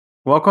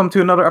Welcome to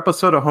another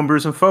episode of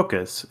Homebrews in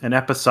Focus, an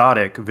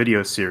episodic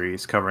video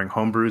series covering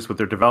homebrews with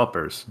their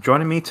developers.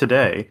 Joining me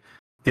today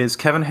is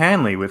Kevin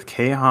Hanley with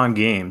KHAN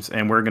Games,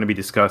 and we're going to be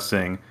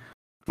discussing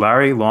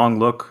Lary Long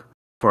Look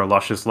for a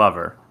Luscious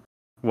Lover.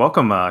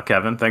 Welcome,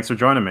 Kevin. Thanks for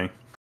joining me.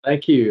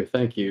 Thank you.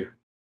 I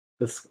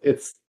was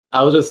just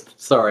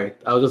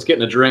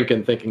getting a drink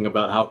and thinking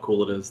about how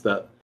cool it is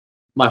that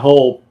my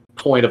whole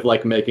point of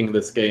making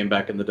this game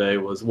back in the day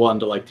was one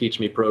to teach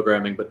me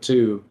programming, but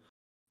two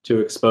to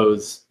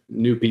expose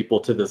new people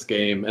to this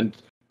game, and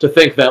to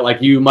think that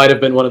you might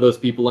have been one of those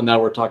people and now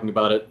we're talking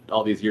about it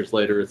all these years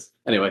later.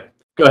 Anyway,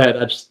 go ahead.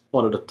 I just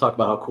wanted to talk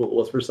about how cool it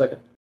was for a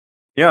second.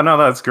 Yeah, no,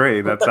 that's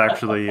great. That's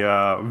actually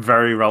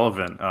very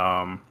relevant.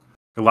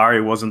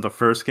 Lary wasn't the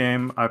first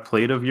game I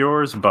played of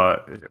yours,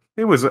 but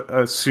it was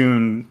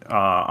soon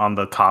on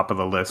the top of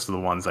the list of the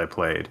ones I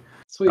played.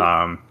 Sweet.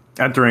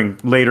 Entering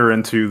later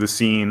into the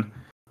scene,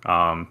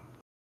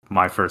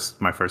 my first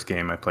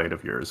game I played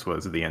of yours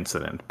was The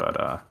Incident,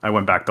 but I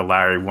went back to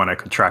Lary when I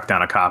could track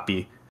down a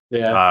copy.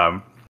 Yeah.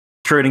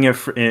 Trading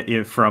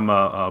it from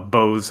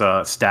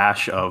Bo's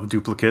stash of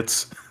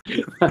duplicates.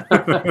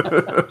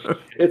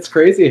 It's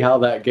crazy how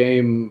that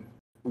game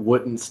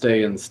wouldn't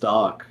stay in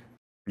stock.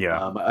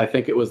 Yeah. I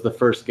think it was the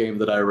first game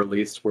that I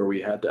released where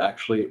we had to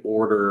actually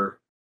order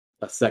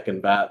a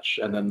second batch,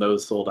 and then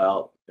those sold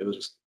out. It was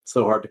just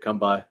so hard to come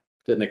by.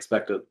 Didn't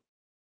expect it.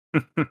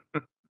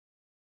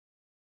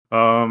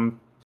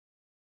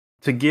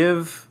 To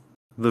give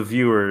the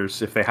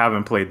viewers, if they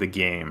haven't played the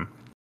game,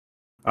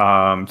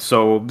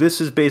 so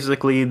this is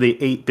basically the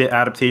 8-bit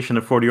adaptation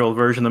of 40-year-old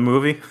version of the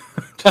movie.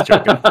 Just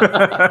joking.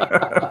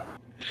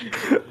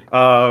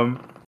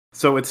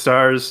 So it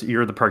stars,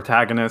 you're the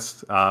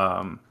protagonist,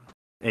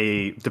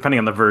 depending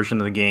on the version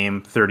of the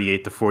game,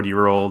 38 to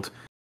 40-year-old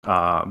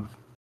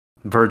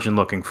virgin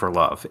looking for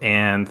love.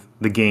 And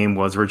the game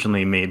was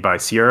originally made by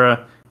Sierra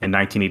in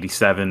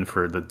 1987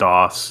 for the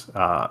DOS,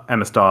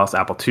 MS-DOS,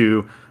 Apple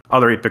II,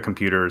 other 8-bit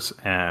computers,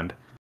 and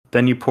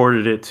then you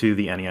ported it to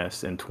the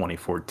NES in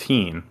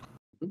 2014.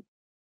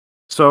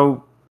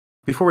 So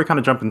before we kind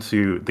of jump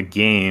into the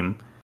game,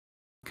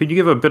 could you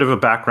give a bit of a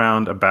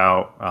background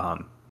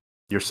about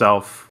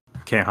yourself,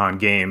 KHAN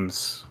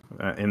Games,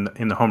 in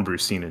the homebrew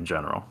scene in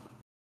general?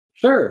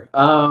 Sure.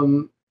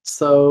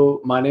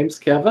 So my name's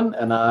Kevin,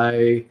 and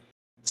I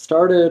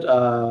started.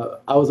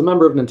 I was a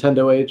member of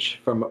Nintendo Age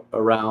from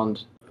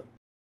around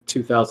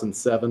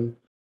 2007.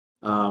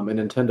 And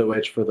Nintendo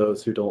Age, for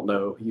those who don't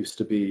know, used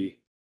to be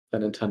a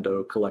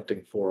Nintendo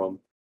collecting forum,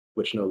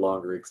 which no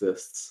longer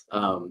exists.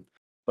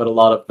 But a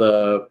lot of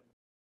the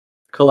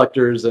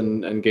collectors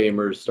and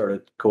gamers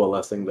started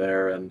coalescing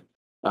there, and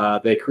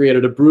they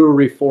created a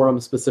brewery forum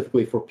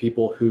specifically for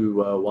people who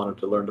wanted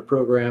to learn to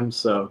program.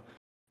 So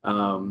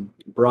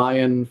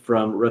Brian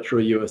from Retro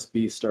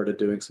USB started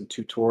doing some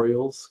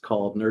tutorials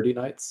called Nerdy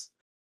Nights,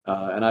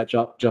 and I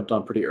jumped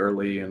on pretty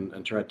early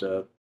and tried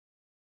to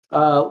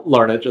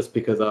learn it, just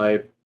because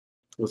I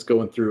was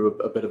going through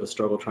a bit of a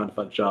struggle trying to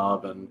find a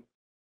job and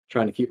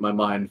trying to keep my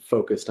mind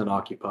focused and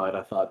occupied.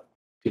 I thought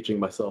teaching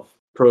myself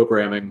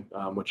programming,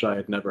 which I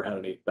had never had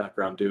any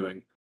background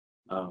doing,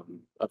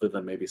 other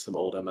than maybe some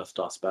old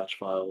MS-DOS batch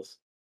files.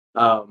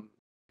 I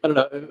don't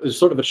know, it was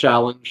sort of a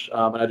challenge,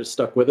 and I just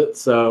stuck with it.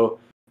 So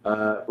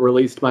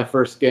released my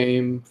first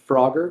game,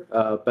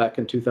 Frogger, back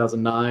in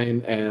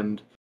 2009,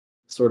 and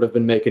sort of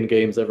been making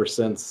games ever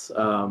since.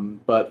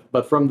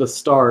 But from the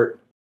start,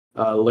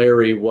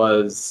 Lary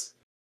was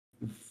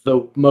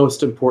the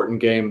most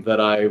important game that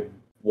I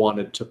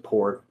wanted to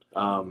port.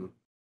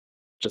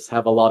 Just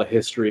have a lot of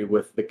history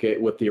with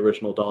the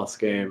original DOS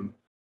game.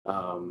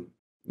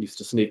 Used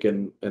to sneak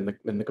in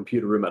the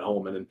computer room at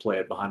home and then play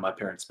it behind my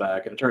parents'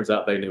 back, and it turns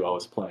out they knew I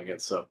was playing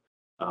it, so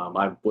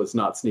I was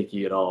not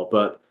sneaky at all.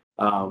 But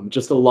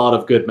just a lot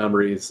of good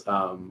memories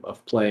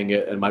of playing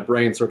it, and my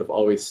brain sort of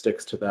always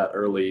sticks to that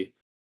early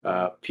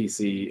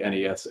PC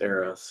NES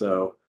era.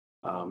 So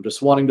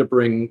just wanting to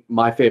bring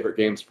my favorite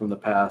games from the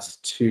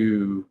past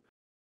to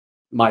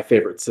my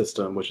favorite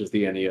system, which is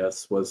the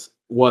NES, was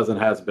and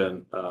has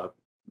been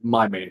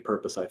my main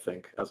purpose, I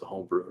think, as a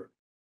home brewer.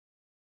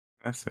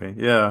 I see.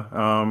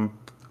 Yeah.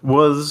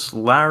 Was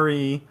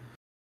Lary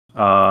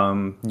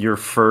your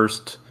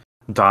first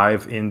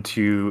dive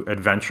into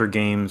adventure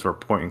games or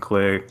point and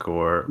click,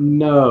 or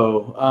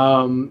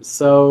No?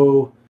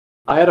 So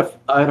I had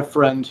a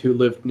friend who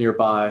lived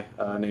nearby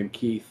named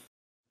Keith,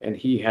 and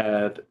he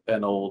had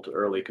an old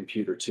early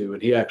computer too,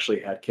 and he actually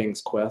had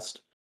King's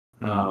Quest.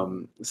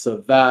 So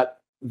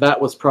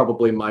that was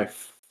probably my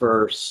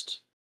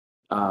first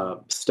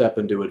step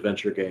into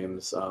adventure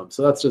games. So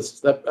that's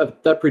just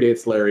that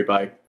predates Lary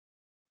by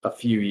a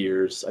few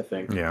years, I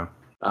think. Yeah.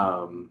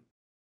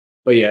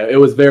 But yeah, it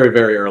was very,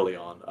 very early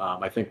on.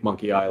 I think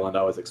Monkey Island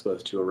I was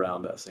exposed to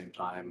around that same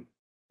time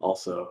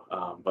also.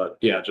 But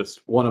yeah,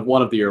 just one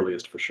of the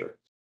earliest for sure.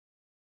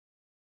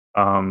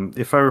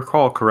 If I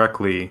recall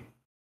correctly,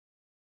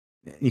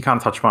 you kind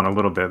of touched upon a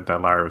little bit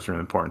that Lary was really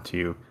important to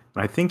you.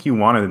 And I think you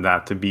wanted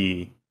that to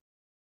be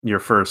your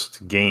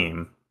first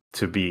game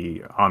to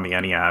be on the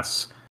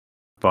NES.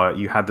 but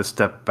you had to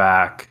step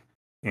back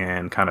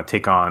and kind of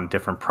take on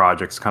different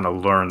projects, kind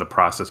of learn the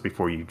process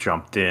before you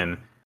jumped in.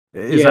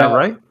 Is that Yeah,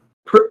 right?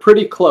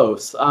 pretty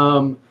close.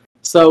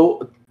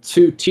 So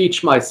to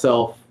teach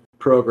myself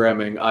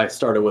programming, I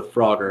started with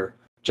Frogger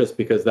just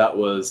because that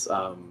was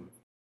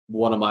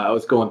one of my. I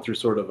was going through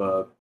sort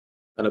of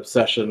an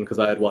obsession because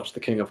I had watched The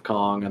King of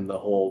Kong and the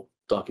whole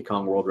Donkey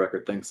Kong world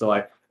record thing. So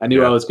I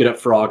knew I was good at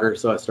Frogger,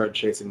 so I started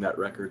chasing that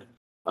record.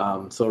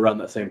 So around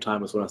that same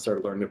time was when I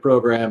started learning to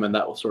program, and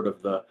that was sort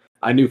of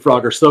I knew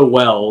Frogger so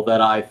well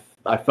that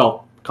I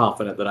felt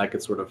confident that I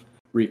could sort of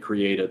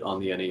recreate it on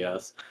the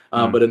NES.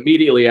 But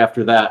immediately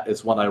after that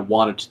is when I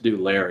wanted to do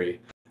Larry,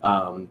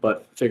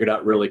 but figured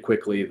out really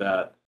quickly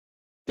that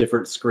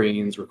different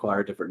screens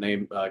require different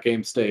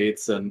game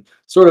states, and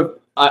sort of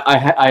I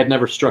had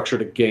never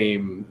structured a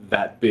game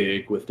that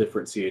big with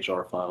different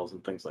CHR files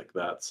and things like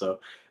that. So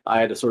I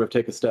had to sort of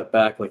take a step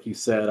back, like you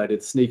said. I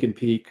did sneak and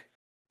peek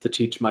to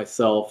teach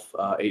myself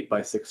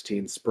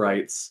 8x16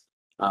 sprites.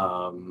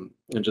 And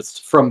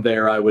just from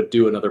there, I would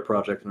do another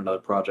project and another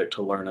project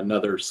to learn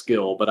another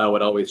skill, but I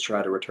would always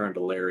try to return to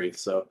Larry.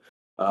 So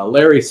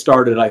Larry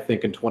started, I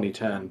think, in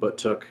 2010, but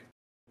took,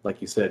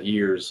 like you said,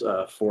 years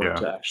for it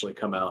to actually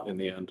come out in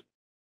the end.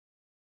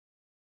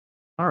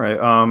 All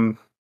right.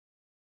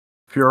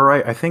 If you're all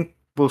right, I think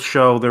we'll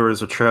show there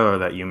was a trailer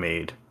that you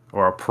made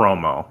or a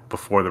promo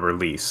before the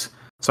release.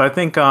 So I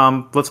think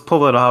let's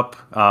pull it up,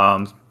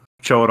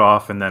 show it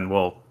off, and then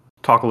we'll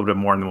talk a little bit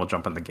more, and then we'll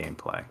jump into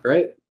gameplay.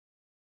 Great.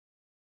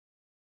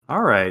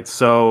 All right,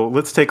 so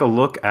let's take a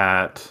look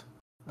at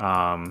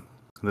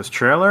this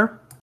trailer,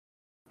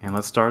 and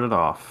let's start it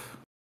off.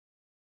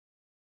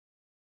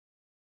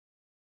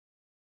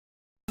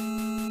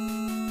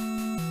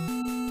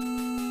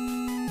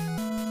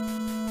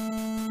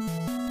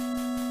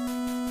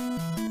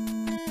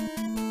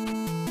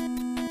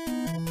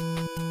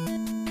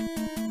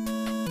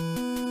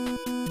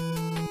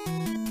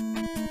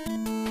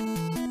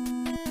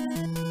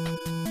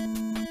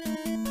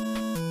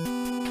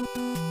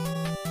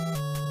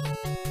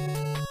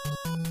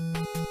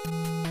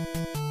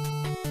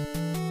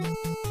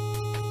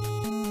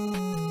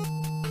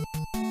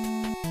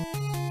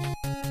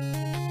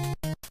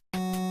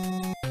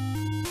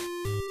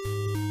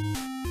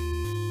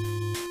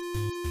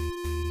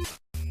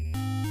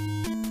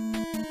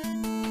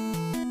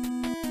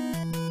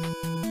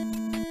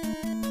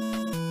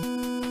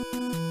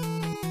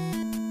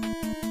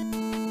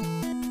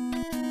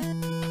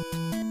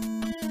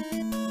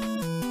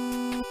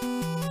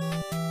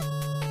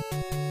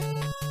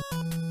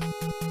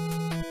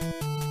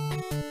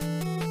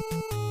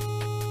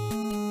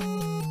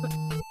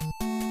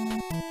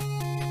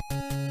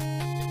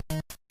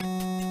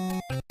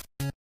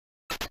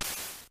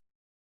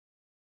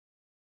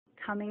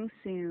 Coming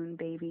soon,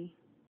 baby.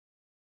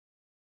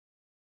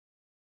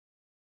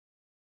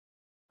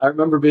 I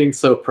remember being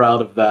so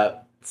proud of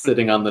that,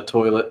 sitting on the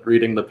toilet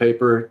reading the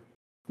paper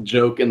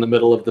joke in the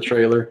middle of the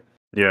trailer.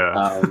 Yeah.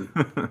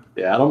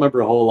 Yeah, I don't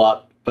remember a whole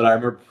lot, but I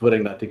remember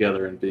putting that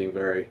together and being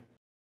very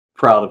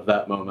proud of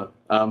that moment.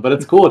 But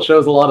it's cool. It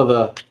shows a lot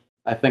of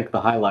I think,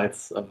 the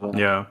highlights of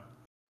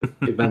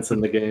events in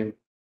the game.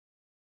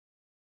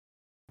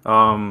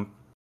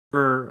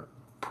 For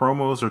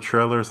promos or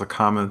trailers a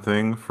common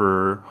thing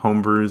for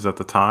homebrews at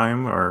the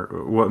time,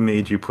 or what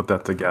made you put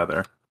that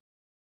together?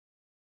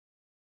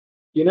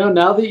 You know,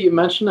 now that you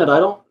mention it, I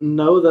don't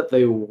know that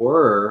they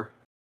were.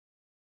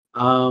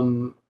 I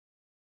don't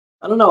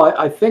know.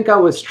 I think I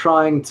was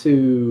trying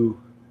to.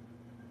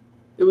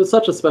 It was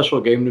such a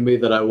special game to me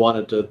that I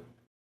wanted to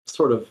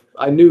sort of.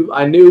 I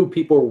knew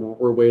people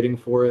were waiting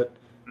for it,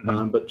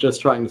 but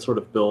just trying to sort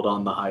of build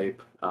on the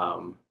hype.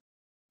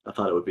 I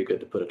thought it would be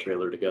good to put a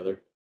trailer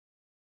together.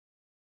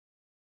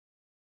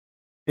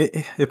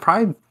 It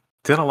probably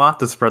did a lot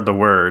to spread the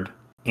word.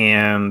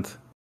 And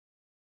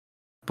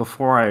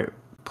before I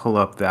pull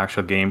up the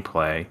actual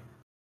gameplay,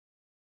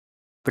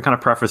 to kind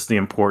of preface the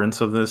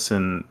importance of this,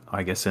 and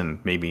I guess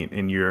maybe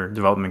in your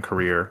development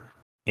career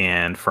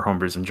and for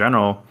homebrews in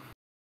general,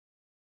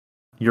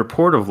 your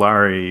port of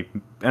Lary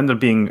ended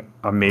up being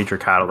a major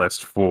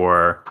catalyst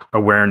for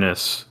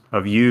awareness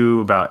of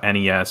you about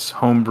NES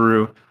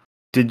homebrew.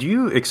 Did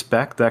you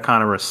expect that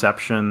kind of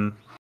reception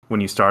when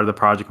you started the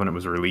project, when it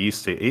was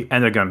released? It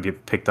ended up going to be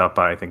picked up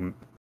by, I think,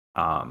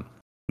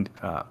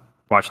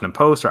 Washington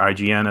Post or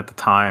IGN at the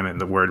time,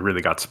 and the word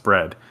really got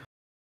spread.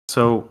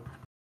 So,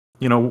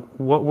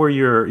 what were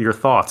your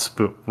thoughts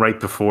right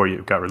before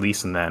you got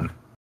released, and then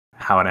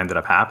how it ended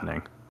up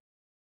happening?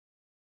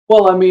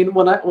 Well, I mean,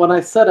 when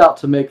I set out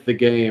to make the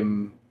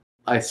game,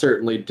 I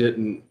certainly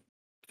didn't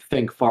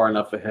think far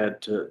enough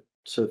ahead to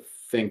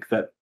think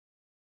that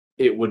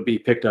it would be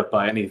picked up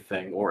by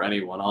anything or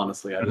anyone.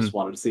 Honestly, I just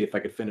wanted to see if I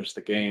could finish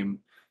the game.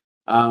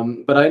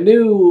 But I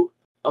knew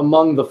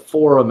among the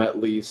forum, at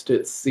least,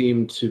 it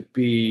seemed to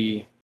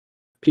be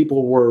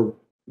people were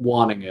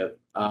wanting it.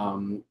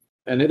 And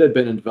it had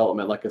been in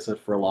development, like I said,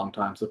 for a long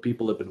time, so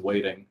people had been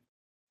waiting.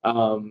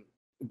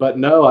 But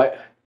no,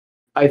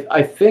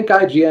 I think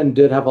IGN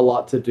did have a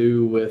lot to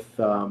do with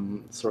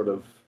sort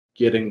of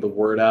getting the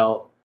word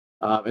out.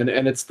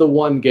 And it's the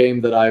one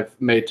game that I've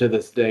made to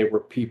this day where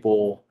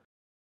people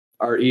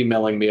are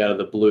emailing me out of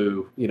the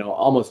blue,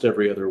 almost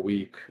every other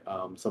week.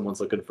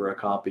 Someone's looking for a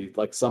copy.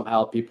 Like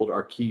somehow people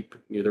are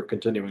they're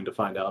continuing to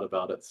find out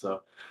about it.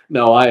 So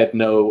no, I had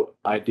no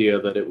idea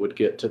that it would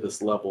get to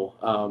this level.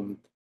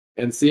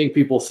 And seeing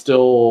people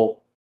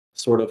still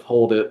sort of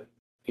hold it,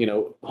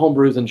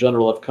 homebrews in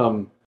general have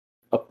come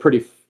a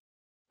pretty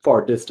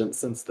far distance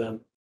since then.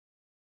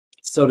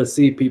 So to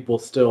see people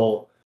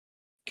still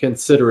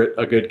consider it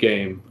a good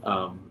game,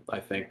 I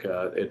think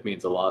it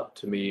means a lot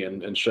to me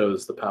and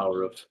shows the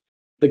power of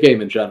the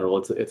game in general.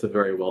 It's a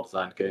very well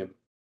designed game.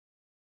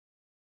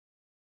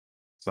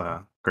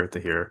 It's great to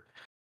hear.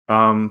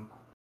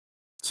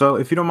 So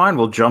if you don't mind,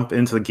 we'll jump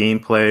into the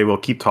gameplay. We'll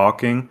keep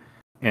talking,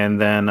 and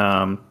then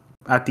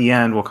at the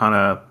end we'll kind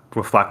of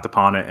reflect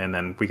upon it, and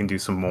then we can do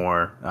some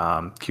more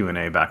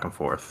Q&A back and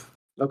forth.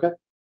 Okay.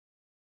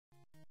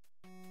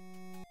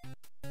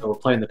 So we're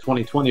playing the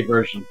 2020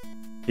 version.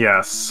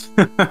 Yes.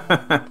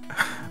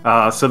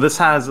 So this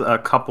has a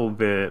couple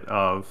bit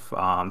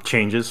of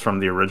changes from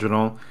the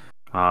original.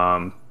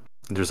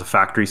 There's a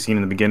factory scene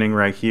in the beginning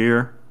right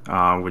here,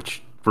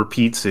 which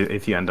repeats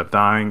if you end up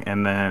dying,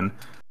 and then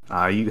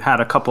you had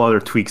a couple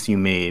other tweaks you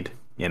made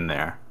in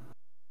there.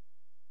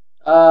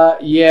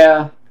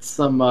 Yeah,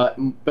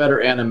 some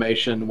better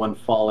animation when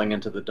falling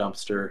into the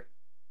dumpster,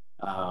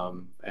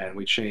 and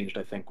we changed,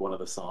 I think, one of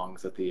the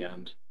songs at the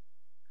end.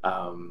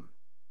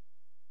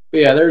 But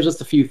yeah, there's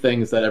just a few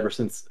things that ever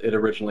since it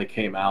originally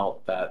came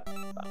out that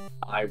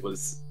I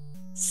was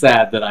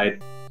sad that I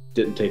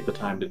didn't take the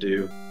time to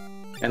do.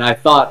 And I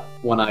thought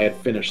when I had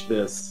finished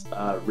this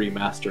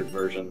remastered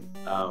version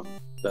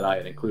that I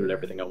had included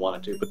everything I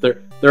wanted to. But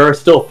there are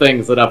still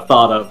things that I've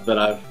thought of that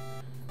I've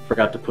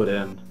forgot to put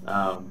in.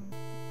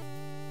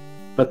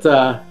 But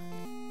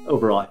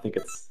overall, I think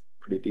it's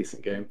a pretty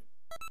decent game.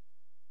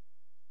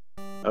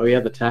 Oh yeah,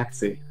 the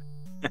taxi.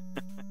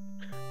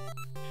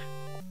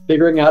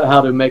 Figuring out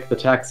how to make the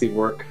taxi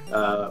work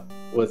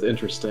was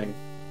interesting.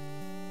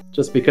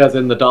 Just because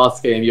in the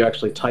DOS game, you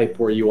actually type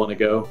where you want to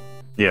go.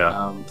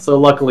 Yeah. So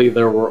luckily,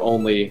 there were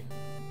only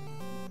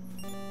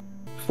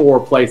 4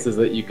 places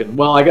that you can...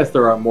 Well, I guess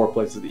there are more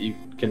places that you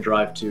can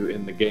drive to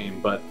in the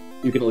game, but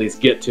you can at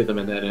least get to them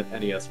in the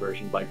NES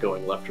version by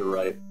going left or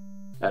right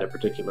at a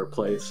particular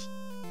place.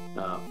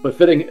 But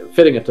fitting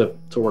it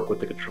to work with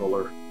the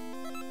controller,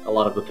 a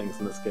lot of the things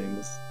in this game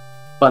is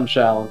a fun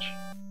challenge.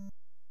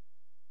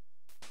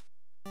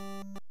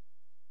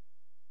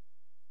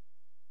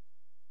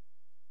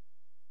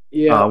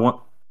 Yeah.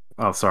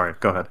 Oh, sorry.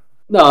 Go ahead.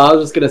 No, I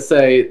was just gonna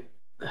say,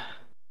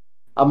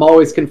 I'm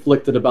always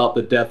conflicted about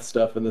the death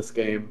stuff in this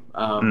game,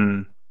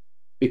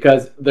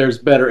 because there's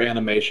better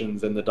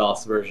animations in the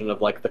DOS version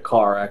of like the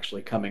car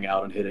actually coming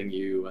out and hitting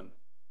you, and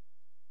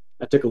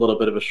I took a little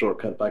bit of a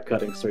shortcut by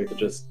cutting straight to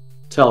just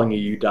telling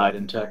you died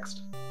in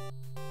text.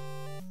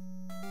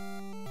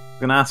 I'm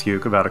gonna ask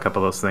you about a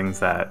couple of those things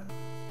that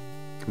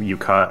you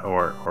cut,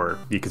 or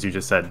because you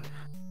just said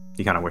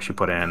you kind of wish you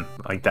put in,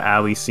 like the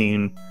alley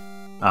scene.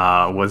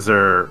 Was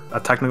there a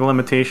technical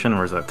limitation,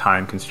 or was it a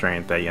time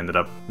constraint that you ended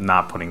up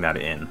not putting that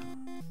in?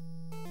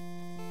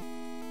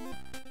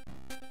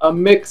 A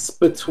mix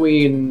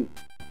between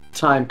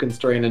time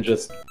constraint and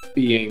just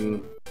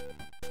being...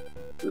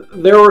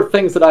 There were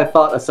things that I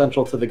thought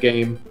essential to the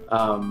game,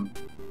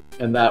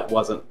 and that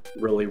wasn't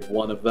really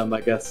one of them, I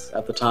guess,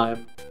 at the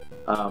time.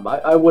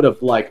 I would have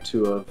liked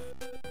to have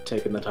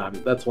taken the time.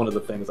 That's one of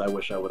the things I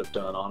wish I would have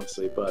done,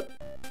 honestly, but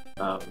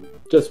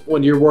just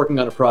when you're working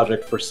on a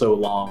project for so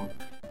long,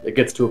 it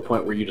gets to a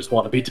point where you just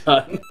want to be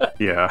done.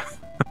 Yeah.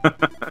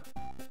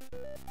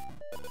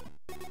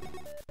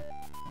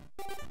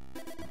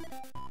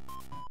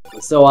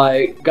 So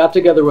I got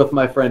together with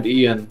my friend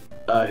Ian,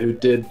 who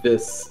did the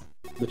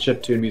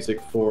chiptune music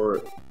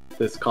for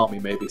this Call Me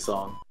Maybe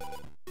song.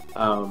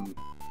 And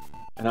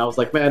I was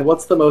like, man,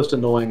 what's the most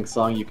annoying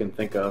song you can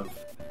think of?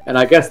 And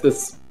I guess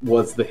this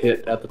was the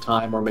hit at the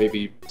time, or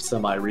maybe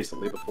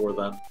semi-recently before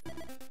then.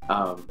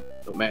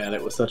 But man,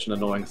 it was such an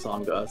annoying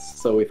song to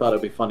us, so we thought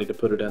it'd be funny to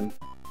put it in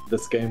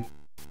this game.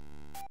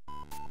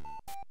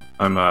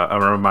 I'm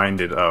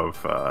reminded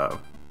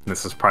of,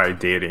 this is probably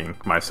dating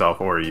myself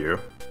or you.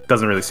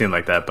 Doesn't really seem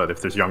like that, but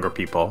if there's younger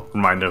people,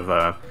 reminded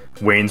of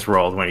Wayne's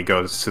World when he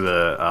goes to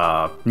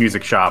the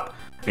music shop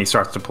and he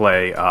starts to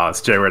play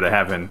Stairway to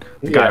Heaven.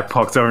 The guy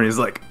pokes over and he's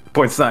like,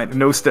 point sign,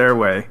 no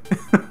stairway.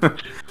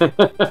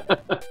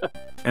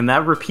 And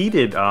that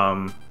repeated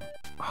 10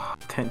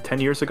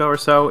 years ago or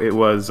so. It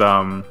was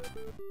an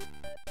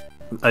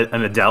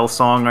Adele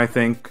song, I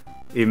think.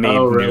 It made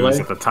news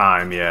at the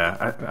time,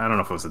 yeah. I don't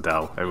know if it was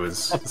Adele. It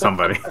was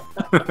somebody.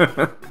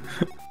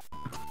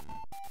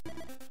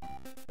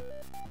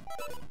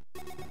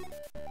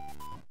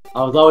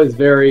 I was always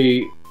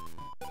very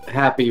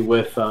happy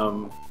with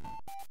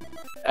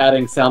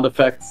adding sound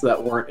effects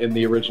that weren't in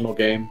the original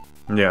game.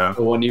 Yeah.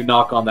 So when you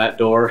knock on that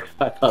door,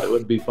 I thought it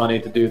would be funny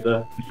to do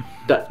the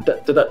dut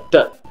dut dut dut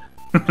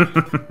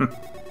dut.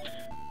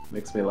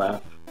 Makes me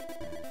laugh.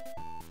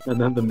 And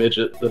then the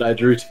midget that I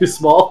drew too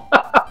small.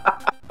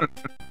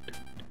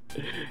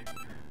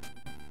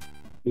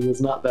 He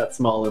was not that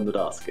small in the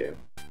DOS game.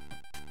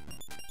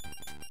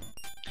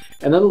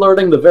 And then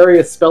learning the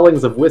various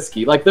spellings of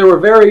whiskey. Like, there were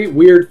very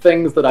weird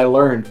things that I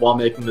learned while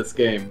making this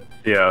game.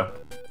 Yeah.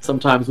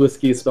 Sometimes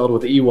whiskey is spelled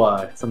with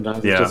EY.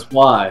 Sometimes it's just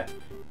Y.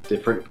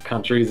 Different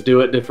countries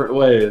do it different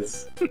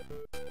ways.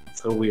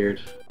 So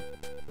weird.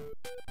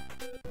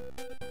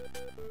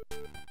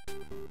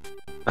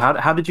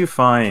 How did you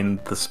find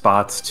the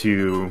spots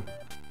to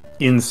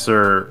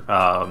insert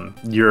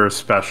your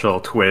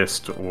special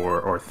twist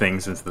or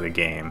things into the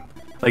game?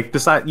 Like,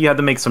 you had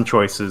to make some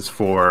choices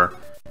for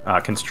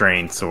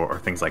constraints or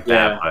things like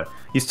that, but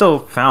you still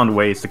found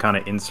ways to kind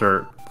of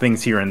insert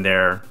things here and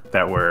there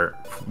that were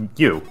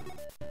you.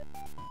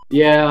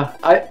 Yeah,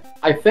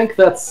 I think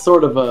that's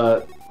sort of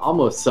a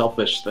almost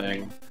selfish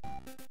thing.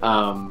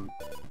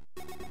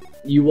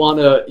 You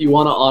wanna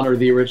honor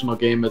the original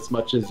game as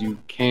much as you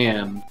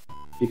can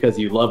because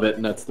you love it,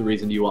 and that's the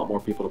reason you want more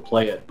people to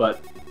play it.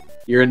 But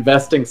you're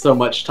investing so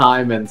much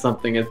time in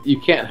something, and you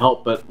can't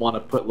help but want to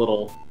put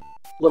little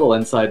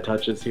inside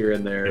touches here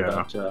and there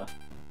that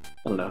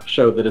I don't know,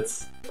 show that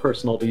it's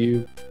personal to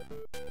you.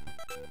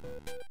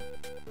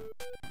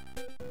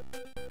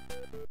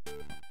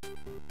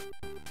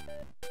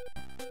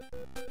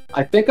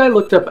 I think I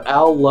looked up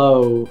Al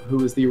Lowe, who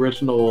was the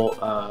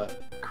original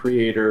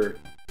creator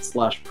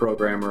 /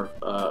 programmer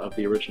of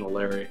the original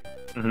Larry.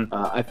 Mm-hmm.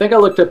 I think I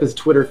looked up his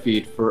Twitter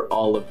feed for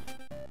all of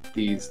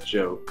these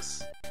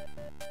jokes.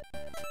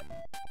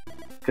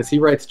 Because he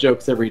writes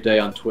jokes every day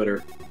on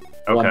Twitter.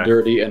 Okay. One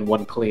dirty and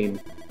one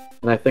clean.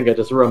 And I think I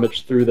just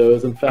rummaged through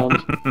those and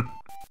found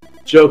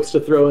jokes to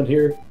throw in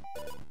here.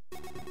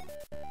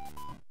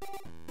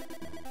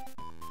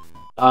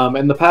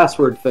 And the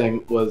password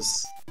thing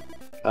was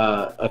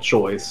a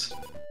choice,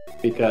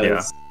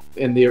 because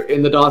in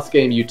the DOS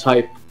game you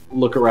type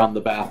 "look around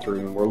the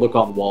bathroom" or "look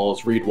on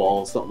walls," "read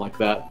walls," something like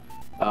that,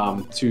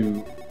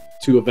 to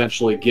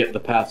eventually get the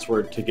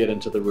password to get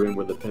into the room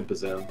where the pimp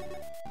is in.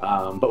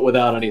 But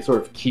without any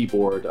sort of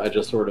keyboard, I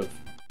just sort of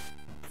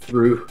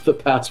threw the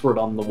password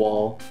on the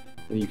wall,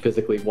 and you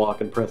physically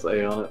walk and press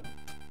A on it.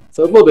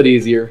 So it's a little bit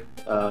easier,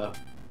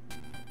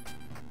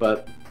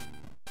 but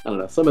I don't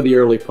know. Some of the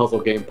early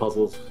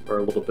puzzles are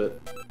a little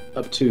bit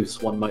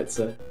obtuse, one might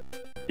say.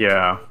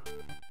 Yeah.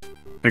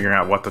 Figuring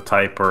out what to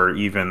type, or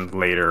even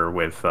later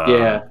with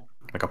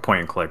like a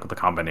point and click with a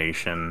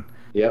combination.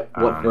 Yep.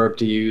 What verb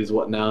to use,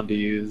 what noun to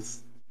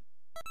use.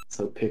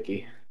 So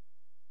picky.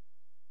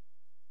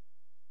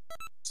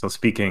 So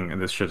speaking,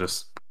 and this should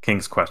just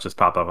King's Quest just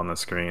popped up on the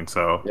screen.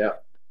 So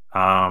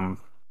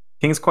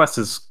King's Quest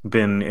has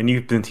been, and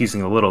you've been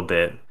teasing a little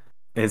bit.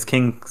 Has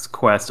King's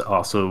Quest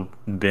also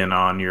been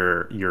on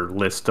your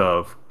list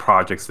of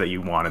projects that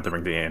you wanted to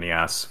bring to the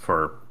NES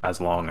for as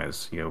long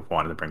as you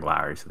wanted to bring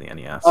Lary to the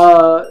NES?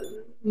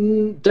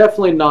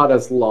 Definitely not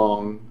as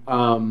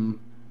long.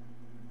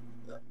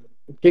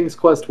 King's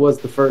Quest was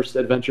the first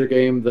adventure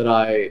game that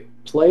I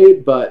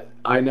played, but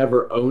I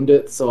never owned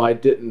it, so I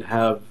didn't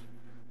have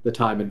the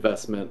time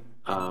investment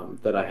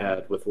that I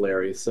had with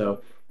Lary.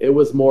 So it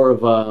was more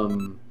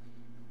of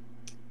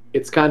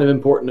it's kind of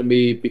important to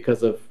me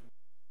because of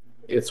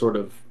it sort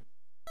of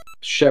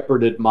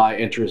shepherded my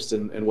interest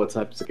in what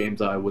types of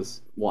games I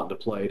was wanting to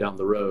play down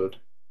the road.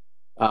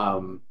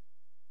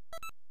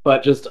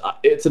 But just,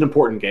 it's an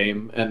important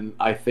game, and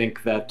I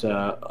think that,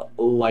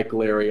 like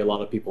Lary, a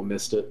lot of people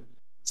missed it.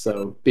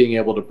 So being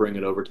able to bring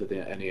it over to the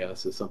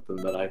NES is something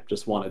that I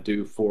just want to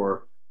do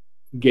for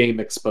game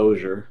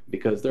exposure,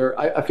 because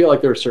I feel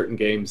like there are certain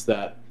games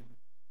that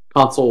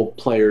console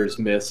players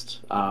missed,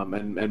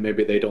 and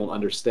maybe they don't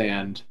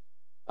understand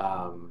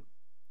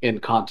in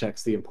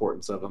context the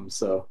importance of them.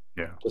 So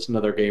just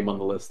another game on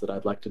the list that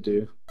I'd like to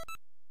do.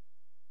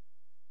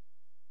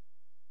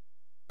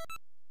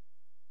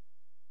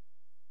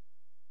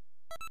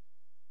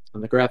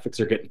 And the graphics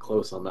are getting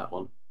close on that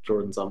one.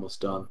 Jordan's almost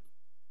done.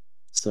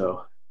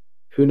 So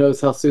who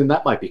knows how soon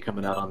that might be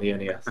coming out on the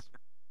NES.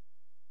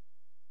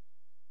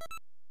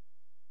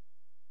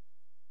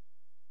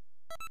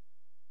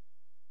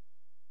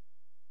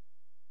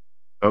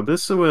 So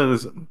this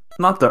was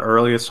not the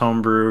earliest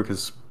homebrew,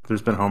 because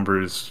there's been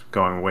homebrews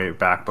going way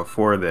back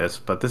before this,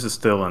 but this is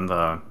still in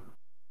the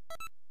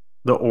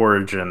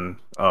origin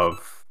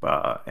of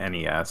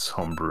NES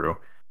homebrew.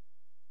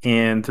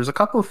 And there's a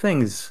couple of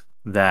things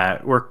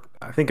that were,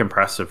 I think,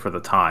 impressive for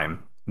the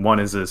time. One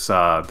is this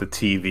the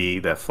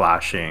TV, that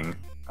flashing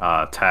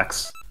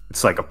text.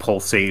 It's like a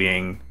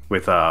pulsating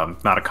with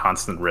not a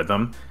constant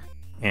rhythm.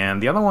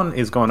 And the other one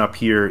is going up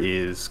here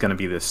is going to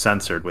be this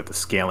censored with the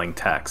scaling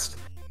text.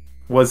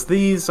 Was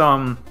these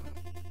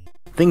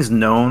things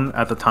known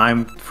at the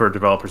time for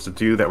developers to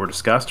do that were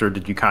discussed, or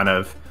did you kind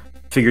of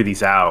figure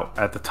these out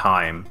at the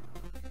time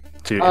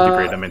to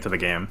integrate them into the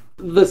game?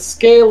 The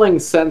scaling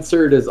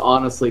censored is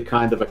honestly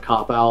kind of a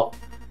cop-out.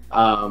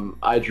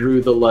 I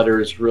drew the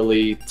letters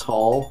really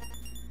tall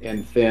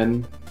and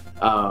thin,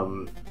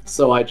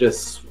 so I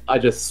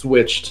just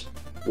switched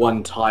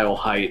one tile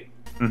height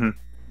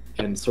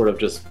and sort of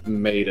just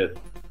made it.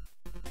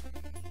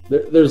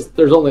 There's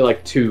only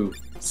like 2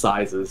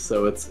 sizes,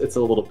 so it's a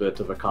little bit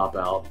of a cop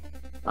out.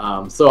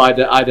 So I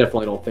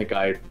definitely don't think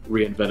I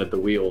reinvented the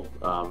wheel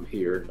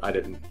here. I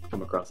didn't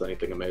come across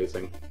anything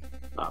amazing.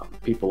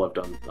 People have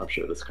done, I'm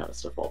sure, this kind of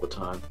stuff all the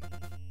time.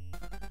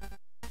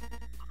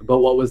 But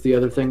what was the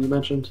other thing you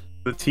mentioned?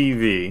 The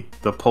TV,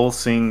 the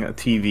pulsing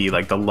TV,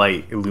 like the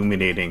light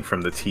illuminating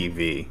from the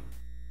TV.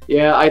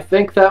 Yeah, I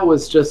think that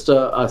was just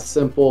a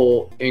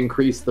simple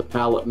increase the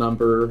palette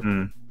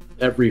number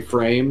every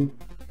frame.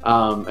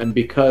 And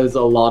because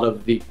a lot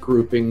of the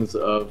groupings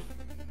of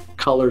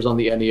colors on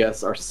the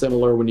NES are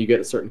similar when you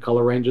get certain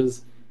color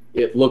ranges,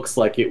 it looks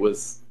like it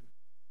was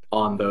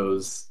on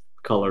those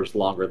colors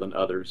longer than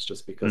others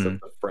just because of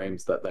the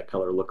frames that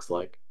color looks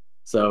like.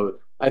 So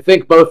I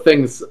think both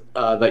things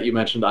that you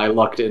mentioned I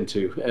lucked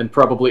into and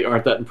probably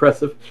aren't that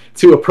impressive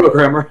to a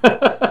programmer.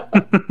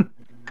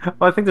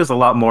 Well, I think there's a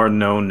lot more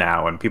known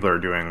now, and people are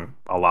doing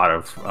a lot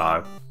of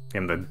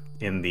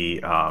in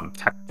the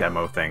tech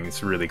demo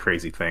things, really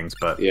crazy things.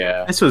 But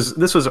yeah, this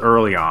was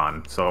early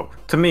on, so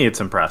to me, it's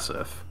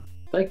impressive.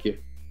 Thank you.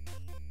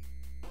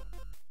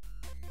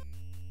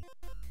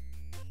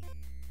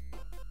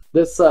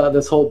 This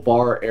whole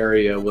bar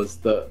area was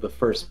the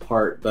first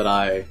part that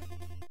I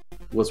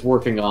was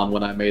working on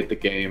when I made the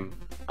game,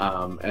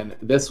 and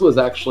this was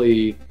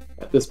actually,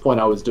 at this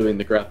point I was doing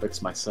the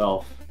graphics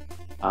myself.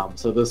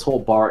 So this whole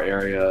bar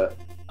area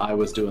I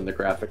was doing the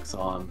graphics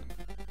on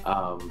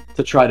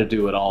to try to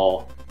do it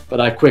all, but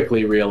I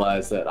quickly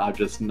realized that I'm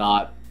just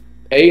not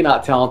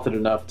talented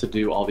enough to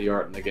do all the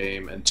art in the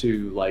game, and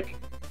 2, like,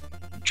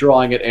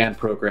 drawing it and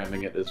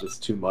programming it is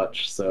just too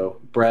much. So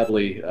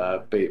Bradley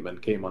Bateman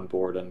came on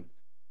board and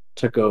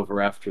took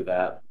over after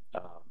that,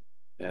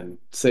 and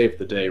saved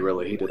the day,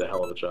 really. He did a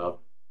hell of a job.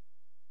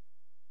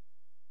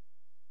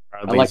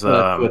 Bradley's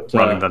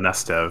running the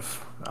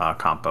Nestev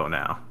compo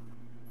now.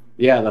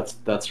 Yeah,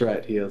 that's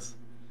right, he is.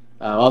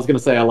 I was going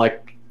to say,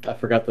 I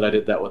forgot that I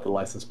did that with the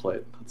license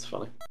plate. That's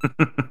funny.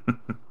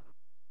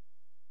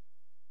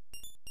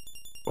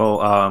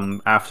 Well,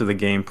 after the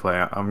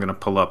gameplay, I'm going to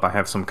pull up. I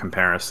have some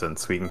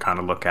comparisons we can kind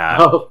of look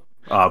at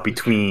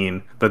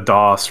between the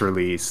DOS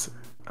release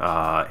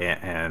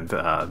and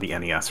the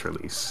NES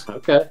release.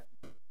 Okay.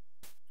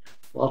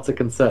 Lots of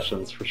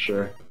concessions, for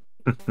sure.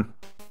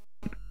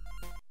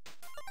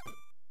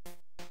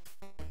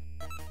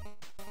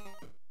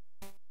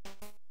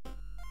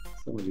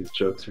 Some of these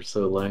jokes are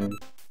so lame.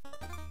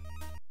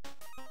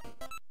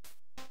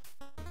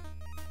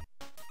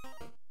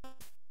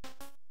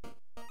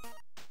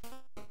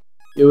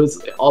 It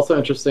was also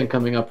interesting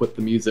coming up with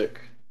the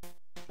music,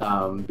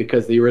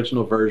 because the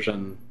original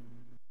version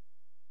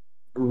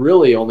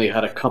really only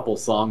had a couple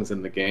songs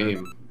in the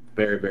game,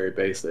 very, very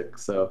basic.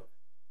 So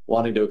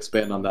wanting to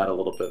expand on that a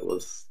little bit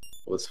was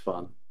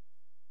fun.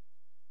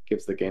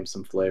 Gives the game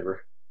some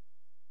flavor.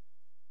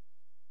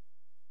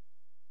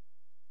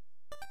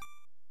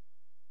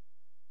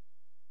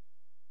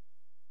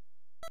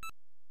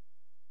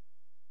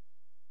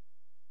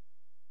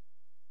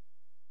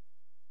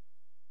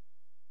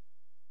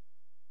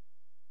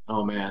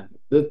 Oh man,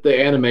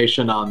 the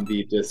animation on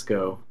the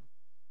disco,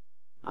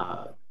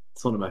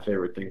 it's one of my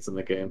favorite things in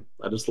the game.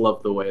 I just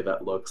love the way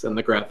that looks, and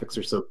the graphics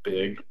are so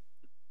big.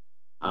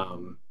 I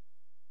don't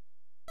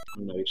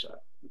know,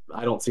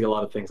 I don't see a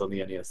lot of things on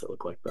the NES that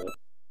look like that.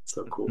 It's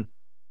so cool.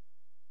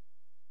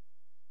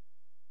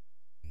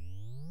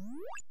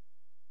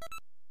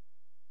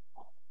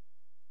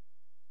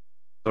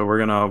 So we're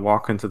gonna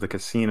walk into the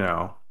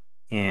casino,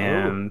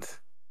 and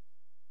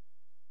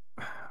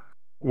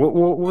what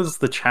was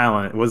the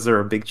challenge? Was there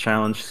a big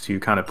challenge to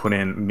kind of put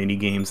in mini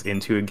games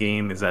into a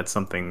game? Is that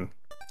something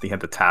you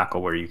had to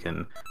tackle, where you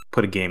can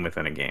put a game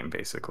within a game,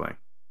 basically?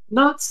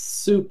 Not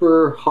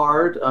super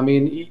hard. I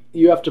mean,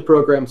 you have to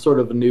program sort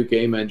of a new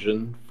game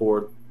engine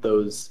for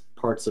those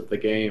parts of the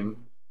game,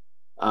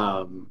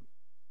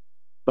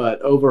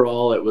 but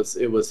overall, it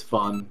was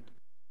fun.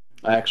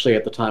 I actually,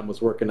 at the time,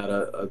 was working at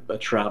a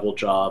travel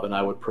job, and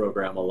I would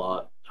program a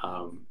lot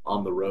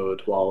on the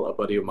road while a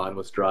buddy of mine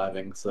was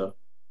driving. So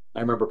I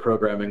remember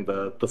programming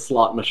the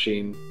slot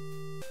machine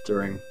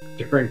during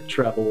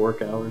travel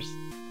work hours.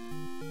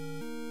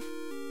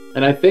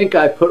 And I think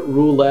I put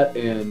roulette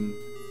in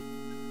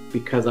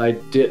because I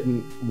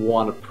didn't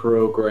want to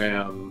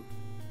program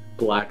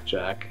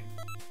blackjack.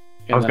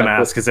 I was going to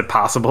ask, is it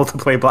possible to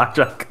play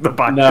blackjack?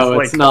 No,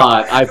 it's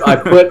not. I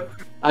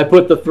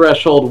put the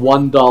threshold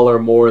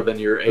 $1 more than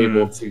you're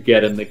able to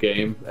get in the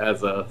game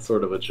as a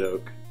sort of a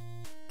joke.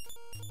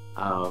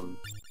 But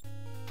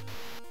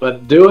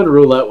doing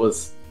roulette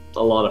was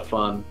a lot of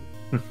fun.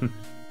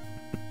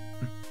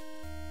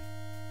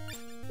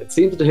 It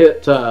seems to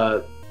hit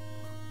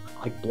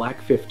like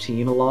black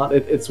 15 a lot.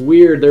 It's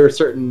weird. There are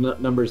certain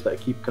numbers that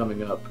keep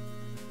coming up.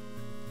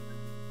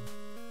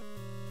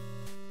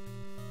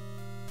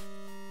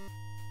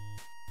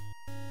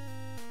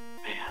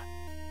 Man,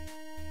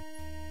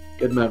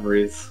 good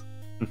memories.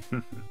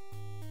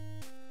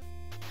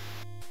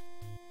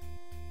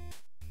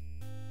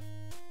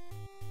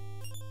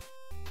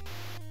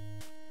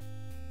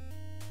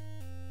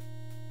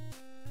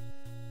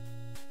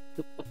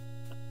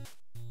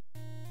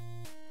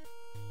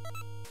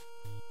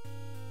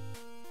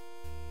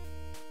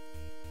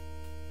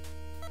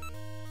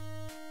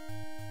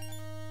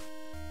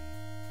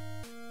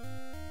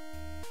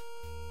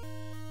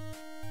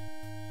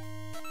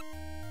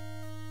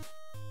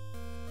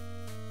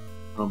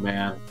 Oh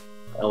man,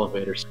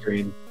 elevator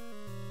screen.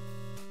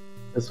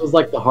 This was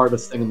like the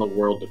hardest thing in the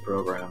world to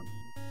program.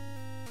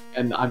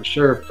 And I'm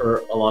sure for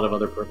a lot of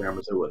other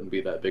programmers it wouldn't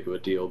be that big of a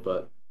deal,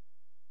 but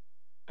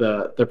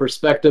the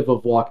perspective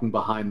of walking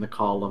behind the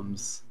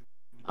columns,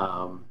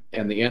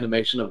 and the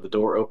animation of the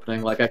door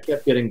opening, like I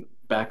kept getting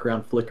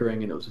background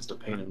flickering and it was just a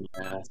pain in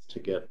the ass to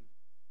get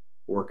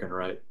working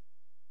right.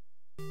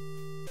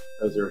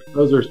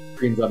 Those are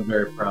screens I'm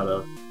very proud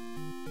of.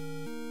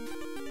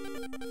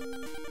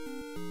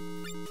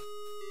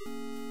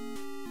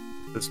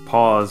 This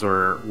pause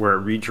or where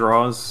it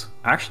redraws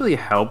actually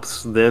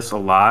helps this a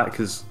lot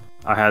because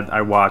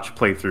I watched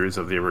playthroughs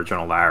of the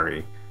original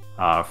Larry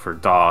for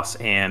DOS,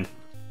 and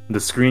the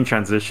screen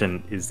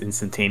transition is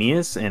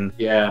instantaneous, and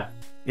yeah,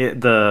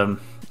 the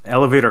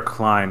elevator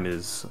climb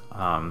is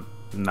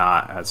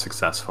not as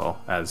successful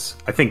as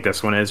I think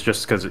this one is,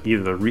 just because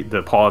either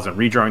the pause and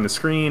redrawing the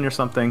screen or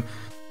something.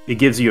 It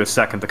gives you a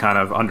second to kind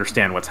of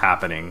understand what's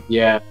happening.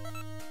 Yeah,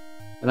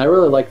 and I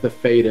really like the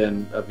fade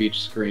in of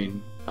each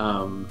screen.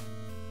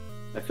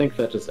 I think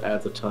that just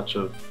adds a touch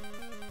of,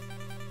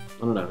 I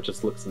don't know, it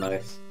just looks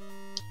nice.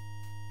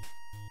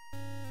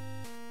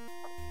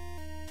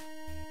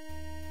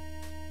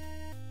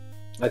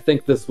 I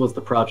think this was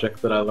the project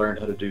that I learned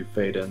how to do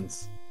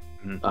fade-ins.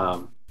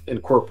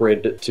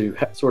 Incorporated it to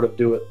sort of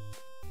do it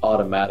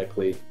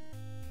automatically.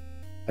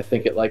 I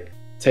think it like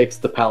takes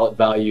the palette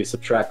value,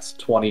 subtracts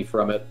 20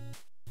 from it,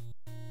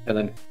 and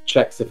then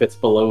checks if it's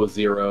below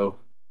 0.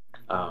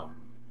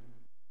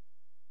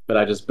 But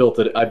I just built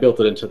it. I built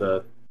it into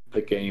the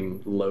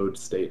game load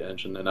state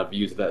engine, and I've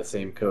used that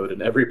same code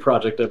in every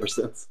project ever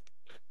since.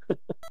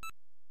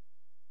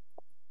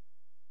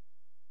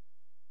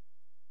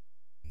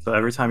 So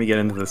every time you get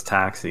into this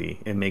taxi,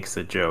 it makes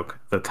a joke.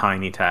 The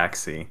tiny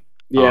taxi.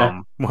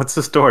 Yeah. What's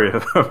the story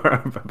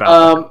about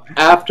that?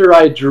 After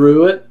I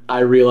drew it, I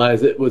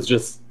realized it was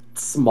just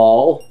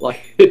small.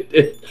 Like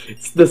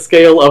it's the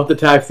scale of the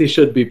taxi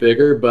should be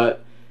bigger,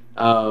 but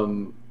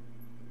that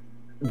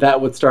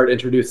would start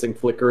introducing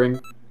flickering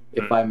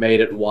if I made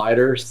it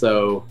wider.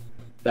 So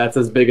that's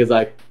as big as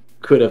I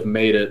could have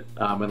made it,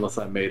 unless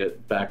I made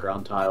it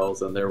background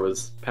tiles, and there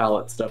was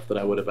palette stuff that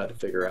I would have had to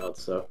figure out.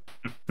 So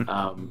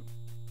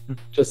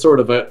just sort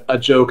of a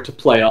joke to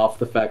play off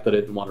the fact that I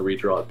didn't want to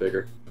redraw it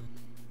bigger.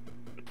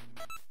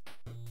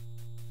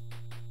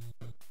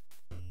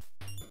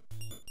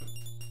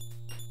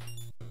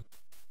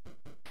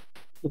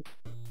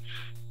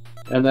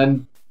 And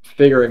then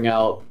figuring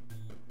out,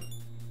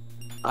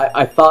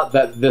 I thought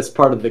that this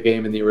part of the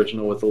game in the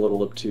original was a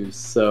little obtuse,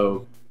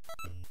 so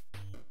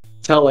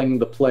telling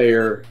the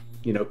player,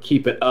 you know,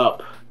 keep it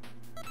up,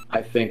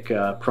 I think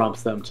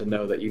prompts them to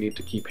know that you need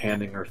to keep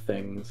handing her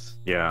things.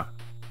 Yeah.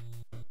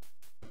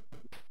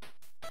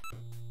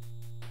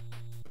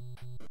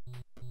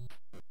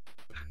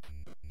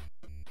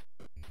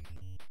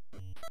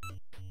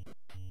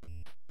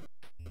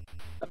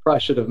 I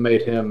probably should have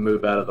made him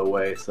move out of the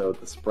way so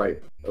the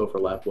sprite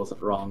overlap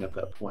wasn't wrong at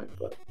that point,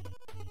 but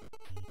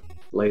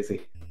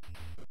lazy.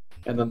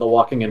 And then the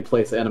walking in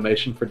place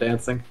animation for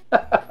dancing.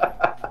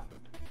 I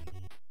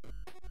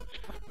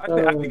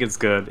think it's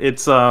good.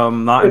 It's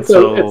not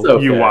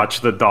until you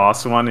watch the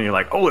DOS one and you're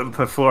like, oh,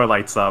 the floor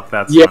lights up.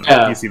 That's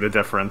when you see the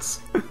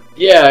difference.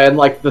 Yeah, and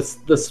like the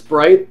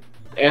sprite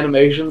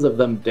animations of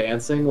them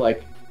dancing,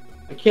 like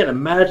I can't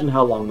imagine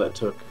how long that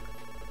took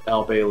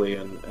Al Bailey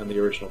and the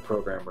original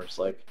programmers.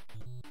 Like,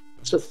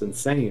 it's just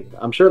insane.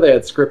 I'm sure they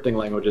had scripting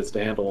languages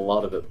to handle a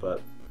lot of it,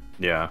 but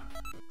yeah,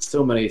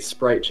 so many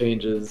sprite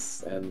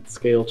changes and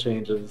scale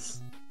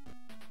changes,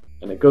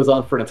 and it goes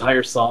on for an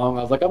entire song.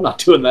 I was like, I'm not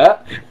doing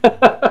that.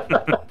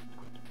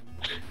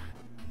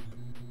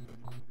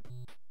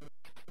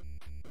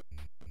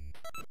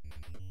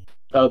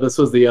 Oh, this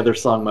was the other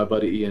song my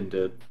buddy Ian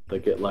did, the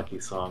Get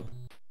Lucky song.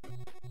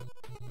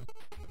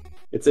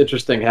 It's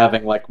interesting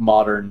having like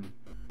modern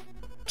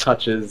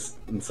touches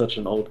in such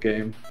an old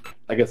game.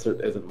 I guess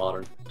it isn't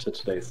modern to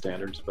today's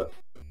standards, but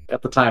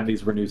at the time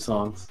these were new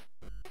songs.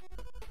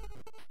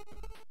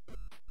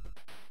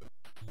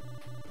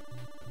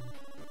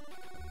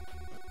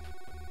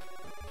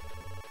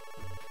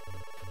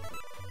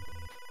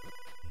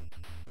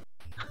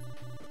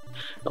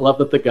 I love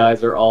that the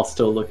guys are all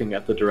still looking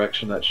at the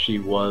direction that she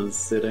was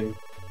sitting.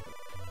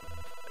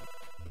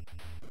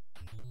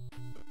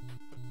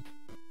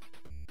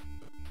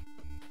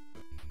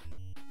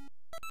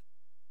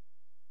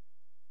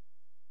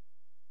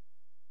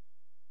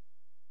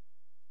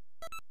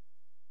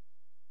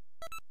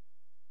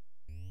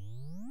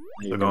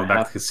 So going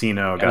back to the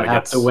casino, gotta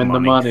have to win the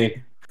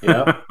money.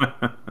 Yep.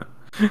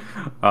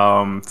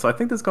 So I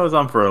think this goes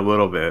on for a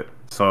little bit.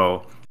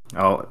 So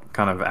I'll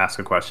kind of ask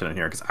a question in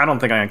here because I don't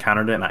think I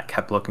encountered it and I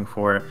kept looking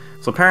for it.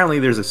 So apparently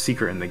there's a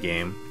secret in the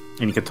game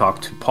and you can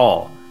talk to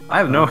Paul. I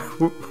have no...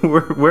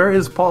 where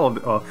is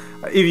Paul?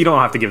 If you don't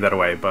have to give that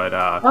away, but...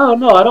 Oh,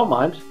 no, I don't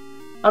mind.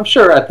 I'm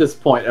sure at this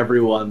point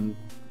everyone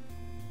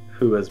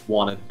who has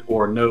wanted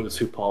or knows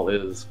who Paul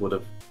is would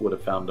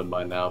have found him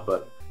by now,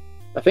 but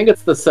I think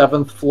it's the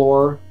 7th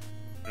floor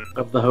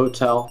of the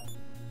hotel.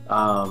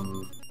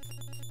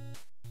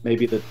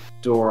 Maybe the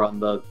door on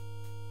the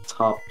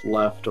top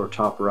left or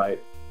top right.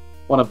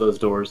 One of those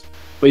doors.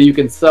 But you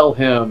can sell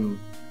him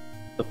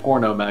the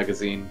porno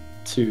magazine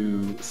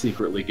to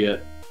secretly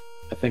get,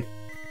 I think,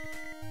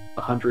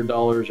 $100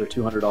 or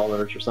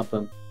 $200 or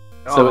something.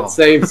 So Oh. it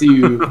saves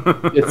you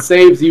it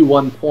saves you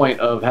 1 point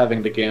of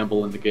having to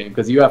gamble in the game,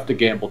 because you have to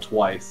gamble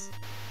twice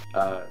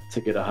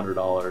to get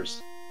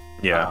 $100.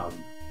 Yeah.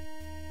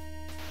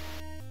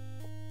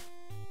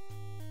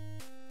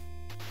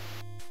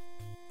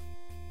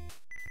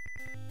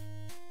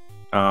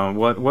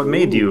 What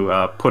made you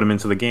put him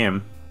into the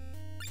game?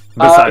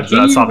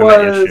 Besides solving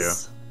that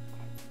issue.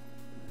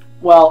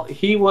 Well,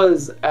 he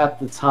was at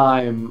the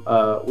time,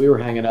 we were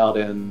hanging out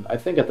in, I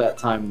think at that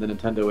time the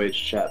Nintendo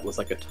Age chat was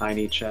like a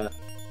tiny chat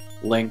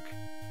link.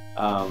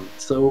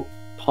 So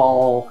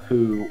Paul,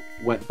 who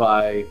went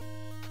by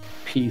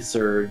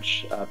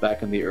P-Surge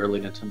back in the early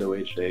Nintendo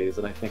Age days,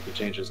 and I think he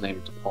changed his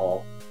name to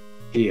Paul,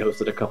 he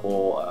hosted a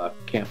couple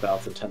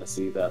campouts in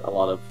Tennessee that a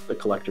lot of the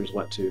collectors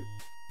went to.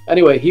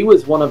 Anyway, he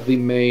was one of the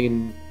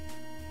main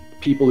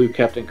people who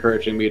kept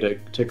encouraging me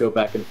to go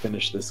back and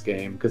finish this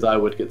game, because I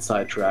would get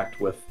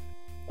sidetracked with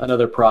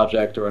another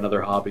project or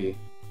another hobby.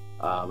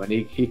 And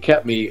he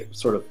kept me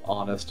sort of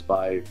honest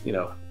by, you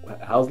know,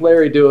 how's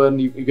Larry doing?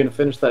 You gonna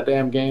finish that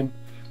damn game?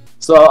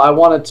 So I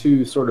wanted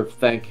to sort of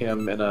thank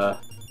him in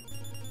a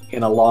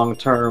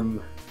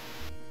long-term,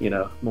 you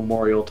know,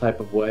 memorial type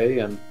of way,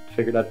 and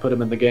figured I'd put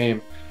him in the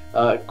game.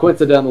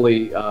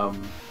 Coincidentally,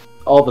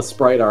 all the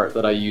sprite art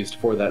that I used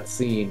for that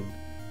scene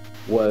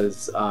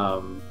was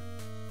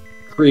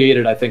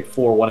created, I think,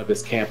 for one of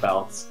his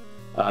campouts.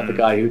 The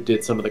guy who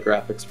did some of the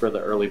graphics for the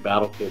early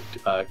Battle Kid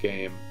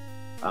game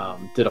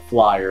did a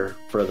flyer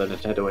for the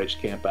Nintendo Age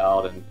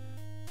campout,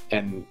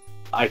 and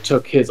I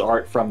took his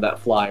art from that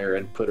flyer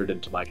and put it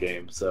into my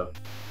game, so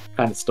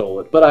kind of stole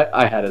it. But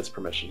I had his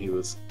permission. He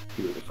was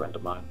a friend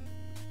of mine.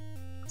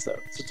 So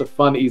it's just a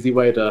fun, easy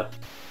way to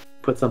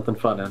put something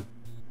fun in.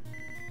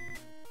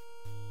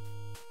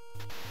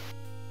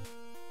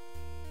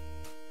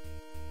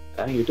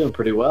 Dang, you're doing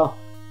pretty well.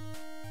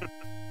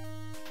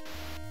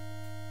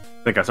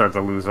 I think I started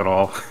to lose it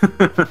all.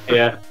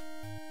 Yeah.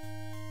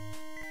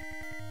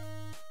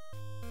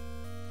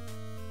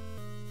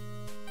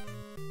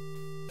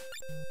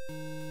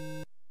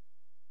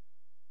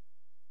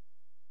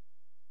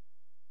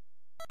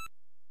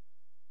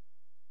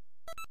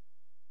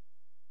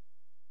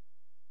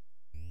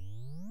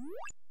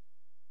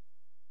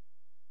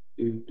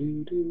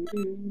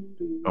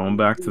 Going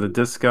back to the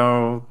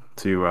disco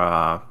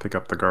to pick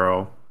up the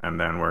girl, and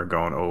then we're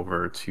going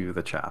over to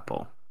the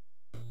chapel.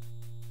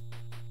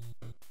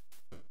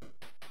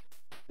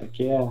 Heck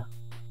yeah.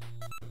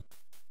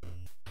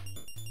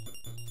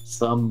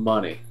 Some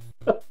money.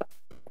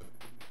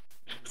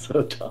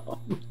 So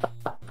dumb.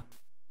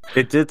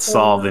 It did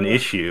solve an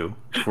issue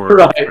for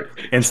Right.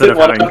 instead of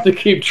Didn't having have to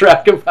keep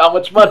track of how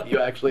much money you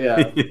actually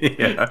have.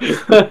 yeah.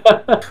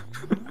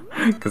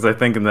 Because I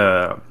think in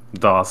the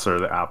DOS or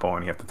the Apple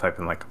one, you have to type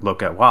in like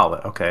look at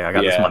wallet. Okay, I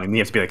got this money. And you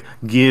have to be like,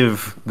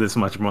 give this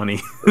much money.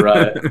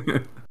 Right.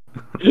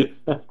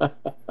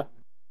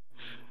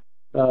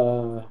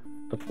 The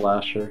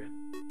flasher.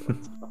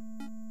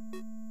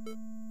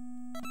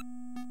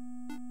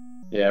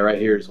 Yeah, right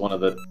here is one of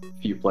the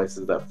few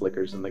places that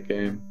flickers in the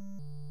game.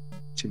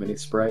 Too many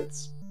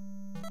sprites.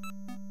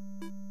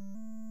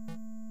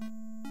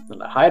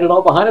 And I hide it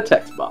all behind a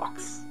text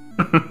box.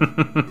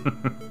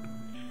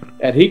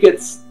 And he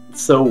gets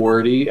so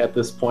wordy at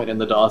this point in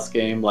the DOS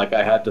game, like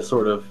I had to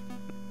sort of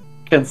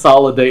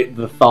consolidate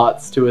the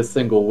thoughts to a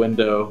single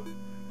window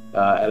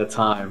at a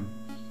time.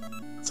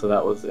 So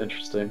that was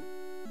interesting.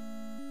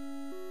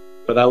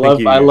 But I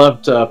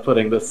loved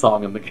putting this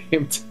song in the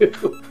game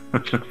too.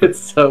 It's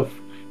so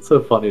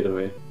funny to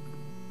me.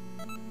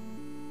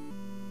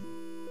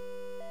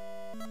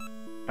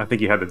 I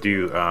think you had to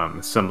do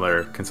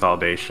similar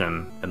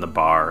consolidation in the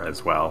bar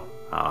as well.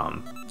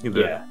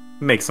 Yeah.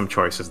 Make some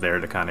choices there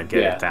to kind of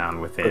get it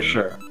down within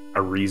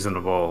a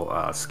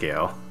reasonable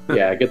scale.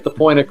 Yeah, get the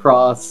point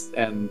across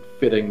and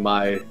fitting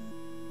my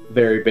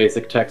very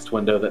basic text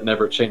window that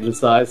never changes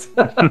size.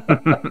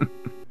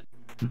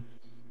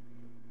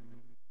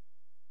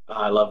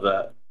 I love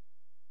that.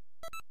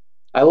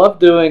 I love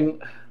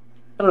doing...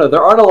 I don't know,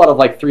 there aren't a lot of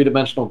like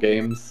three-dimensional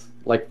games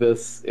like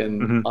this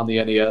on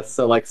the NES,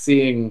 so like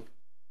seeing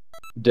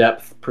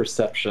depth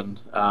perception,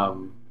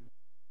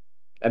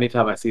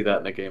 anytime I see that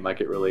in a game, I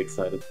get really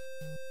excited.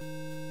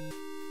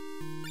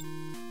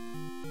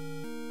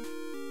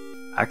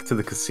 Back to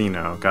the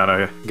casino.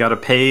 Gotta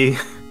pay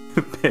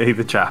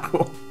the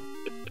chapel.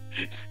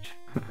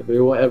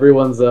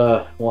 Everyone's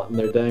wanting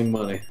their dang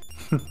money.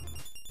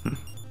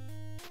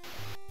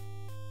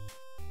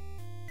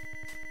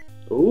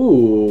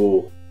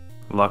 Ooh.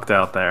 Lucked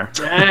out there.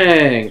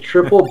 Dang,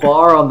 triple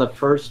bar on the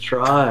first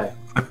try.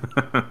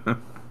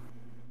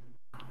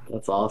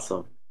 That's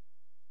awesome.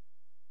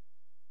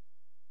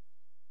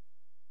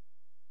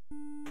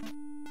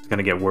 It's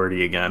gonna get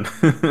wordy again.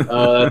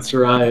 Oh, that's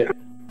right.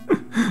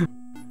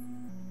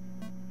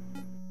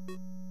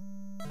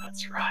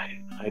 That's right.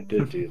 I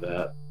did do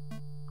that.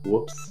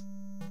 Whoops.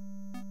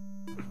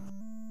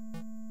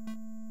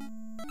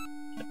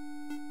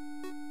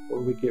 Before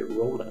we get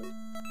rolling.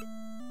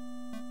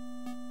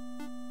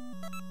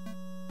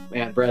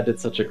 Man, Brad did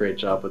such a great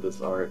job with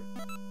this art.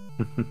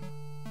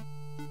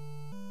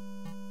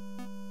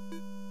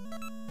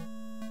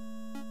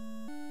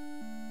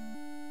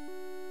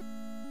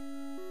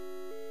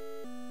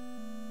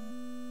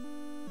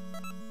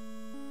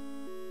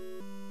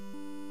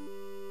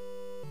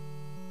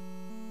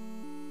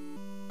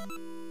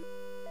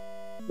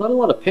 Not a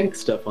lot of pink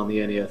stuff on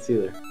the NES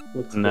either.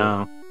 Looks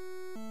No.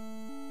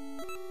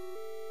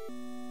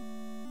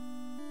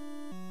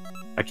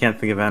 I can't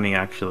think of any,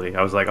 actually.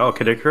 I was like, oh,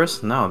 Kid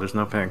Icarus? No, there's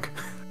no pink.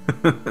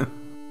 cool.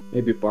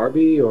 Maybe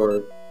Barbie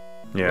or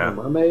Yeah.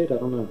 Little Mermaid? I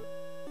don't know.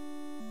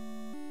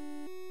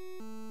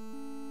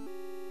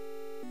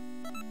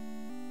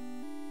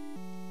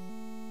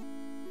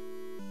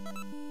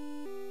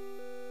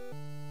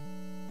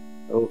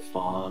 Oh,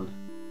 Fawn.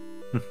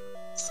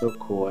 So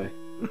coy.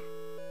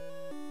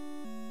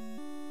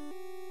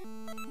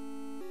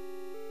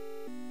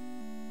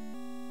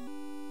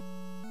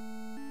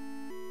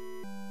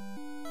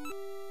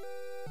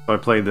 So I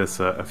played this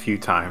a few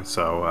times,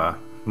 so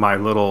my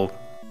little,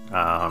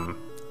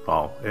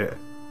 well,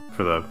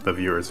 for the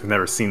viewers who've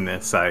never seen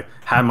this, I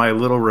had my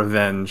little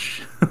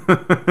revenge,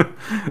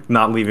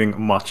 not leaving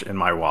much in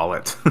my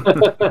wallet.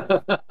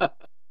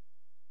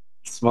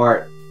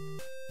 Smart.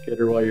 Get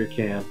her while you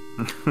can.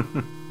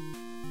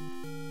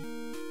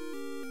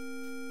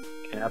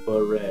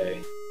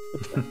 Cabaret.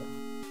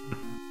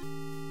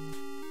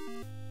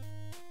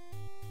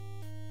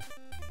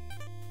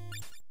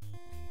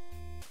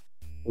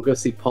 We'll go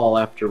see Paul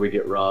after we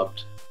get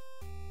robbed.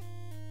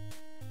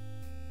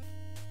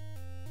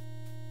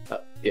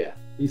 Yeah,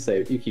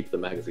 you keep the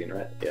magazine,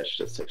 right? Yeah,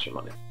 she just takes your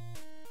money.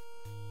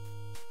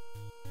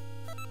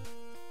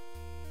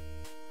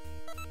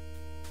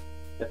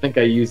 I think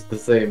I used the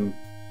same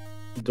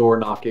door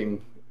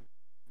knocking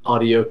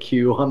audio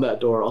cue on that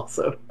door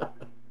also.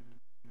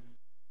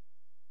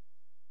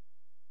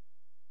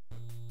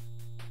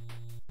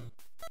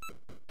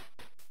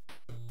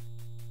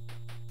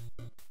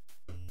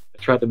 I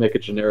tried to make a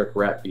generic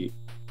rat beat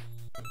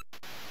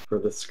for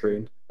this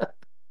screen. I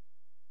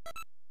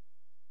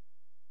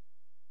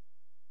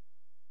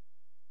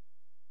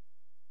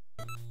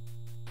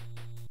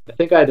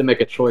think I had to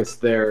make a choice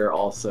there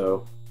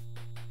also.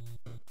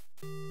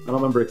 I don't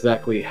remember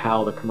exactly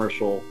how the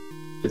commercial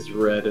is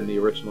read in the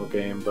original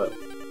game, but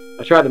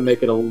I tried to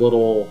make it a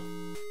little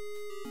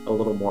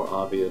more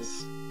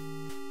obvious.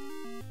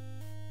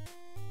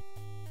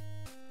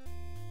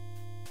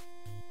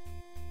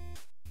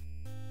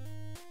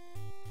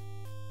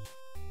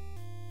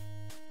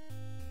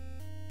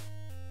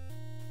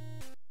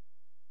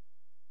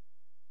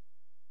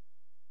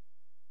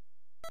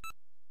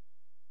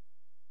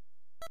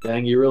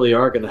 Dang, you really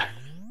are gonna...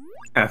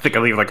 I think I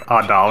leave like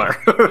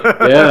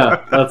 $1.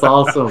 Yeah, that's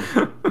awesome.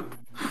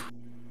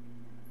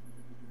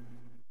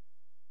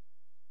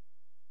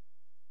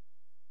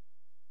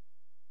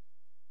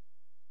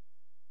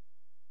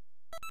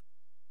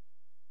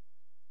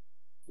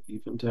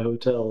 Even to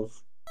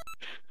hotels.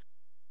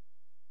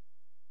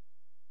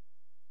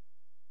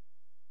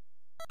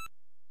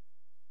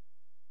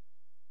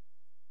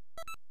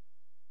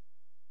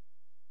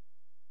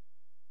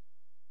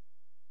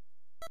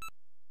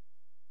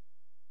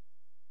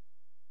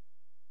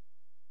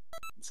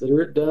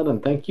 Consider it done,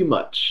 and thank you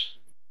much.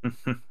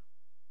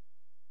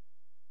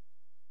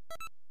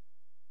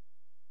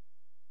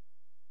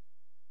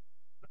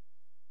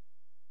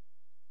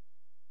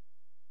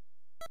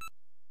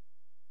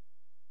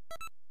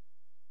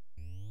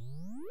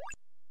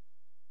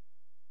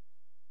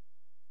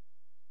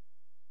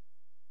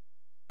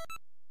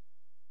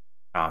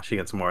 Oh, she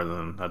gets more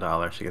than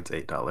 $1. She gets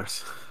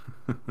 $8.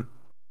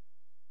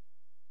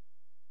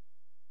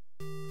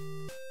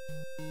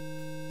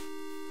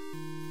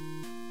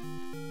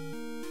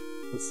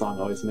 This song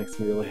always makes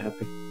me really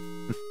happy.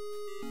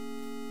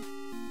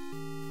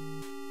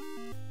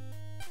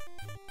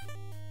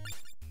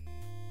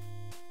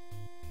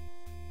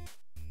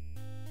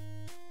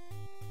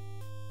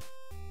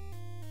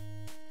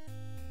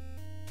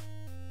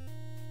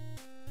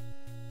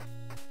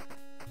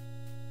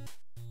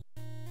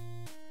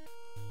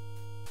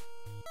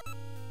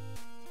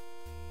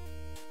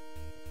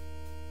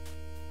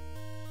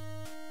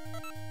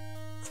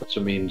 Such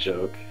a mean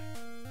joke.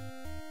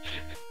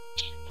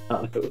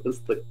 Thought it was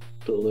the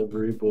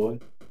delivery boy.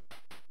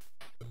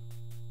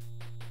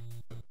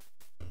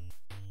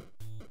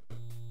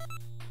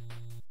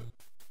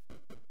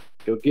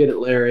 Go get it,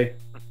 Larry.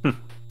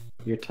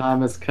 Your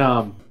time has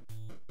come.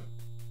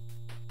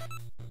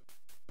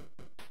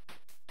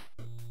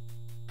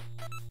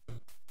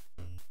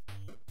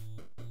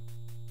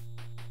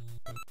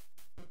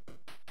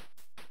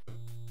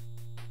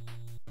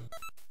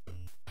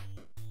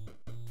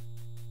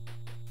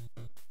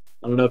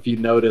 I don't know if you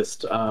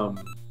noticed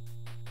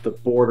the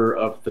border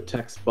of the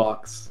text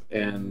box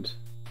and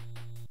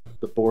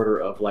the border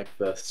of like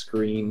the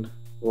screen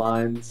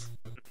lines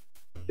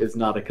is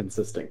not a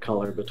consistent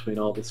color between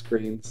all the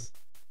screens.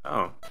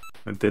 Oh,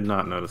 I did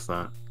not notice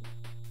that.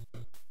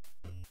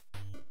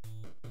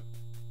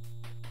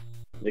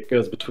 It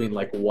goes between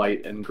like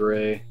white and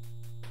gray,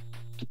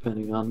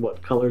 depending on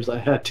what colors I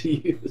had to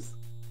use.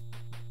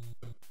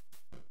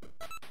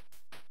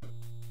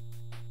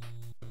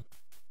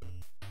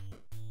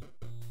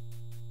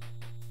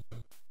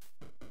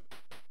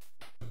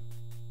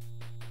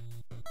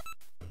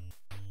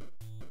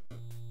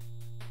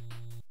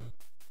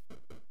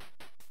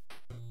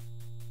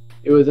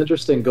 It was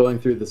interesting going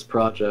through this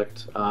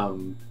project.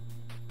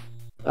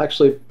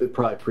 Actually, it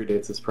probably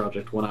predates this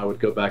project when I would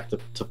go back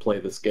to play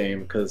this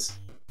game, because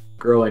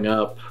growing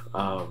up,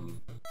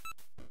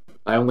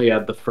 I only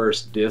had the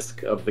first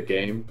disc of the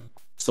game,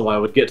 so I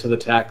would get to the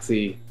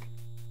taxi,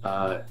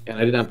 and I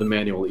didn't have the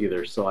manual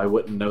either, so I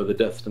wouldn't know the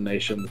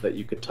destinations that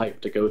you could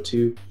type to go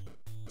to.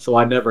 So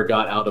I never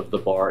got out of the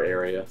bar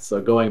area. So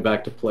going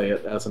back to play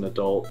it as an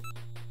adult,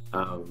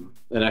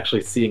 and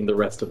actually seeing the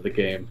rest of the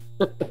game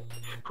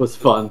was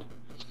fun.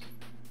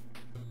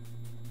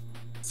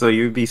 So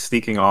you'd be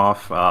sneaking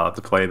off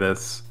to play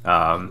this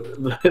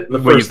The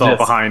when you first thought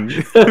disc. behind.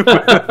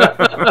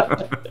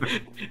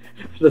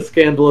 The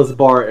scandalous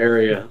bar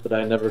area that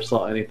I never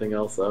saw anything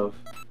else of.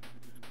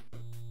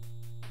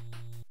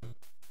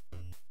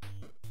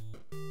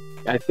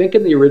 I think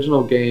in the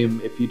original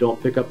game, if you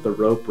don't pick up the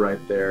rope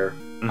right there,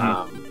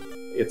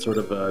 it's sort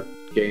of a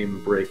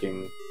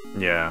game-breaking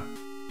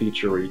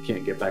feature where you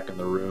can't get back in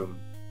the room.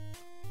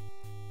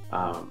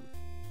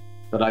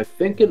 But I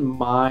think in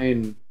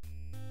mine,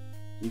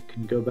 you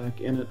can go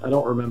back in it. I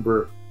don't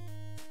remember.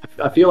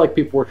 I feel like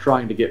people were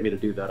trying to get me to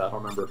do that. I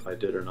don't remember if I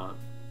did or not.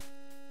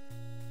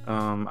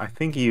 I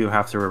think you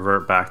have to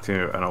revert back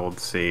to an old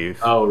save.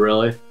 Oh,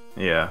 really?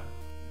 Yeah.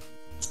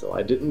 So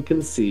I didn't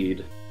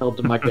concede. Held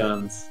to my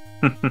guns.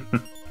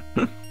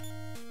 Oh,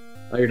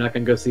 you're not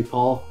gonna go see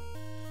Paul?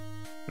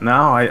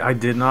 No, I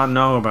did not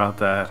know about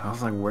that. I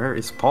was like, where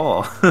is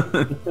Paul?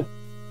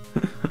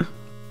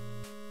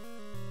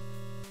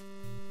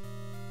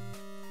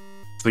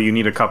 So you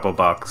need a couple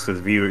bucks, because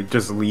if you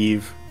just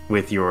leave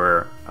with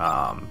your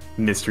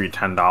mystery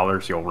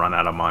 $10, you'll run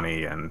out of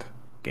money and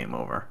game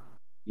over.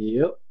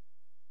 Yep.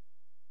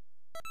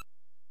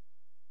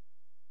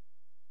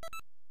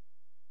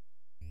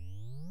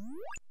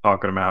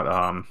 Talking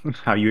about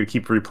how you would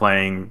keep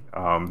replaying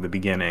the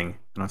beginning,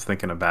 and I was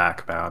thinking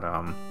back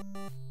about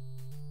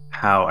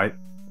how I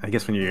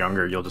guess when you're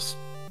younger, you'll just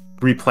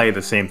replay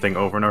the same thing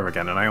over and over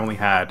again, and I only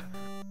had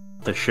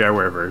the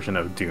shareware version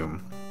of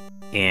Doom.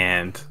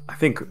 And I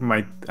think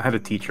I had a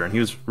teacher, and he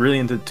was really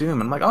into Doom.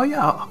 And I'm like, oh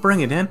yeah, I'll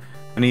bring it in.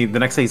 And the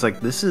next day he's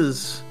like, this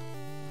is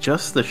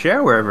just the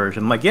shareware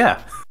version. I'm like,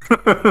 yeah.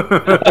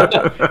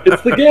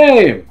 It's the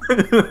game!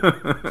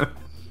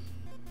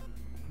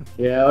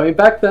 Yeah, I mean,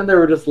 back then there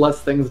were just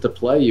less things to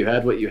play. You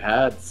had what you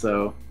had,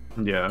 so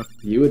yeah,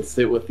 you would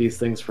sit with these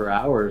things for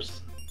hours.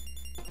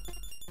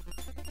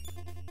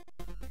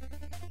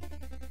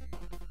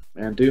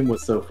 Man, Doom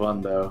was so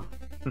fun, though.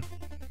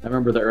 I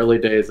remember the early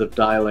days of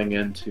dialing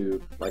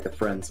into like a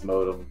friend's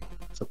modem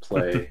to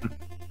play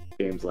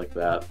games like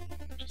that.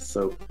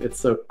 It's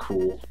so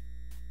cool.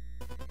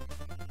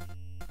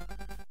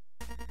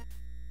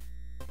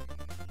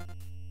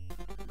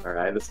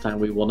 Alright, this time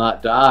we will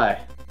not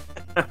die.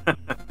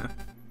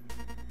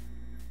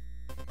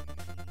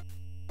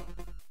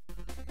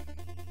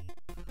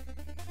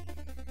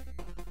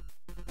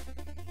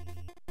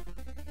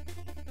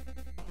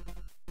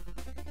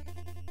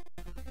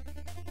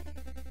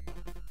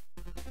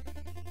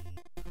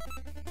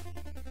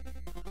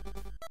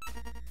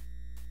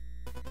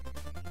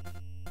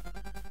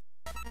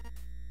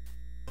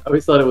 I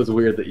always thought it was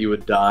weird that you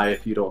would die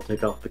if you don't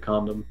take off the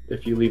condom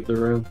if you leave the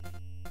room.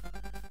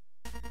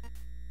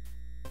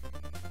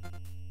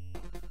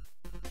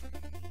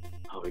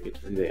 Oh, we get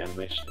to see the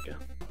animation again.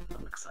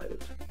 I'm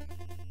excited.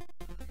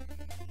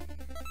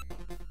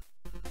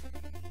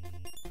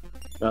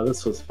 Wow,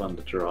 this was fun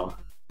to draw.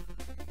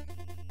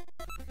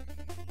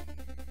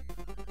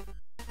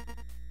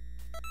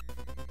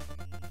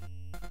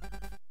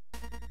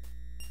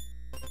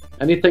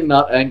 Anything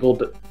not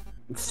angled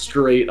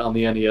straight on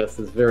the NES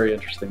is very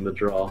interesting to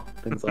draw.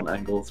 Things on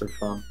angles are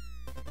fun.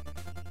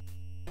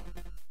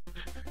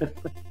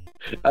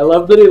 I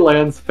love that he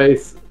lands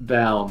face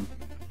down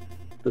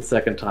the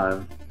second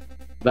time.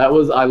 I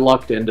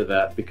lucked into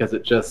that because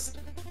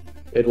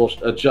it will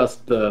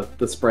adjust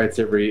the sprites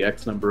every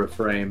X number of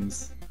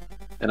frames.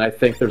 And I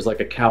think there's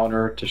like a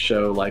counter to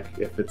show, like,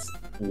 if it's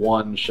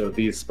 1, show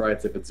these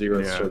sprites, if it's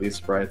 0, show these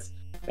sprites.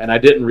 And I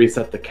didn't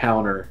reset the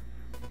counter.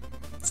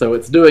 So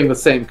it's doing the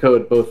same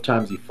code both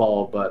times you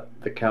fall, but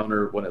the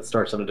counter, when it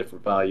starts on a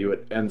different value,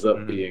 it ends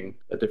up being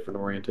a different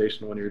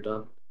orientation when you're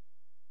done.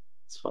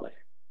 It's funny.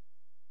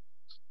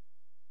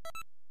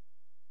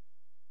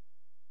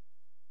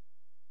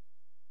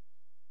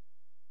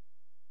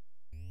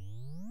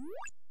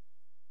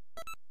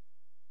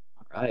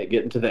 Alright,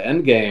 getting to the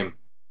end game.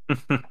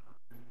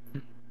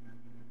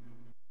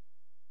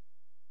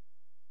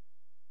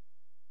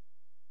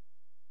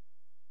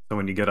 So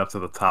when you get up to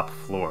the top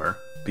floor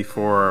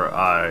before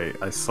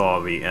I saw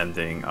the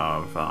ending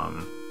of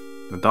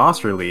the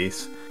DOS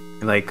release.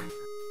 Like,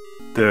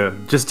 the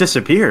just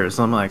disappears.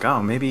 I'm like,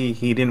 oh, maybe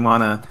he didn't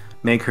want to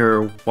make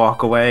her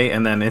walk away,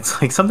 and then it's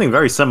like something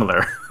very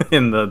similar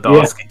in the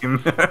DOS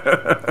game.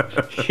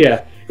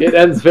 Yeah, it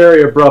ends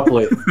very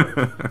abruptly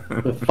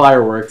with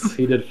fireworks.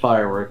 He did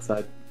fireworks.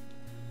 I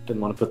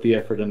didn't want to put the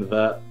effort into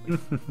that.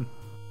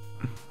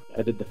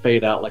 I did the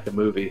fade out like a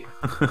movie.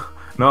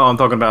 No, I'm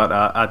talking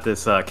about at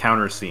this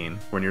counter scene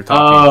when you're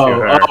talking to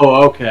her.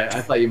 Oh, okay.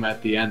 I thought you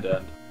meant the end.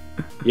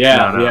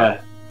 Yeah, No.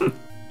 yeah.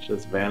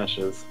 Just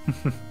vanishes.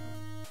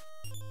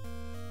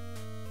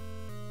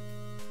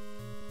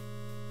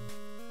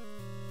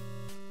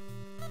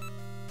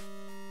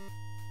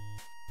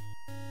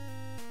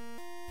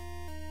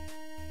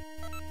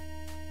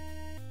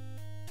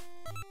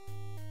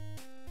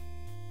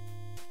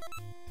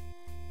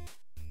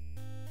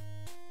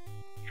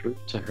 True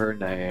to her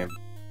name.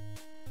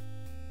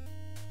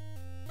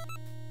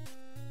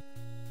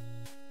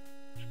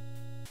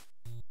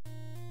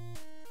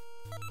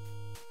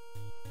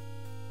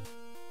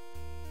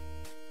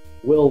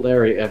 Will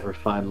Larry ever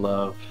find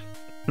love?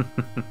 And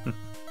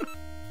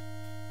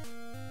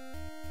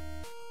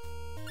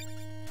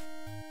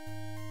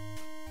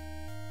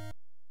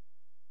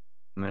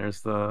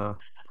there's the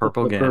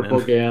purple The Ganon.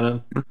 purple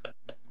Ganon.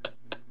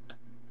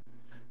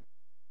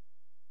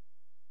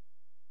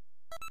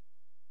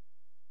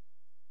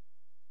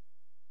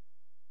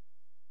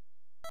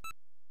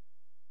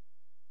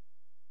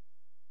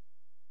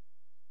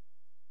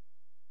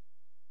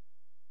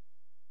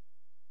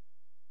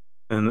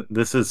 And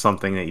this is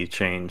something that you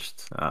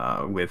changed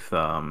with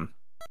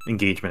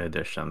Engagement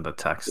Edition, the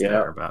text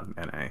there about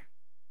NA.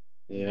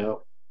 Yeah.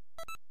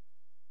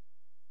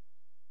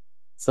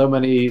 So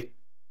many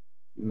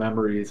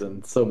memories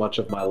and so much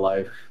of my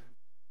life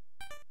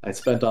I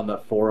spent on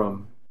that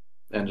forum,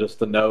 and just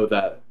to know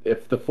that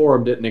if the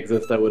forum didn't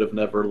exist, I would have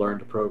never learned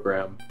to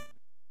program.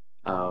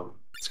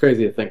 It's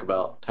crazy to think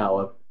about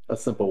how a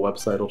simple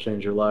website will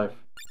change your life.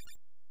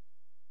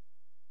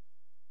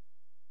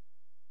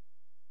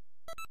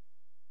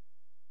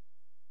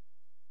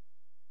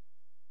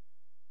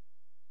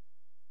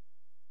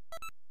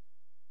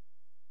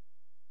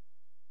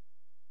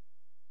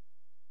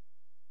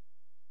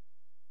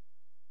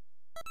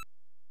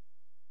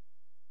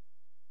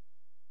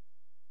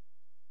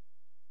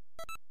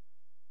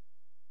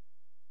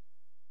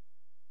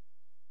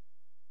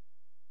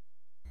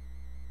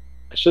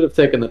 I should have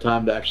taken the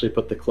time to actually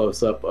put the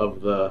close-up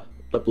of the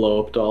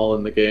blow-up doll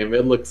in the game.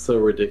 It looks so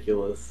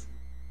ridiculous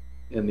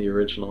in the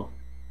original.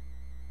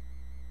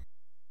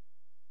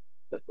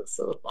 That was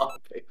so long,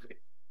 baby.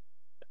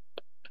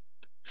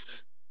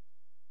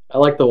 I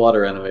like the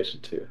water animation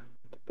too.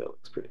 I think that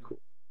looks pretty cool.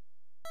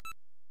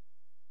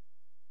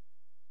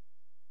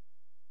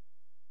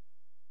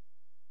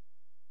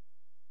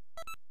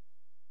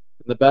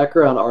 The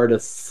background art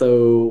is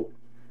so...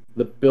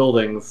 the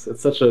buildings,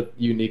 it's such a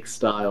unique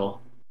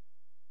style.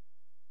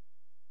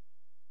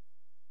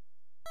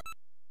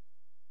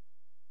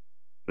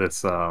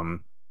 That's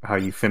how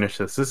you finish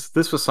this.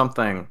 This was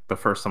something the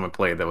first time I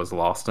played that was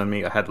lost on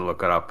me. I had to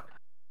look it up.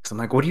 So I'm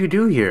like, what do you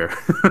do here?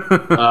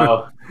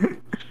 Oh.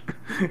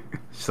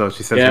 So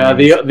she says, yeah,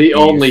 the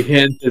only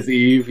hint is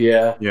Eve,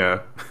 yeah.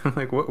 Yeah. I'm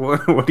like,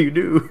 what do you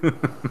do?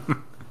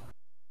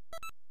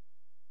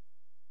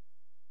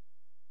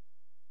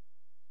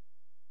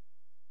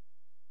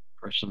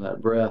 Freshen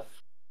that breath.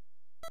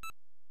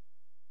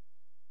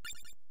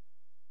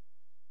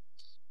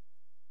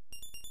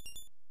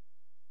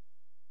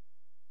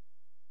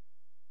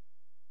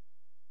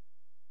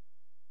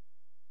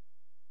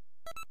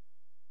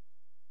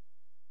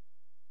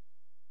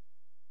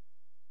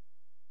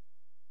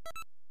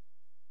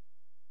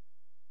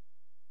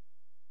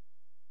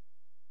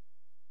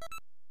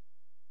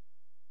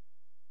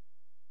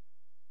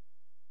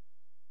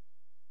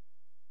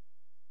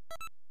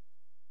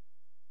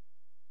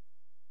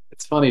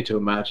 It's funny to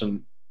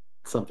imagine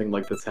something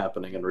like this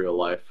happening in real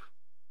life.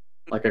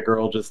 Like a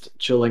girl just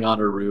chilling on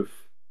her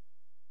roof.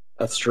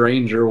 A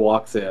stranger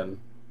walks in.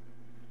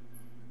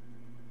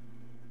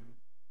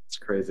 It's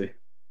crazy.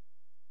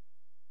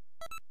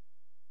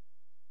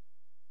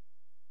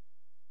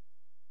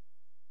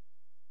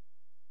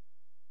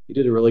 You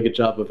did a really good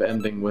job of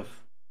ending with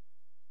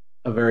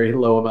a very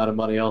low amount of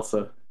money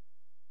also.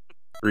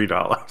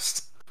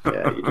 $3.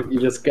 Yeah,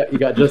 you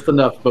got just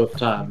enough both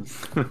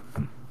times.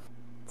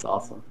 It's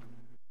awesome.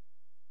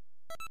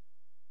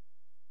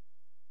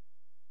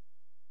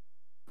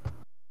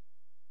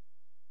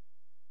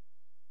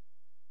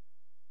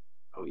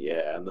 Oh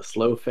yeah, and the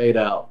slow fade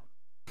out.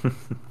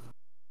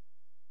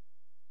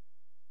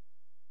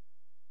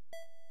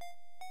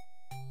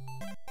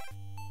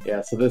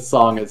 Yeah, so this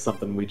song is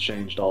something we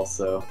changed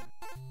also.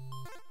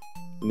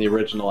 In the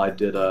original I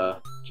did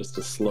just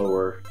a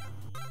slower...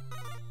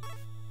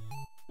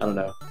 I don't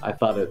know, I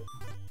thought it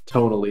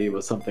tonally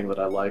was something that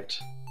I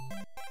liked.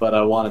 But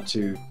I wanted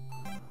to...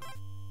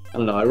 I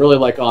don't know, I really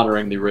like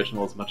honoring the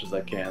original as much as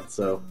I can,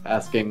 so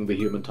asking the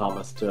Human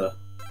Thomas to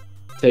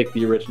take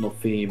the original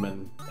theme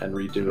and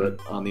redo it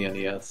on the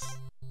NES.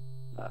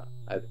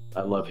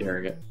 I love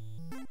hearing it.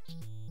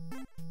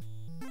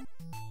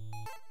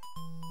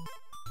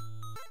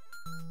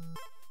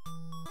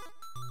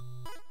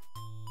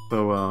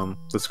 So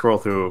to scroll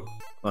through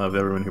of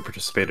everyone who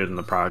participated in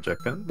the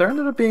project, and there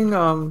ended up being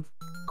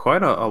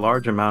quite a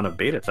large amount of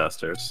beta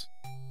testers.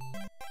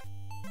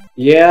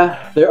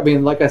 Yeah, I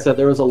mean, like I said,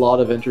 there was a lot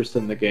of interest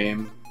in the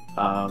game,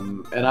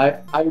 and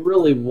I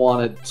really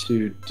wanted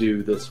to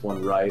do this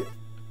one right.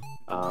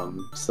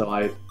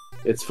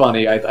 It's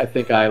funny. I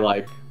think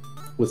I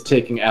was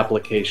taking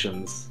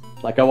applications.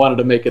 Like I wanted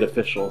to make it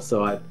official,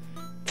 so I'd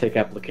take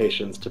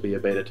applications to be a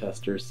beta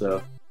tester.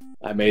 So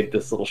I made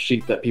this little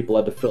sheet that people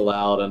had to fill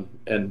out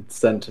and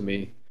send to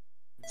me.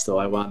 So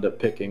I wound up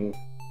picking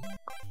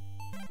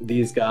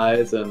these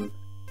guys, and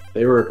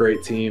they were a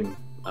great team.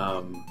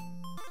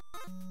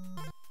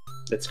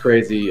 It's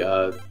crazy.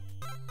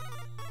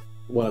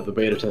 One of the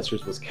beta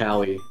testers was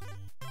Callie,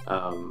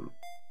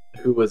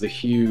 who was a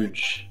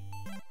huge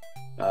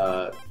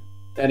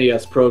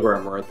NES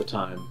programmer at the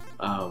time,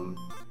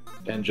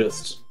 and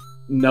just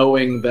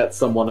knowing that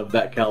someone of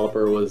that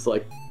caliber was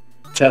like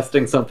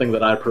testing something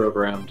that I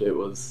programmed, it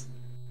was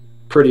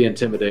pretty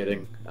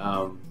intimidating.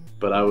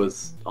 But I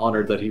was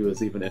honored that he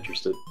was even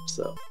interested.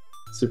 So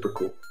super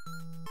cool.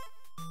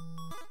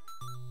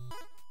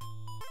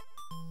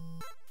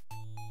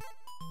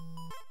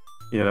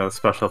 You know,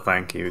 special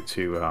thank you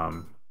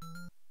to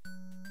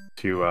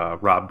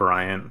Rob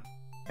Bryant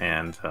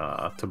and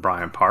to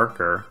Brian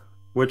Parker,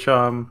 which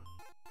I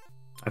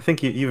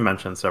think you've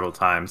mentioned several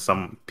times.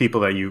 Some people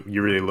that you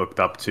really looked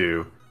up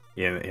to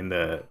in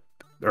the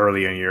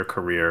early in your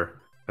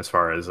career, as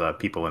far as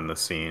people in the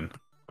scene.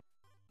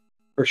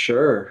 For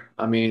sure.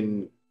 I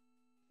mean,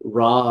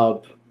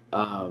 Rob,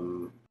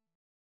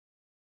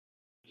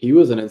 he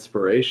was an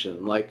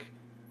inspiration. Like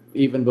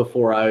even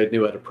before I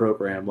knew how to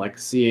program, like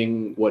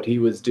seeing what he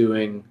was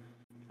doing,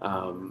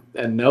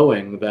 and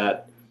knowing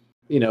that,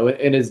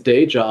 in his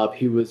day job,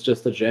 he was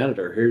just a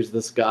janitor. Here's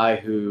this guy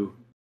who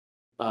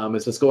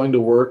is just going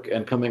to work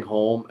and coming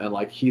home, and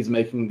like he's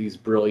making these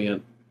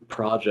brilliant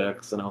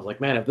projects. And I was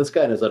like, man, if this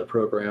guy knows how to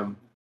program,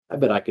 I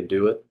bet I could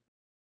do it.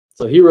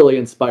 So he really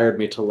inspired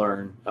me to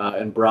learn.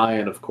 And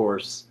Brian, of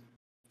course,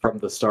 from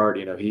the start,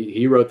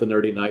 he wrote the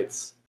Nerdy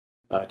Nights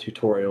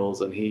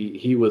tutorials, and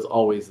he was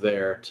always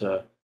there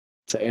to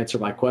answer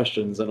my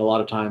questions. And a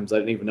lot of times I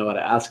didn't even know how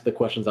to ask the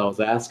questions I was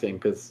asking,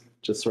 because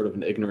just sort of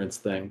an ignorance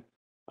thing.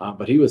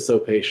 But he was so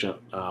patient.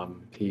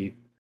 He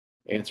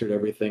answered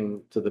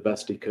everything to the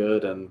best he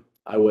could, and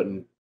I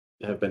wouldn't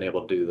have been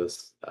able to do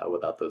this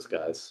without those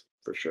guys,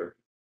 for sure.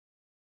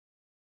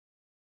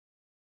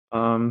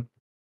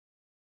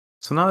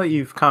 So now that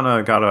you've kind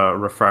of got a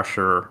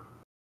refresher,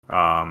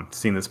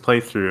 seen this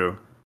playthrough,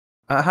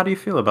 how do you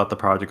feel about the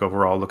project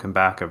overall, looking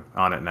back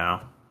on it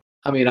now?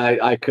 I mean,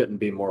 I couldn't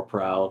be more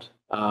proud.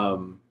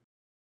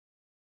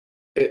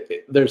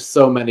 There's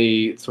so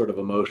many sort of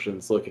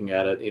emotions looking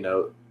at it.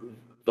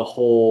 The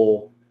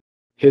whole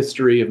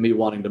history of me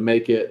wanting to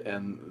make it,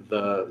 and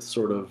the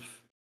sort of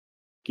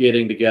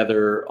getting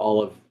together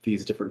all of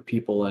these different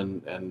people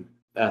and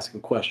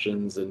asking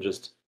questions, and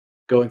just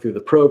going through the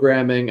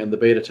programming and the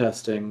beta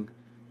testing.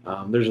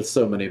 There's just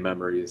so many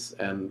memories,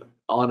 and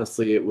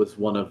honestly, it was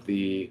one of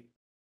the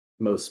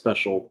most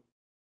special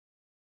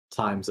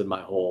times in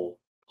my whole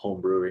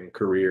homebrewing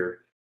career.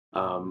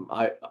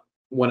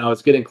 When I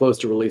was getting close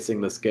to releasing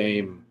this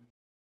game,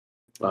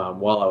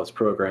 while I was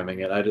programming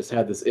it, I just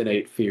had this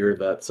innate fear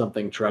that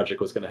something tragic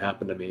was going to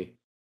happen to me,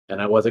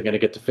 and I wasn't going to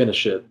get to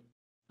finish it.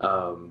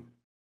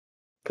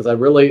 Because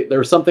there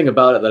was something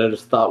about it that I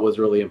just thought was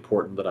really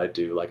important that I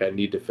do. Like, I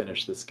need to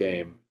finish this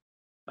game.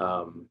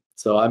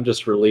 So I'm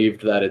just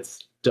relieved that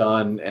it's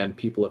done and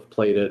people have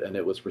played it and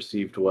it was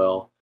received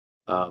well.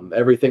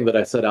 Everything that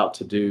I set out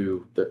to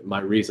do,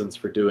 my reasons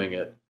for doing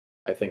it,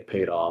 I think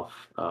paid off.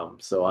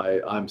 So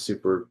I'm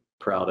super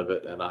proud of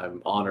it, and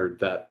I'm honored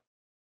that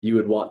you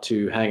would want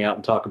to hang out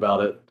and talk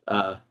about it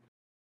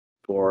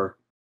for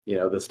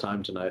this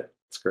time tonight.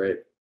 It's great.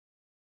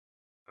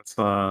 It's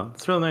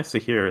really nice to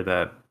hear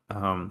that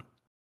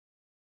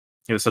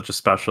it was such a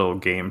special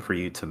game for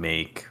you to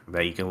make,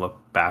 that you can look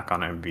back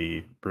on it and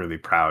be really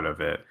proud of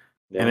it.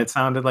 And Yeah. it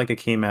sounded like it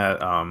came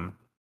at a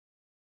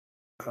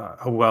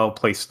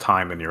well-placed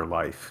time in your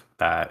life,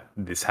 that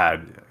this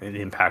had an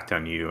impact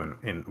on you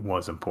and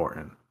was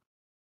important.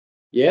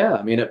 Yeah,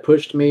 I mean, it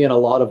pushed me in a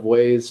lot of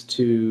ways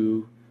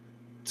to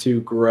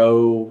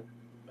grow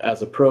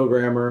as a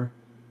programmer,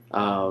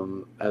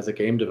 as a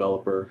game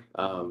developer.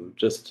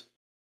 Just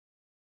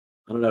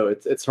I don't know.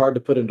 It's hard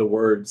to put into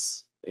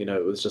words. It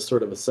was just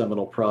sort of a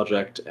seminal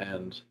project,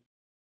 and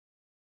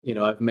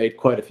I've made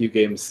quite a few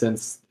games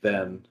since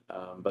then,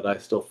 but I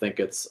still think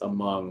it's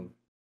among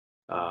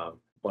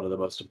one of the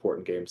most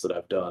important games that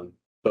I've done,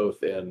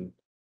 both in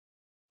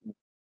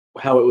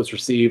how it was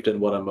received and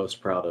what I'm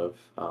most proud of.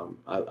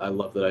 I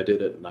love that I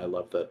did it, and I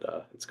love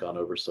that it's gone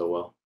over so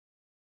well.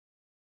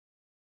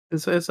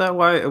 Is that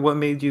what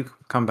made you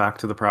come back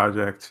to the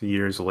project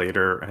years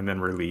later and then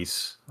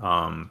release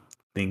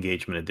the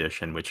Engagement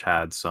Edition, which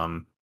had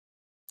some.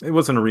 It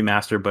wasn't a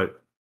remaster,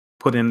 but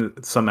put in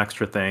some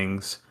extra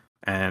things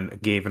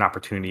and gave an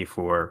opportunity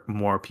for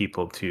more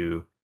people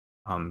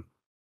um,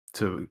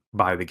 to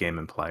buy the game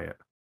and play it.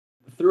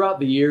 Throughout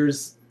the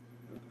years,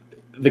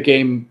 the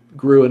game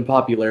grew in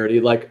popularity.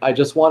 Like, I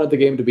just wanted the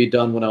game to be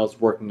done when I was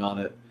working on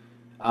it.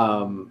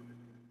 Um,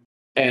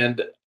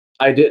 and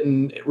I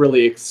didn't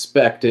really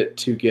expect it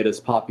to get as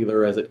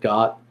popular as it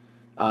got.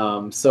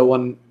 So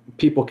when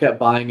people kept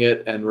buying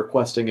it and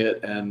requesting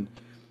it, and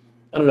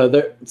I don't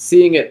know,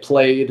 seeing it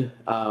played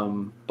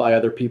by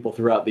other people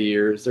throughout the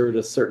years, there were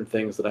just certain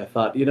things that I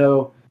thought,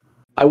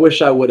 I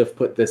wish I would have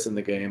put this in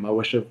the game. I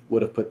wish I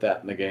would have put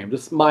that in the game.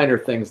 Just minor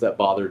things that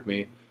bothered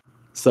me.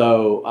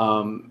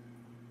 So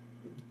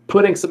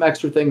putting some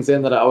extra things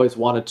in that I always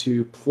wanted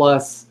to,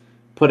 plus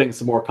putting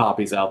some more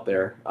copies out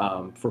there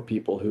for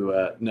people who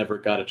never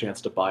got a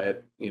chance to buy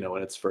it, in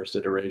its first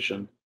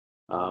iteration.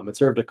 It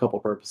served a couple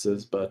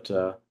purposes, but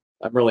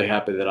I'm really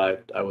happy that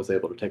I was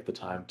able to take the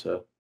time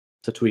to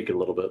tweak it a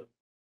little bit.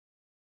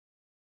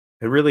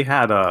 It really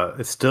had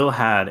it still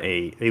had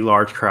a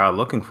large crowd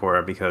looking for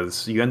it,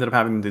 because you ended up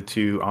having to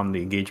do on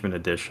the Engagement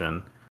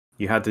Edition.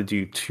 You had to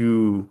do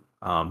 2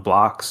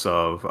 blocks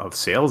of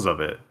sales of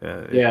it.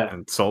 Yeah.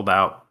 And sold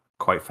out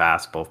quite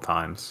fast both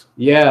times.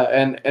 Yeah,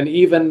 and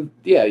even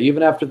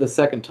after the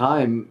second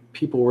time,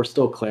 people were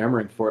still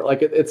clamoring for it.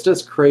 Like, it's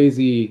just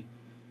crazy.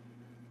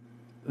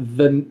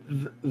 The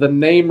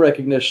name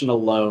recognition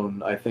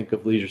alone, I think,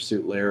 of Leisure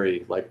Suit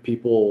Larry, like,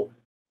 people,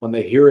 when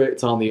they hear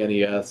it's on the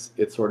NES,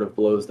 it sort of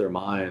blows their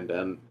mind.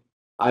 And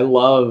I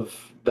love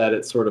that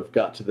it sort of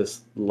got to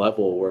this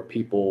level where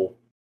people,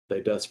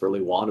 they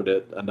desperately wanted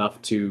it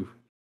enough to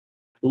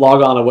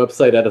log on a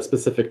website at a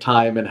specific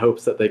time in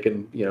hopes that they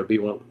can, be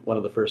one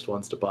of the first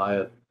ones to buy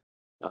it.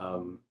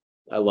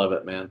 I love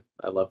it, man.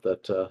 I love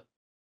that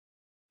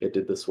it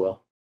did this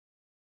well.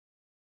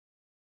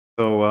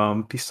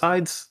 So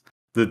besides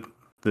the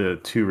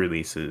 2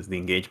 releases, the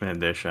Engagement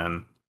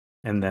Edition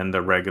and then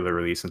the regular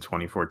release in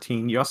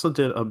 2014, you also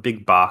did a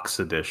big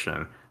box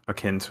edition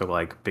akin to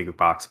like big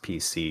box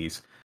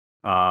PCs.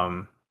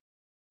 Why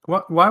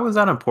was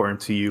that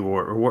important to you,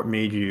 or what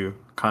made you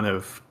kind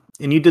of?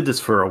 And you did this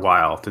for a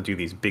while, to do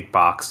these big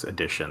box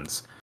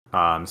editions.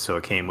 So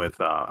it came with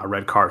a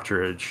red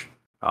cartridge,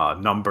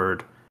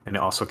 numbered, and it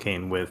also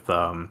came with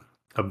a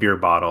beer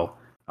bottle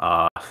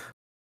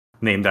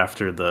named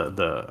after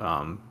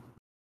the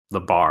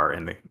bar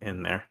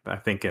in there. I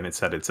think, and it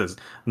says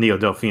Neo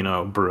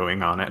Delfino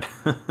Brewing on it.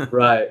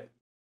 Right.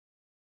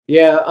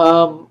 Yeah.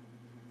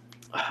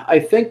 I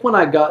think when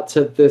I got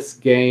to this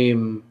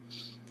game,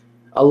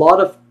 a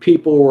lot of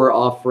people were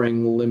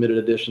offering limited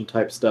edition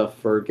type stuff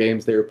for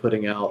games they were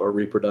putting out, or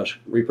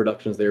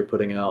reproductions they were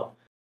putting out.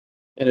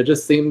 And it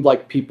just seemed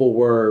like people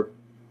were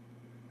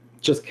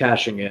just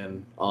cashing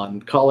in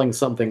on calling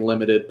something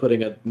limited,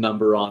 putting a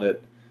number on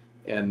it,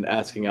 and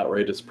asking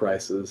outrageous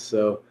prices.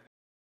 So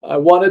I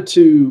wanted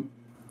to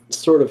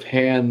sort of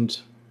hand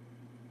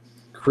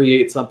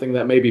create something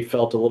that maybe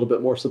felt a little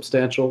bit more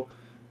substantial.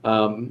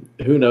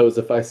 Who knows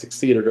if I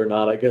succeeded or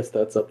not? I guess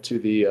that's up to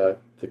the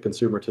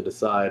consumer to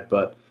decide.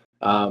 But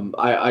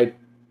I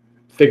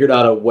figured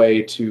out a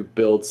way to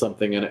build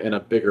something in a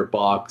bigger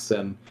box.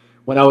 And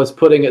when I was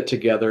putting it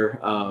together,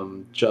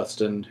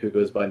 Justin, who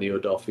goes by Neo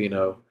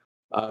Delfino,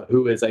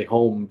 who is a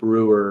home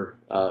brewer,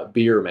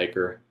 beer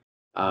maker,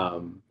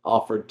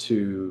 offered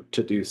to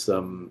do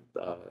some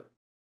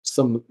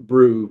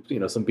brew,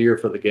 some beer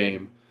for the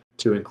game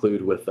to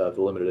include with the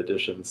limited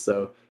edition.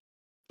 So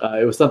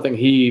it was something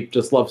he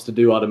just loves to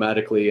do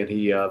automatically, and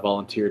he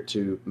volunteered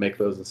to make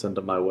those and send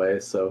them my way.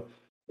 So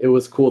it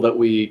was cool that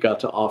we got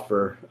to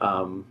offer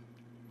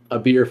a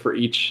beer for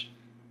each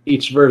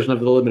version of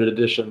the limited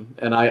edition.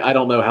 And I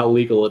don't know how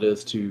legal it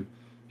is to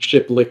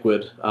ship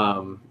liquid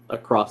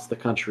across the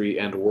country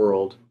and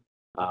world,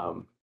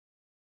 but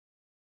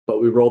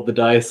we rolled the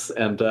dice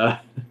and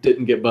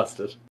didn't get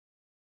busted.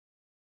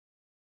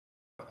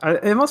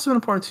 It must have been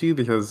important to you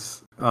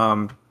because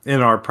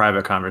in our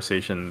private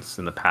conversations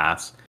in the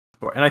past,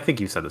 and I think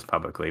you said this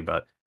publicly,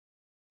 but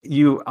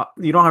you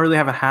don't really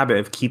have a habit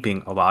of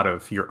keeping a lot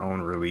of your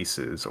own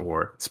releases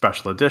or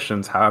special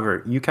editions.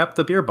 However, you kept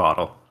the beer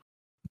bottle.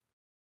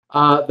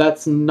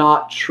 That's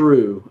not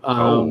true.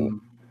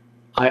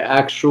 I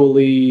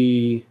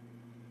actually,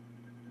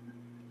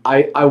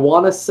 I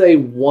want to say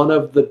one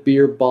of the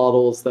beer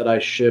bottles that I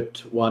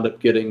shipped wound up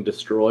getting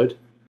destroyed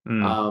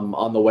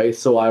on the way,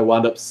 so I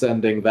wound up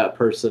sending that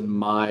person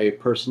my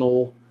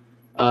personal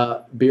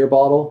beer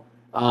bottle.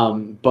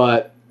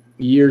 But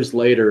years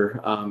later,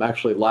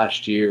 actually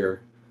last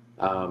year,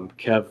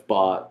 Kev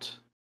Bott,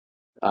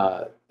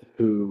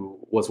 who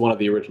was one of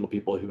the original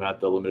people who had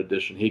the limited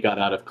edition, he got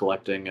out of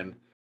collecting and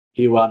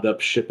he wound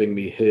up shipping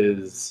me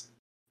his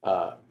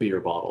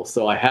beer bottle.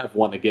 So I have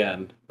one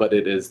again, but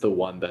it is the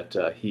one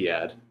that he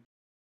had.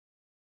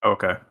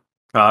 Okay.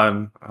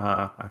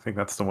 I think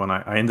that's the one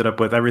I ended up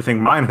with,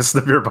 everything minus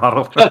the beer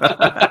bottle.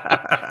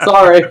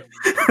 Sorry.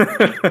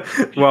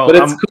 Well, but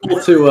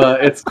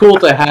it's cool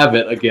to have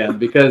it again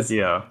because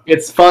yeah,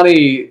 it's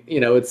funny.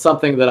 It's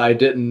something that I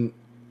didn't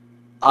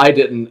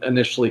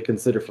initially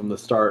consider from the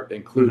start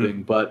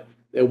including, but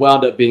it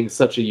wound up being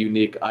such a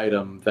unique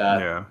item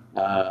that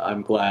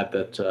I'm glad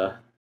that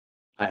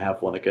I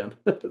have one again.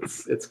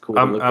 It's cool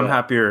to look I'm at.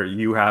 happier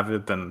you have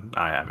it than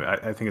I have it.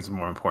 I think it's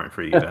more important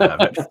for you to have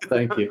it.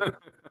 Thank you.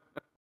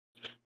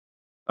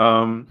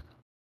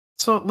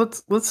 So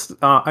let's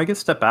I guess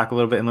step back a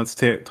little bit and let's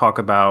talk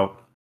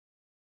about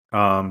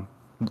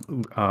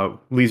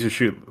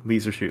Leisure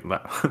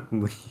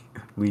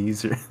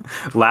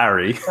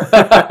Larry.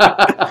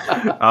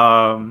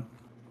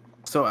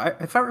 So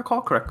if I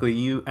recall correctly,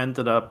 you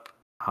ended up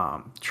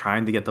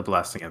trying to get the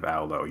blessing of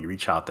Allo. You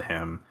reach out to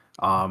him.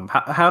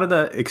 How did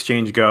that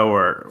exchange go,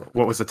 or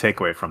what was the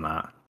takeaway from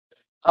that?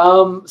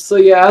 So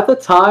yeah, at the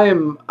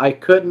time, I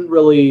couldn't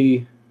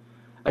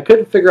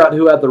figure out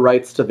who had the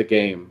rights to the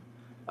game.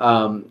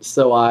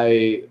 So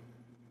I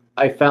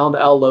found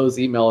Al Lowe's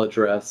email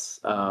address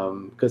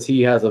because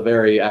he has a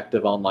very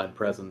active online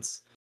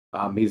presence.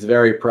 He's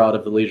very proud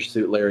of the Leisure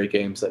Suit Larry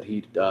games that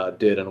he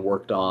did and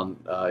worked on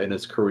in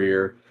his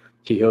career.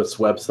 He hosts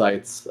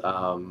websites,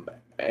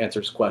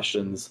 answers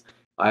questions.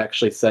 I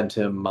actually sent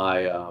him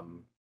my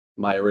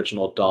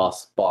original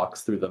DOS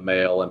box through the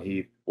mail, and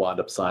he wound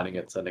up signing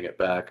it, sending it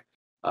back.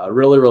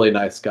 Really, really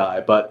nice guy.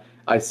 But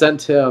I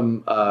sent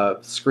him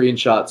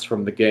screenshots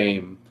from the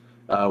game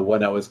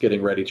when I was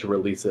getting ready to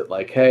release it.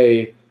 Like,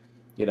 hey,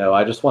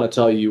 I just want to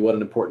tell you what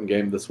an important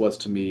game this was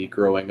to me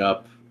growing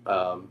up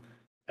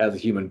as a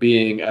human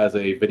being, as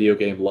a video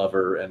game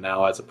lover, and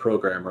now as a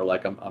programmer.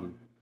 Like,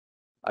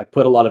 I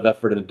put a lot of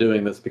effort into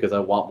doing this because I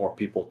want more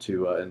people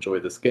to enjoy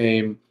this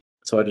game.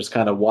 So I just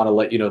kind of want to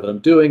let you know that I'm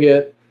doing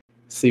it,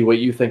 see what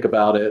you think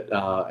about it,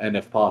 and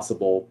if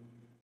possible,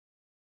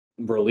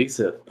 release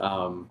it.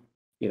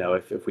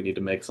 If we need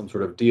to make some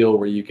sort of deal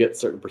where you get a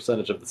certain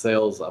percentage of the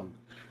sales, I'm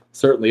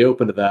certainly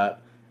open to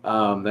that.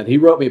 And he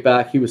wrote me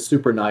back. He was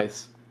super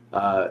nice.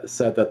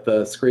 Said that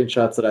the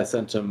screenshots that I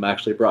sent him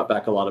actually brought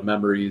back a lot of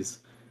memories,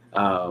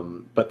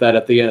 but that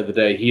at the end of the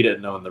day, he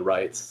didn't own the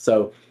rights.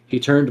 So he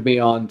turned me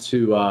on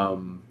to,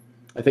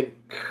 I think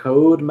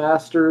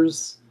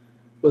Codemasters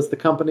was the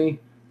company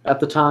at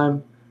the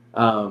time.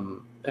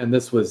 And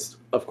this was,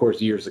 of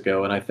course, years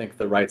ago, and I think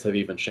the rights have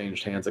even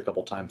changed hands a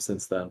couple times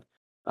since then.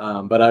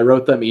 But I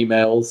wrote them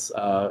emails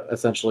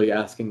essentially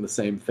asking the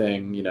same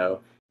thing,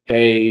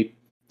 hey,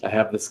 I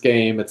have this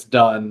game, it's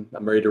done,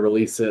 I'm ready to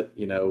release it,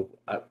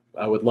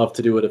 I would love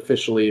to do it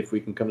officially if we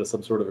can come to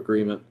some sort of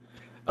agreement.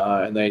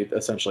 And they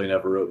essentially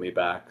never wrote me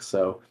back.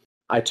 So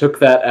I took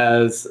that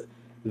as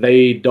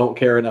they don't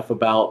care enough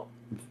about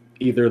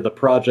either the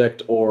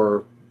project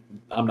or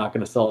I'm not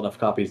going to sell enough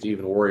copies to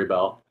even worry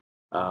about.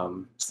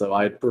 So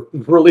I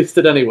released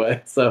it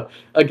anyway. So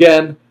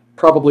again,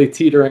 probably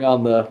teetering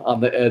on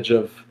the edge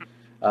of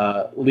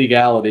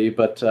legality,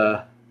 but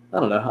I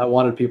don't know. I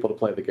wanted people to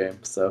play the game,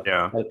 so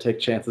I had to take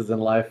chances in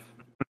life.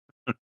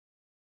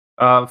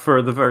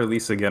 For the very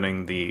least, of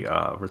getting the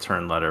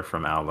return letter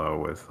from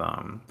Allo with,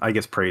 I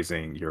guess,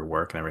 praising your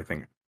work and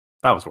everything,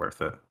 that was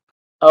worth it.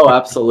 Oh,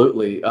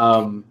 absolutely.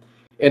 And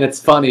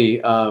it's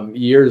funny.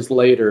 Years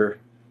later,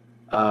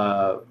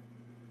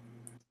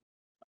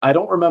 I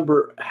don't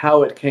remember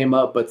how it came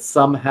up, but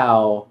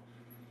somehow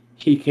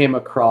he came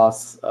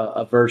across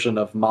a version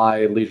of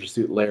my Leisure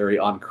Suit Larry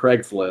on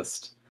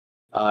Craigslist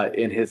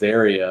in his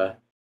area.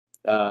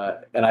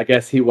 And I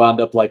guess he wound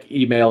up like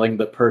emailing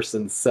the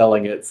person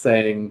selling it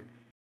saying,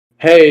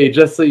 hey,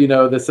 just so you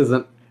know, this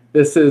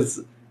is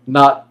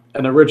not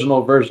an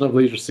original version of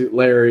Leisure Suit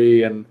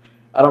Larry. And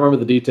I don't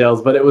remember the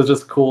details, but it was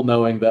just cool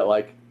knowing that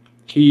like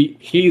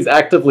he's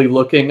actively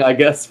looking, I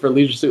guess, for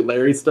Leisure Suit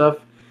Larry stuff.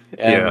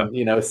 And,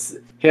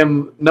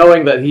 him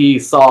knowing that he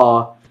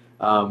saw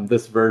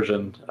this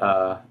version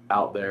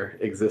out there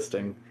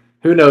existing.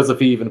 Who knows if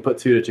he even put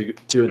two and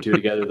two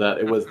together that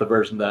it was the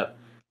version that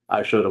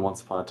I showed him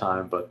once upon a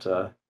time.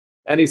 But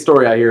any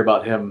story I hear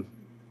about him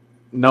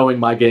knowing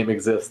my game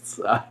exists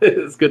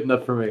is good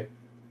enough for me.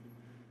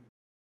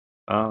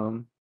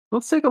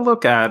 Let's take a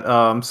look at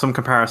some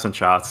comparison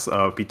shots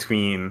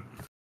between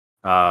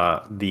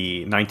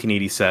the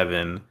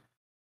 1987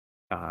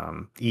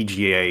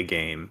 EGA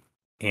game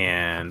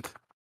and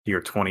your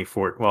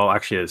 2014. Well,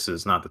 actually, this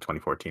is not the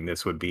 2014.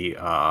 This would be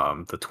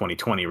the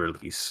 2020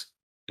 release.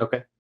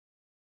 Okay.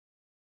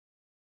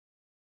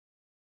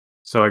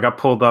 So I got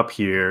pulled up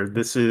here.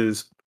 This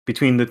is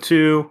between the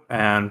two,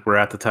 and we're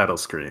at the title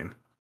screen.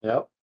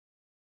 Yep.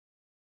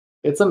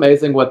 It's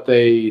amazing what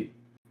they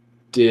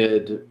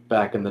did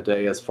back in the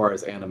day as far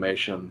as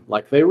animation.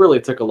 Like, they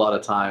really took a lot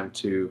of time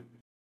to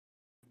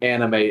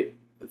animate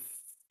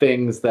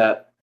things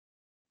that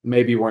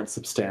maybe weren't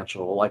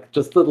substantial, like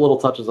just the little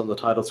touches on the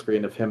title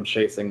screen of him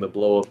chasing the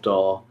blow-up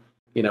doll,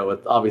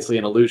 with obviously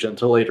an allusion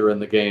to later in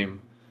the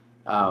game.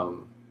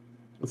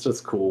 It's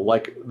just cool.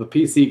 Like the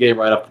PC game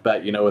right off the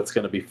bat, it's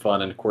going to be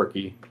fun and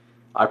quirky.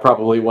 I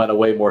probably went a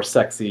way more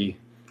sexy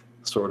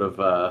sort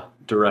of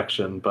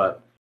direction,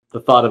 but the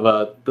thought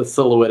of the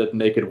silhouetted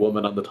naked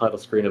woman on the title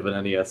screen of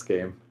an NES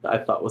game I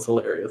thought was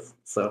hilarious.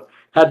 So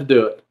had to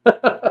do it.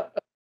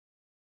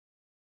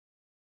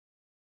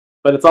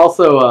 But it's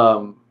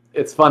also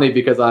it's funny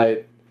because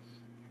I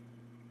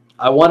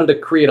wanted to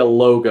create a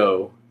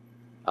logo,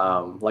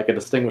 like a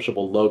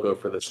distinguishable logo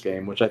for this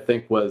game, which I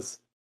think was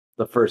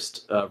the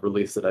first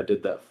release that I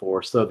did that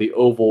for. So the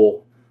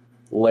oval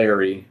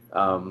Larry,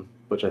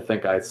 which I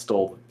think I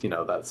stole,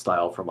 that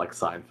style from like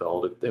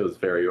Seinfeld. It was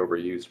very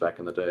overused back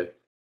in the day.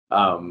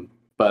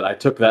 But I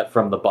took that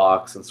from the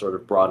box and sort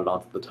of brought it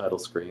onto the title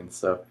screen.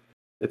 So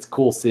it's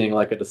cool seeing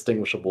like a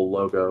distinguishable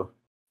logo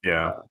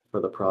for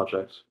the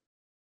project.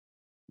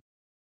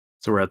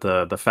 So we're at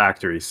the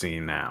factory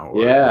scene now,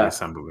 or Yeah. the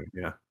assembly.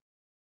 Yeah.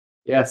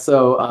 Yeah,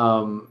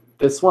 so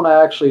this one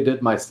I actually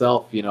did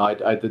myself.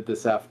 I did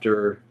this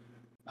after,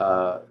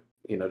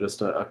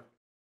 just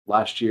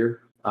last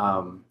year.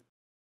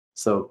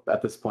 So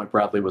at this point,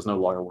 Bradley was no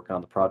longer working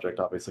on the project,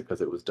 obviously,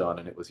 because it was done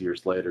and it was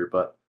years later.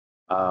 But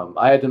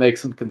I had to make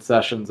some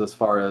concessions as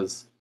far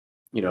as,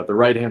 the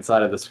right-hand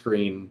side of the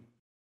screen.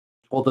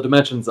 Well, the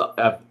dimensions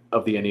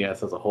of the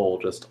NES as a whole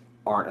just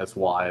aren't as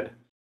wide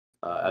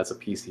as a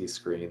PC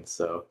screen,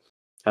 so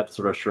had to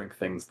sort of shrink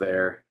things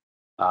there.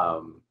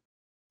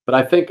 But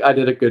I think I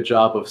did a good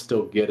job of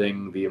still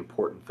getting the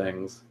important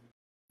things.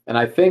 And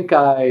I think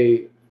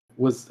I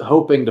was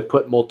hoping to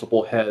put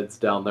multiple heads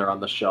down there on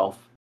the shelf,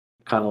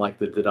 kind of like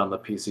they did on the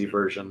PC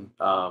version.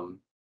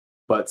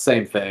 But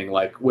same thing,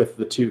 like with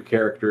the two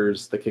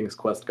characters, the King's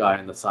Quest guy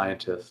and the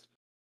scientist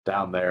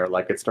down there,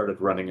 like it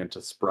started running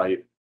into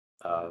sprite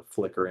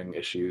flickering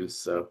issues.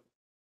 So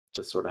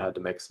just sort of had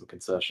to make some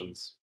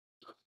concessions.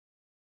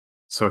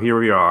 So here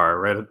we are,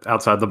 right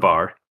outside the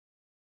bar.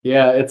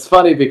 Yeah, it's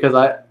funny because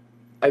I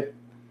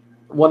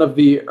one of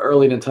the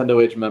early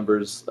Nintendo Age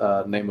members'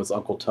 name was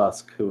Uncle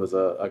Tusk, who was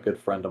a good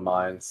friend of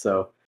mine.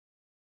 So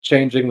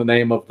changing the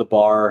name of the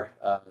bar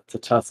to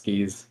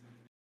Tuskie's,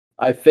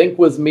 I think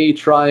was me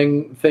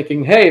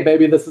thinking, hey,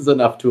 maybe this is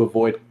enough to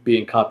avoid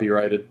being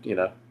copyrighted,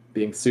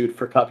 being sued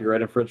for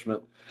copyright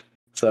infringement.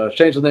 So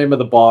changed the name of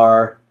the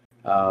bar.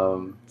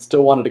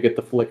 Still wanted to get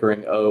the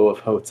flickering O of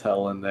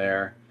hotel in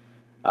there.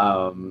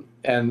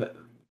 And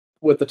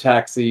with the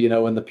taxi,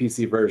 in the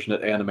PC version,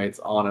 it animates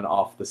on and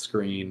off the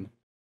screen.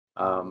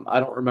 I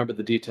don't remember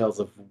the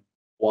details of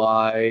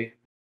why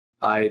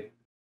I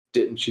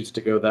didn't choose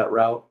to go that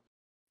route.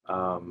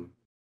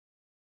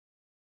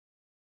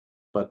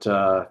 But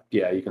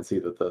yeah, you can see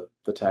that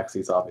the taxi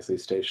is obviously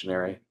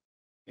stationary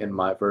in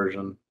my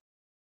version.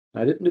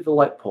 I didn't do the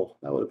light pole.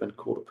 That would have been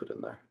cool to put in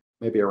there.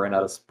 Maybe I ran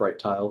out of sprite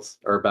tiles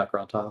or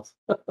background tiles.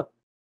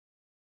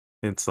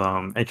 It's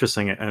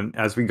interesting, and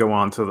as we go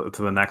on to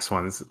the next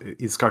one,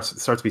 it starts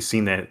to be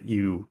seen that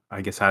you,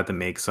 I guess, had to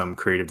make some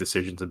creative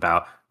decisions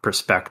about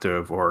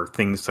perspective or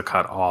things to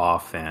cut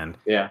off, and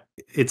Yeah,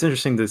 it's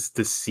interesting to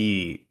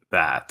see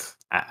that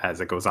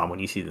as it goes on when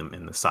you see them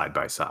in the side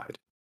by side.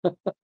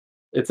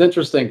 it's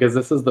interesting because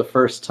this is the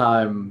first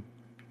time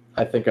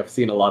I think I've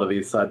seen a lot of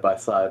these side by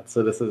side,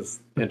 so this is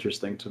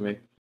interesting to me.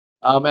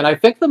 And I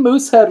think the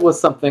moose head was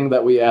something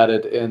that we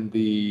added in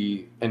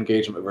the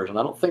engagement version.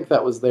 I don't think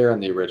that was there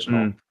in the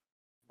original.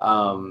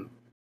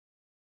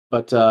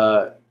 But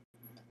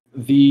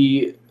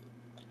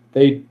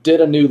they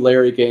did a new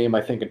Larry game,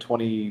 I think in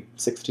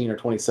 2016 or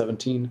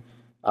 2017,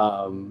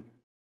 and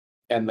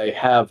they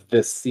have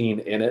this scene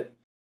in it.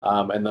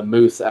 And the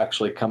moose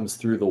actually comes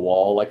through the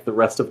wall, like the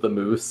rest of the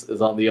moose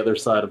is on the other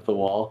side of the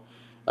wall.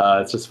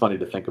 It's just funny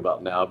to think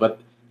about now, but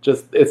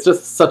it's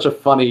just such a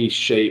funny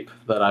shape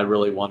that I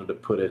really wanted to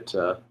put it.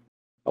 I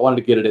wanted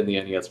to get it in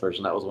the NES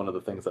version. That was one of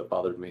the things that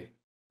bothered me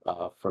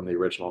from the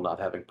original, not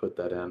having put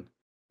that in.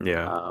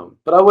 Yeah.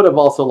 But I would have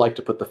also liked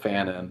to put the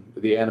fan in.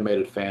 The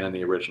animated fan in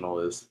the original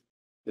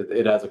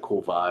it has a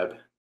cool vibe.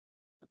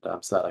 And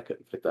I'm sad I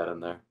couldn't fit that in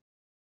there.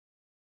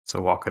 So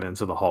walking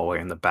into the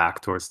hallway in the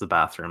back towards the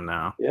bathroom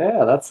now.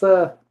 Yeah,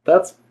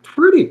 that's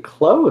pretty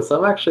close.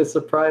 I'm actually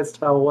surprised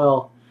how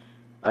well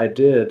I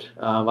did.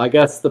 I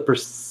guess the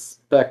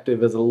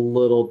perspective is a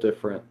little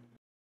different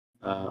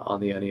on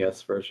the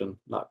NES version,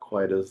 not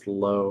quite as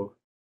low.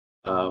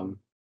 And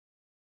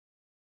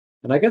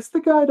I guess the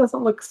guy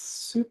doesn't look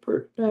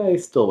super. He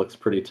still looks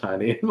pretty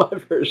tiny in my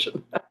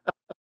version.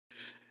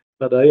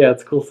 But yeah,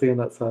 it's cool seeing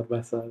that side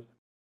by side.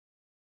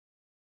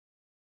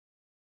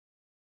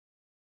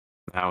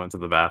 Now into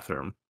the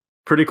bathroom.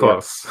 Pretty Yeah.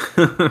 close.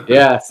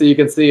 Yeah, so you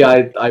can see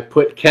I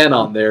put Ken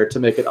on there to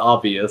make it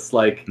obvious,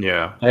 like,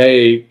 Yeah.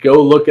 hey, go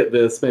look at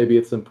this, maybe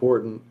it's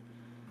important.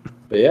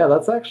 But yeah,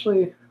 that's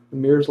actually, the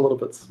mirror's a little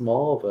bit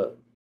small, but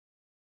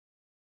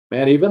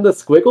man, even the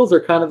squiggles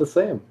are kind of the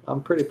same.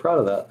 I'm pretty proud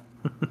of that.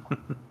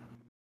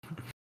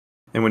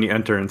 And when you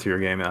enter into your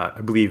game, I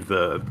believe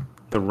the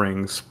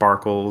ring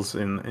sparkles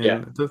in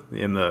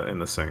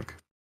the sink.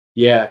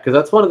 Yeah, because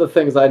that's one of the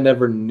things I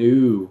never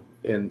knew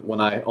when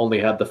I only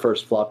had the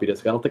first floppy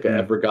disk. I don't think I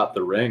ever got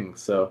the ring,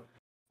 so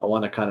I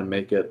want to kind of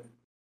make it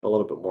a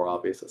little bit more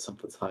obvious that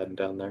something's hiding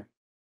down there.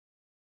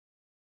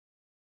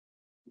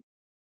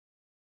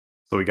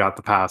 So we got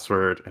the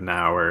password, and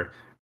now we're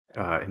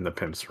in the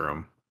pimp's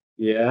room.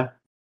 Yeah,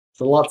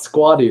 it's a lot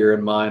squattier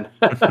in mine.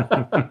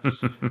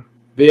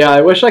 But yeah,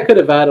 I wish I could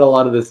have added a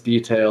lot of this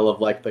detail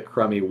of like the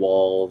crummy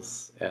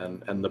walls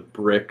and the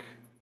brick.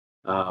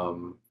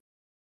 Um,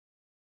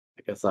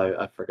 I guess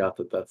I forgot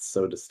that that's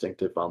so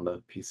distinctive on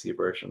the PC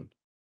version.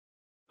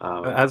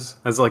 As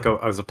as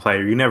a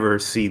player, you never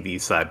see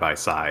these side by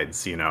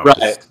sides.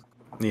 Right.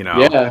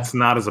 Yeah, It's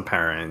not as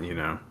apparent.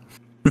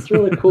 it's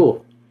really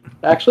cool.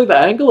 Actually, the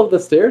angle of the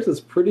stairs is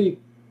pretty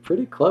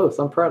close.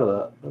 I'm proud of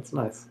that. That's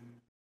nice.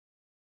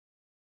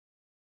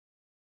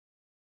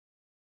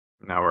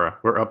 Now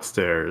we're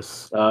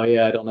upstairs. Oh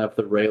yeah, I don't have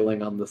the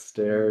railing on the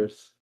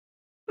stairs.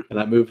 And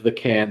I moved the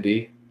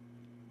candy.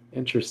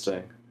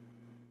 Interesting.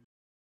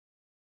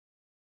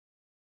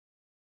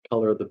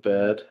 Color of the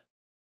bed.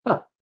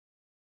 Huh.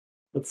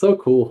 That's so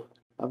cool.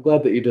 I'm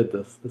glad that you did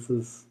this. This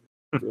is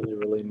really,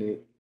 really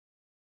neat.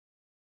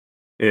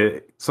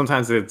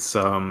 Sometimes it's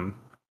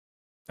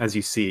as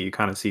you see, you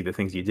kind of see the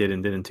things you did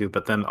and didn't do,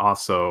 but then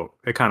also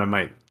it kind of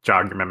might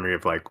jog your memory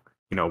of like,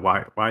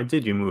 why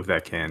did you move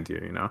that candy?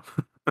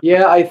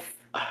 Yeah,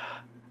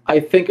 I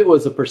think it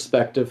was a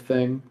perspective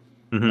thing.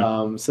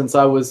 Mhm.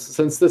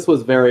 Since this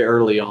was very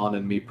early on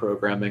in me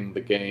programming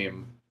the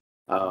game,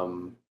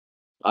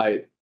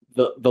 I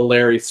the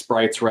Lary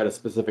sprites were at a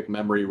specific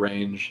memory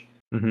range,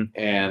 Mhm.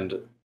 and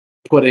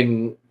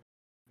putting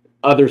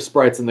other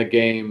sprites in the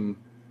game,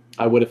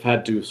 I would have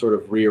had to sort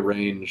of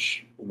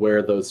rearrange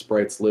where those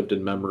sprites lived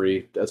in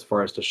memory as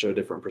far as to show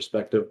different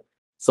perspective.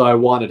 So I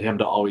wanted him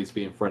to always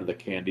be in front of the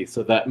candy,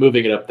 so that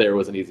moving it up there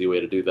was an easy way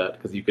to do that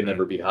because you can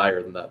never be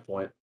higher than that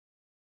point.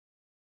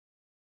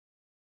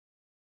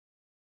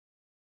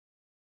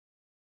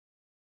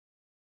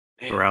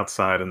 We're Man,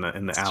 outside in the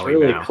it's alley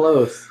really now.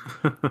 close.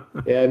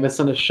 Yeah, I'm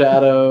missing a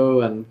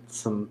shadow and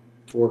some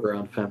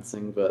foreground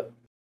fencing, but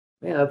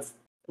yeah,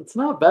 that's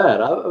not bad.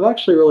 I'm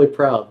actually really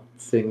proud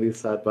seeing these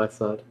side by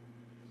side.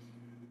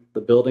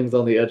 The buildings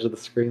on the edge of the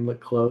screen look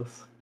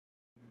close.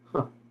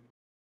 Huh.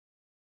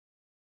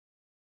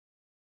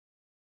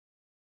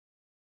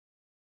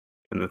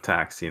 In the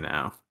taxi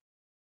now.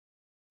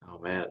 Oh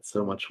man, it's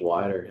so much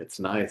wider. It's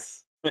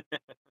nice.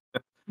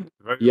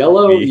 Very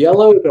Yellow, roomy.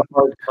 yellow is a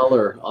hard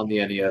color on the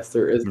NES.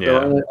 There Yeah.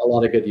 aren't a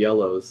lot of good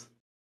yellows.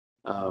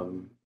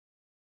 Um,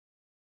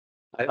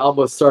 I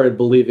almost started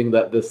believing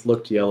that this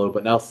looked yellow,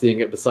 but now seeing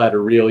it beside a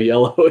real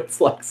yellow, it's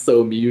like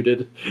so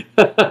muted.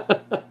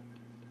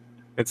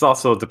 It's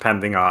also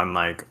depending on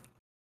like,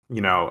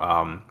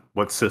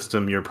 what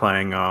system you're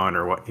playing on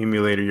or what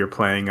emulator you're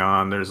playing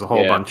on. There's a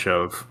whole Yeah. bunch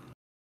of,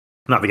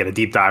 not to get a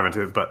deep dive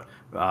into it, but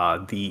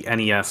the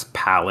NES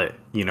palette,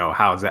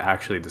 how is it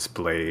actually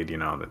displayed?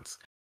 That's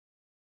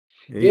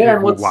Yeah,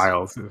 and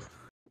wild.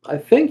 I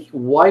think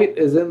white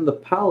is in the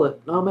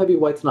palette. No, maybe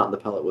white's not in the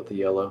palette with the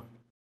yellow.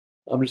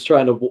 I'm just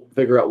trying to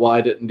figure out why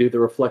I didn't do the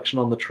reflection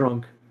on the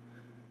trunk.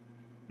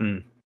 Hmm.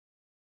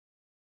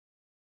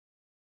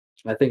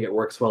 I think it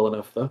works well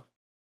enough, though.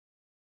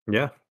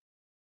 Yeah.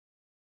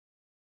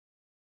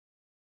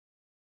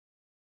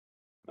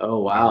 Oh, Now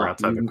we're wow.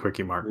 outside the You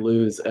Quickie Mart.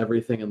 lose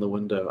everything in the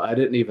window. I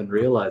didn't even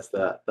realize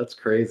that. That's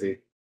crazy.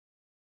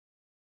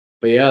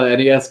 But yeah, the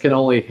NES can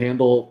only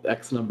handle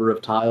X number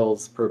of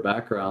tiles per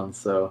background,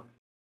 so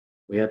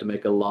we had to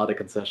make a lot of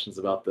concessions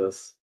about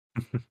this.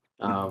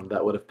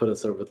 That would have put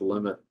us over the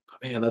limit.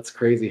 But man, that's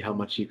crazy how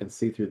much you can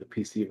see through the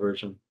PC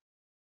version.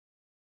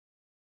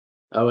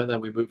 Oh, and then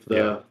we moved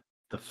Yeah.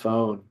 the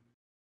phone,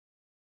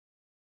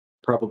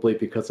 probably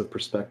because of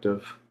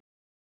perspective.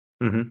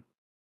 Hmm.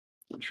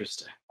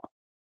 Interesting.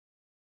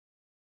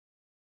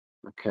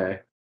 Okay,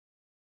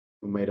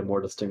 we made a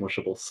more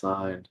distinguishable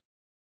sign.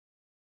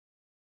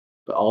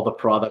 But all the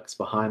products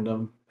behind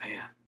them,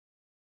 man.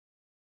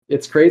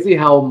 It's crazy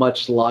how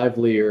much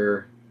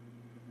livelier.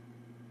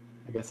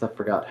 I guess I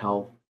forgot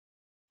how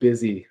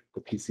busy the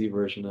PC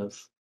version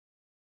is.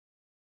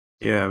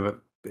 Yeah,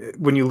 but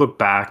when you look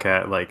back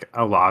at like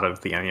a lot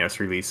of the NES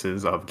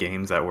releases of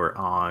games that were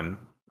on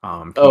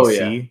Oh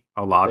yeah, PC,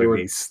 a lot they of were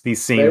these they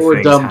same were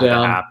things dumbed had to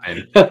down.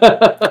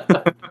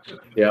 happen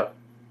Yep.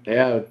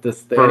 Yeah, the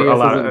for a NES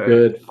lot isn't of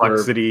good for.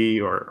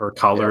 complexity or Yep.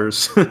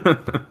 colors.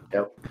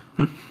 Yep.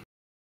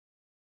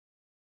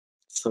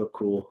 So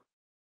cool.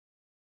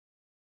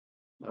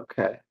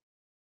 Okay.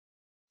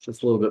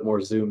 Just a little bit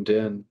more zoomed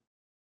in.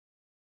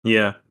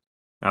 Yeah,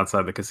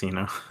 outside the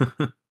casino.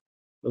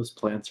 Those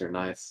plants are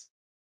nice.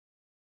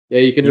 Yeah,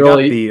 you can You got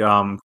really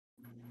the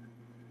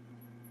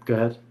go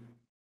ahead.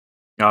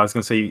 I was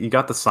gonna say you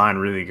got the sign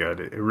really good.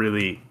 It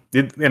really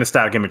in a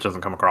static image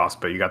doesn't come across,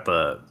 but you got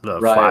the Right.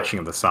 flashing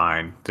of the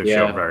sign to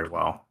show Yeah. very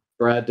well.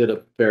 Brad did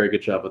a very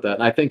good job with that.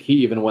 And I think he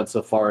even went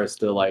so far as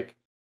to like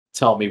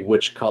tell me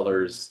which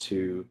colors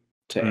to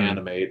Mm.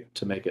 animate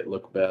to make it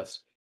look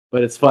best.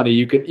 But it's funny,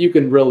 you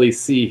can really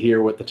see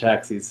here with the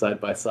taxis side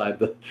by side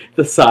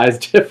the size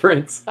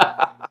difference.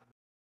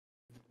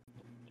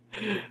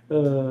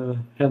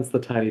 Hence the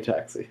tiny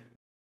taxi.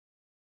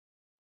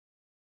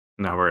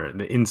 Now we're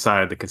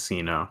inside the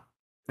casino.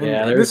 And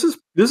Yeah, this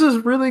there's is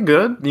really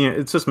good.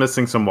 It's just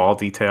missing some wall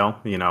detail,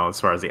 as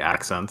far as the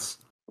accents.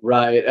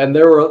 Right, and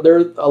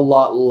there's a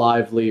lot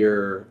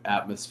livelier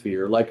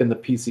atmosphere. Like in the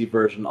PC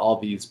version, all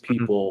these Mhm,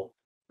 people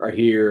are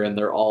here and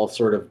they're all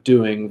sort of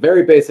doing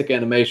very basic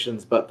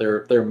animations, but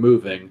they're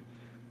moving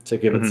to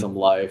give it mhm. some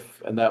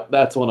life. And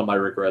that's one of my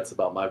regrets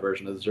about my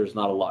version is there's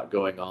not a lot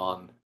going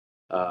on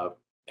uh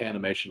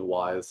animation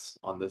wise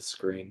on this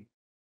screen.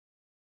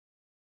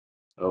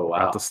 Oh We're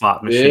at the wow.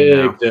 slot machine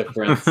now. Big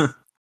difference.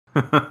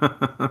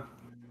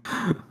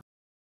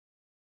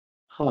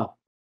 Huh.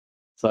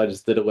 So I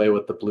just did away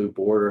with the blue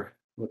border,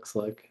 looks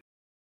like.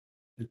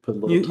 You put a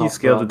little You top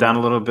scaled it brown down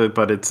a there. little bit,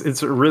 but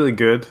it's really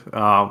good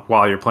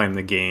while you're playing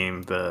the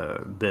game.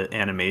 The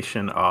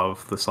animation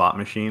of the slot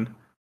machine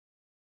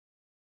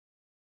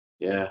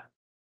Yeah.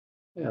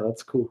 Yeah,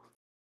 that's cool.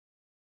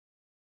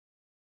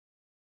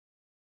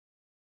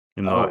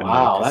 Oh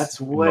wow, that's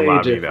in the way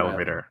lobby, the different.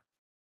 elevator.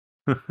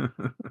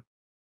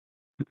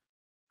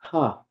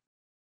 Huh.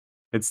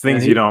 It's And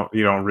things he you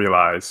don't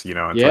realize,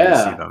 until you see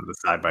yeah. them the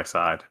side by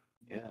side.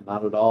 Yeah,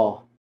 not at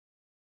all.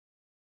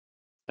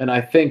 And I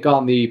think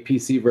on the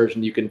PC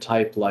version you can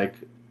type like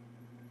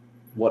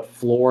what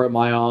floor am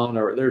I on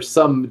or there's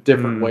some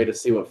different way Hmm. to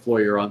see what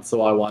floor you're on,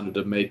 so I wanted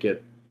to make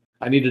it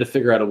I needed to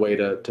figure out a way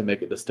to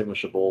make it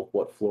distinguishable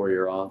what floor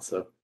you're on,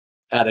 so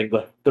adding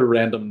the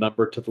random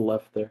number to the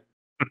left there.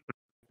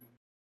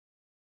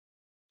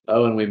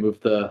 Oh, and we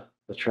moved the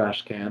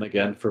trash can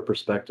again for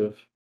perspective.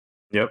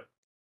 Yep.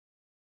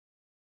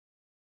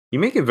 You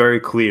make it very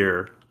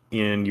clear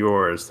in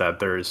yours that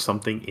there is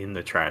something in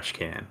the trash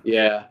can.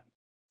 Yeah.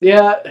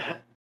 Yeah,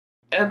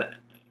 and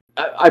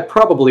I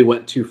probably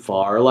went too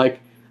far. Like,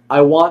 I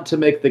want to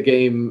make the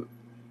game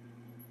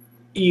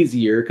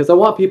easier because I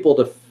want people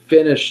to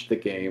finish the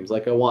games.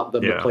 Like, I want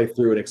them to Yeah. play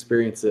through and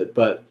experience it.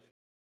 But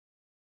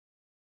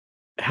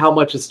how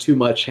much is too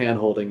much hand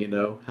holding?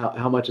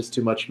 How much is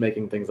too much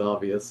making things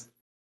obvious?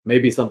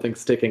 Maybe something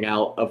sticking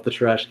out of the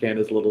trash can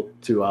is a little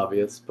too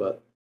obvious,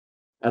 but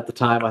at the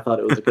time I thought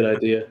it was a good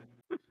idea.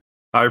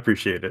 I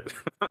appreciate it.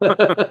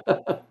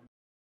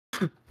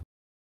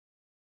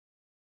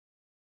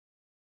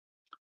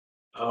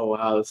 Oh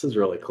wow, this is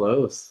really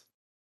close.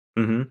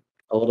 Hmm.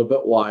 A little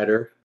bit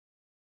wider,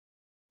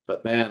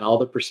 but man, all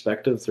the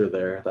perspectives are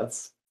there. Yeah.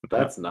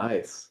 That's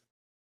nice.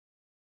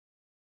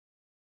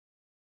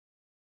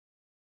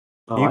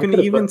 Oh, You I can could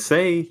have even put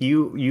say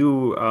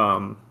you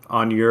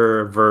on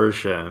your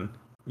version,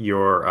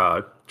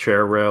 your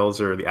chair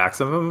rails or the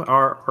axle of them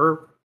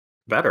are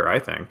better, I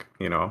think,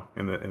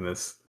 in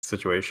this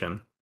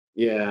situation.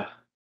 yeah.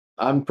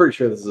 I'm pretty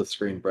sure this is a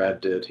screen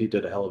Brad did. He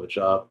did a hell of a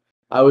job.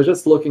 I was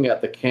just looking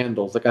at the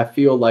candles. Like I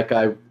feel like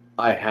I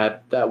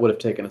had that would have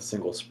taken a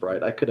single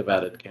sprite. I could have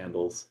added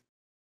candles.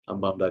 I'm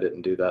bummed I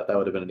didn't do that. That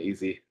would have been an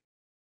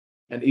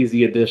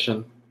easy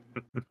addition.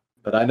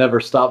 But I never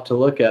stopped to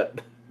look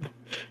at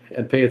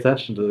and pay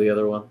attention to the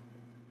other one.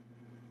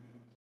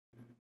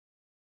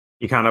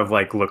 You kind of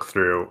like look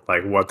through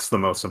like what's the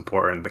most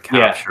important to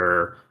Yeah,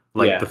 capture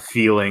like the yeah,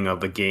 feeling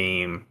of the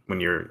game when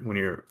you're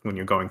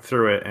going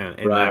through it, and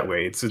in that right.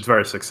 way it's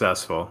very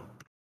successful.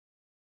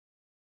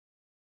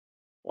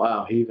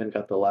 Wow, he even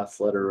got the last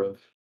letter of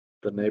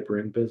the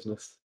neighboring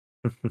business.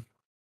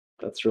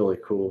 That's really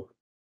cool.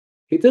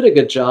 He did a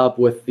good job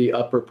with the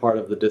upper part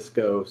of the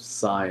disco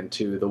sign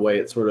too, the way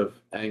it sort of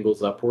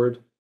angles upward.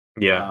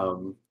 Yeah.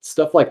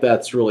 Stuff like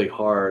that's really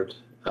hard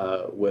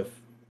with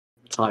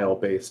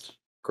tile-based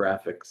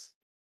graphics.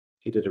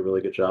 He did a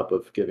really good job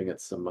of giving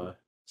it some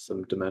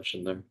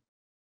dimension there.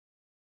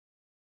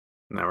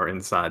 Now we're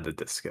inside the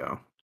disco.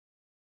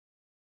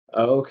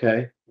 Oh,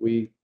 okay,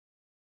 we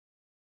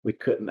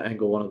couldn't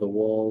angle one of the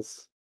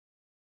walls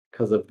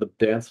because of the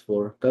dance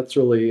floor. That's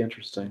really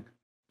interesting.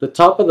 The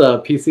top of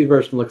the PC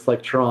version looks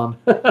like Tron.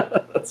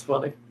 That's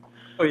funny.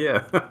 Oh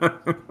yeah.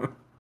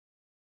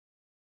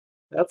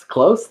 That's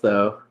close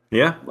though.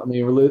 Yeah. I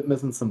mean, we're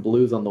missing some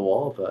blues on the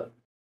wall, but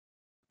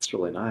it's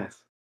really nice.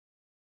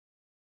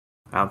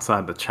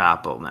 Outside the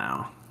chapel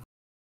now.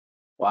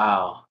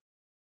 Wow,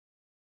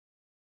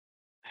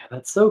 man,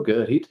 that's so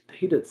good.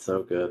 He did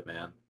so good,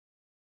 man.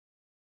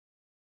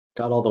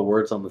 Got all the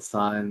words on the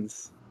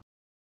signs.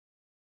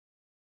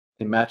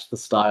 They match the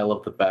style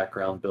of the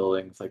background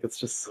buildings. Like it's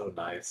just so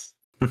nice.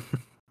 Yeah,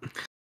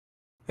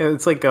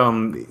 it's like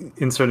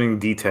inserting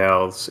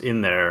details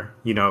in there,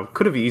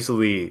 could have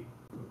easily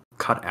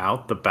cut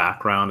out the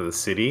background of the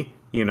city.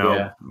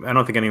 Yeah, I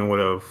don't think anyone would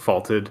have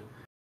faulted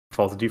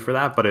you for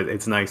that, but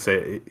it's nice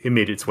that it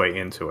made its way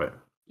into it.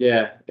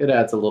 yeah. It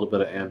adds a little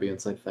bit of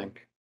ambience, I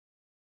think.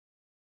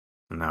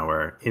 And now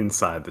we're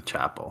inside the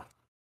chapel.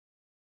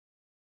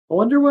 I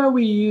wonder why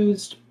we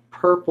used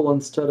purple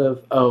instead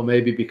of. Oh,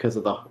 maybe because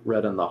of the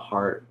red and the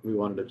heart. We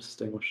wanted to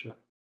distinguish it.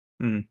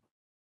 Mm.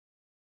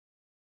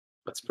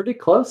 It's pretty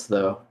close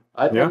though.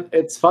 Yeah. And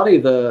it's funny.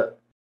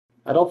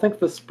 I don't think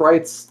the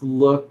sprites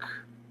look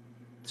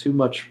too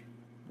much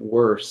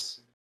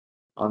worse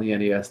on the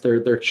NES. They're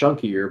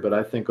chunkier, but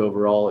I think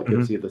overall it Hmm.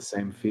 gives you the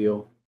same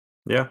feel.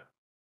 Yeah.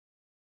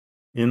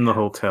 In the Yeah,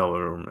 hotel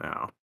room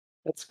now.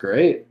 that's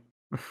great.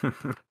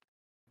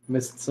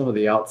 Missed some of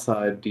the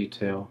outside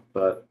detail,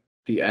 but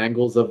the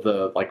angles of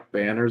the like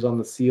banners on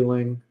the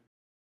ceiling.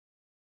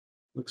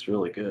 Looks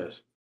really good.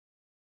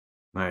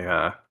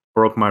 I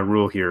broke my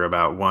rule here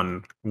about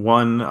one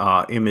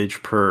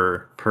image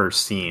per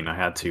scene. I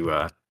had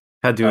to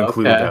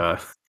include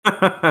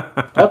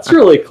Okay. That's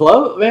really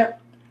close, man.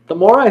 The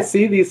more I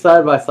see these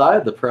side by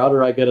side, the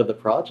prouder I get of the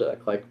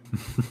project. Like,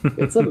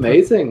 it's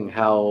amazing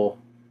how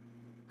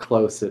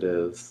close it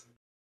is.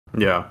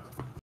 Yeah.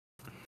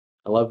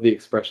 I love the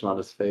expression on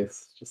his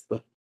face. Just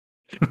the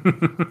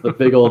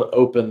big old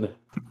open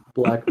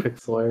black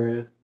pixel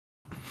area.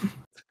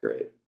 It's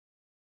great.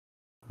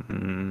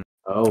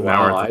 Oh Now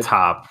wow, we're at the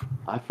top.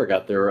 I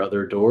forgot there were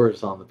other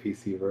doors on the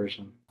PC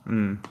version.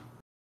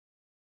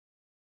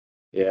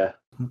 Yeah,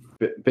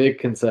 big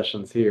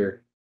concessions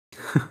here.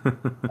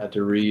 Had to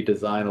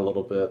redesign a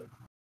little bit.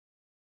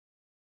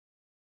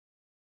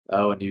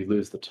 Oh, and you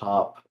lose the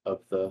top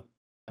of the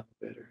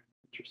elevator.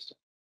 Interesting.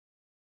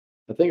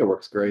 I think it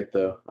works great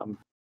though. I'm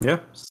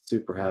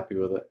super happy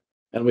with it.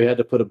 And we had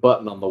to put a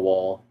button on the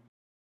wall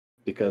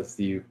because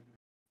you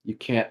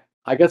can't.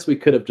 I guess we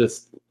could have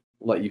just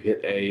let you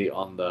hit A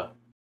on the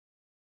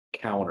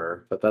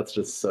counter, but that's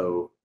just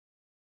so,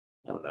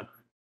 I don't know.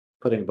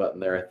 Putting a button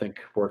there, I think,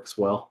 works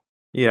well.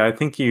 Yeah, I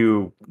think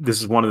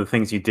this is one of the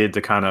things you did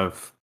to kind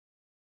of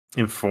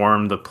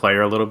inform the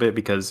player a little bit,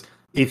 because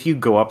if you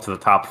go up to the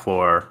top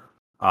floor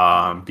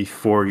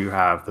before you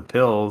have the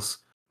pills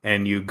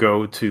and you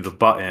go to the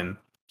button,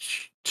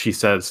 she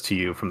says to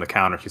you from the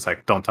counter, she's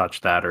like, don't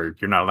touch that, or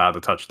you're not allowed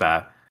to touch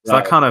that. So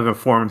that kind of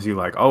informs you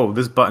like, oh,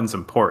 this button's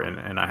important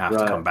and I have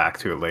to come back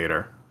to it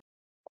later.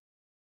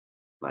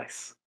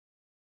 Nice.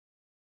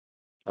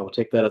 I will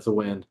take that as a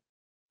win.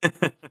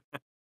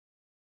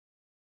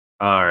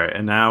 All right,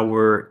 and now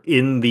we're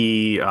in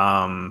the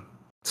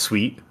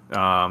suite,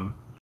 in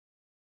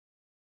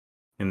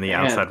the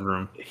outside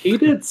room. He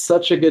did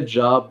such a good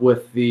job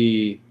with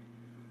the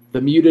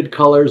muted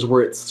colors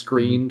where it's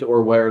screened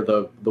or where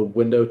the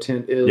window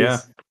tint is. Yeah.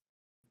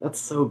 That's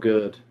so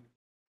good.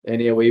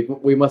 And yeah,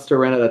 we must have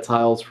ran out of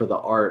tiles for the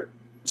art,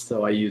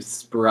 so I used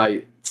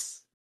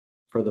Sprites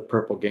for the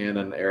Purple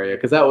Ganon area,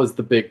 because that was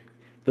the big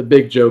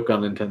joke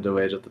on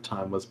Nintendo Age at the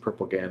time was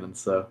Purple Ganon.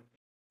 So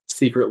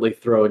secretly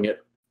throwing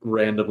it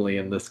randomly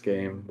in this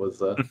game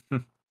was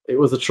it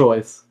was a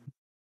choice,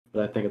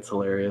 but I think it's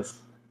hilarious.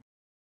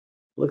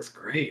 It looks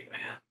great,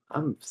 man.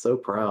 I'm so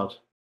proud.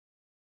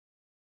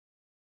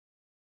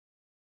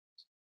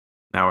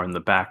 Now we're in the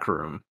back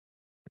room.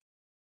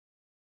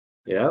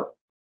 Yep.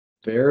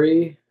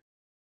 Very,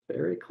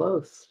 very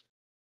close.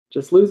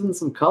 Just losing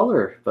some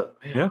color, but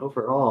man,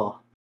 overall,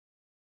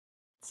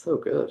 it's so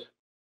good.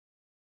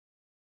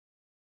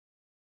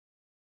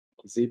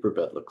 The zebra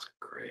bed looks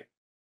great.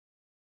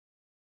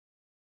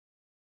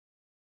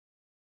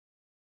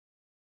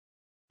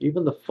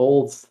 Even the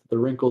folds, the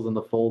wrinkles in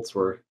the folds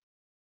were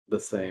the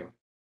same.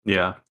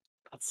 Yeah.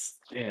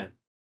 Man,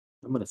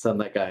 I'm gonna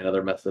send that guy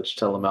another message.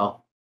 Tell him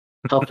how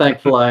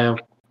thankful I am.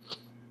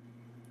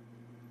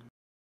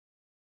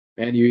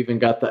 And you even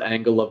got the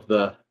angle of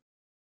the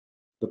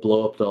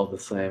blow up doll the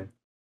same.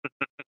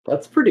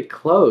 That's pretty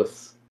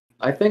close.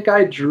 I think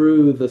I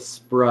drew the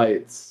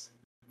sprites.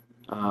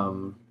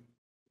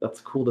 That's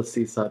cool to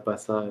see side by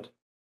side.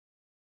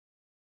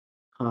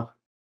 Huh.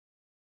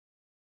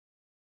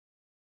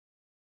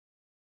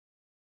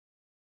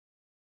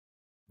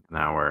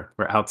 Now we're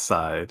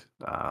outside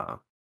the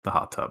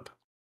hot tub.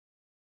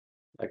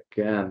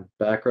 Again,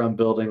 background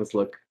buildings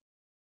look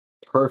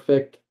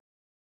perfect.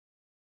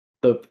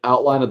 The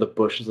outline of the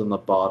bushes on the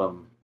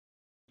bottom,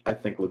 I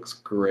think, looks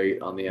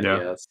great on the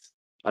NES.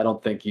 I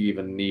don't think you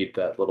even need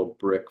that little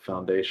brick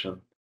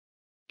foundation.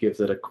 Gives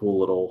it a cool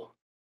little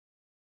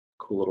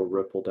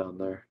ripple down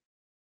there.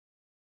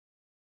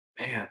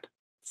 Man,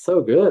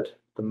 so good.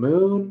 The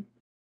moon.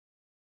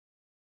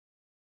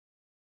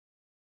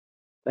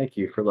 Thank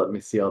you for letting me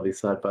see all these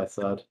side by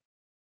side.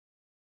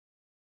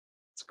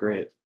 It's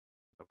great.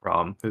 No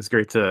problem. It was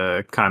great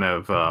to kind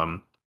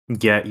of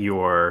get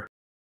your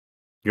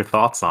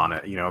thoughts on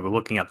it. You know,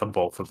 looking at the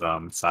both of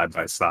them side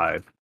by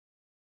side.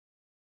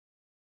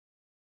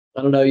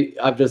 I don't know.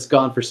 I've just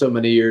gone for so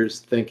many years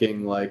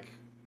thinking like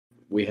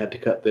we had to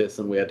cut this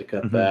and we had to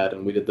cut that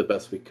and we did the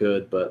best we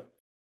could, but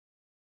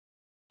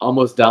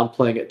almost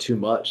downplaying it too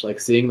much. Like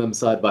seeing them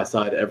side by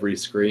side every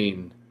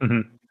screen.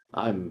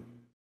 I'm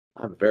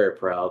very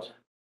proud.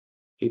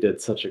 He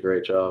did such a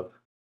great job.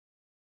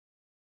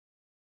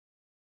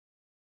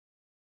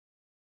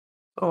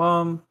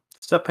 So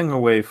stepping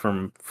away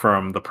from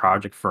the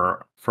project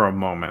for a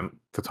moment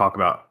to talk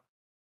about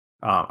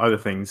other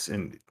things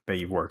that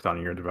you've worked on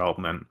in your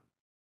development.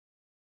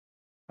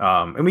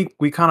 And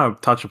we kind of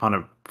touched upon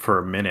it for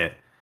a minute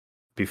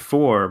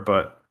before,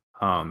 but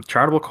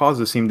charitable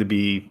causes seem to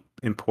be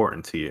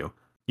important to you.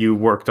 You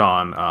worked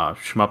on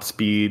Shmup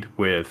Speed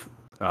with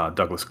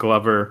Douglas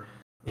Glover,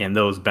 and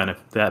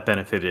that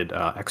benefited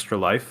Extra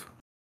Life.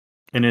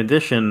 In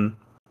addition,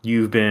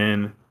 you've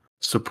been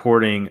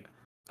supporting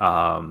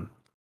the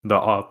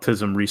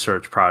Autism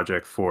Research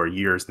Project for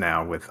years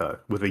now with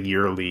a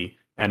yearly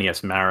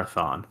NES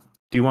marathon.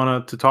 Do you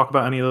want to talk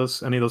about any of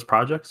those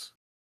projects?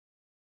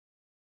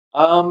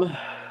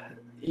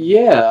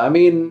 Yeah, I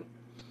mean,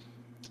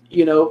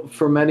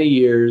 for many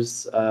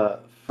years,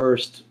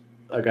 first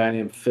a guy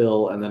named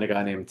Phil and then a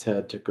guy named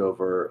Ted took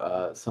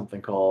over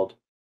something called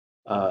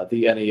the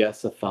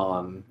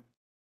NES-a-thon,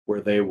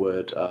 where they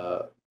would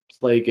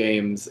play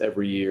games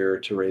every year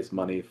to raise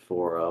money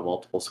for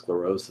multiple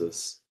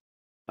sclerosis.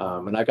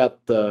 And I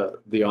got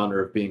the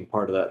honor of being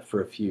part of that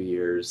for a few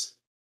years.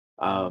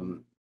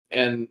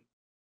 And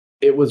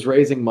it was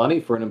raising money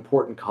for an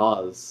important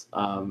cause.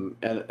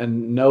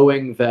 And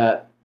knowing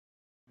that,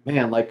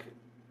 man, like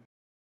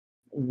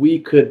we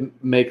could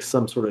make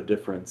some sort of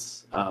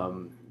difference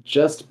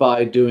just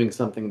by doing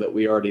something that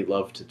we already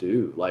love to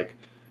do. Like,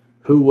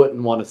 who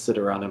wouldn't want to sit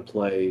around and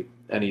play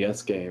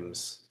NES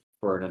games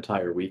for an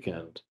entire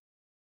weekend?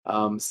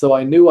 So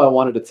I knew I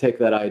wanted to take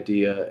that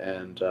idea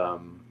and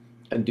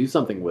do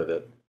something with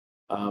it.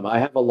 I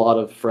have a lot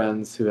of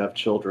friends who have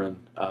children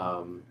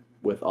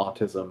with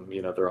autism.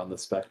 They're on the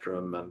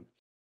spectrum, and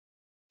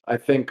I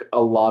think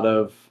a lot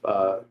of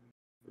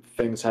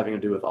things having to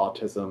do with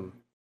autism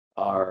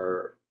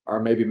are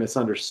maybe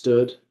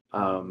misunderstood.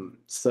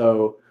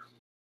 So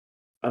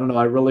I don't know.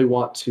 I really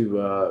want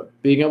to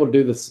being able to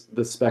do this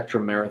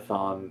Spectrum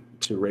Marathon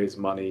to raise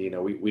money.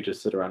 We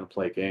just sit around and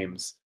play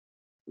games,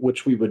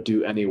 which we would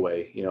do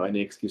anyway. Any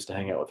excuse to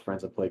hang out with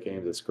friends and play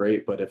games is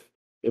great. But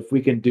if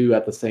we can do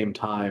at the same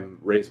time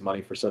raise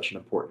money for such an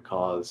important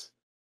cause,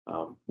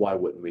 why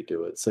wouldn't we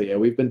do it? So yeah,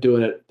 we've been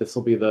doing it. This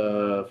will be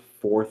the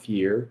 4th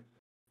year.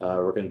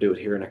 We're going to do it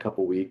here in a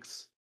couple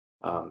weeks,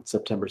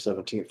 September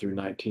 17th through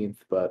 19th.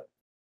 But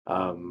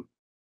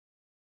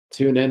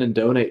tune in and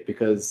donate,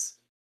 because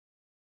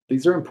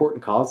these are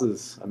important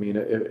causes. I mean,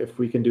 if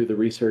we can do the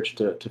research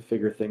to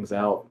figure things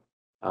out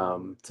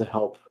to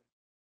help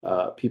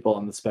people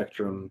on the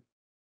spectrum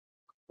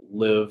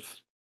live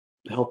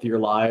healthier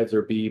lives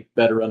or be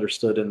better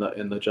understood in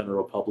the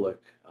general public,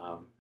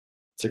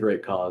 it's a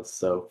great cause.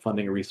 So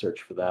funding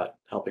research for that,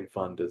 helping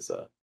fund is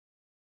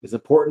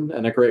important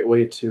and a great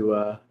way to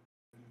I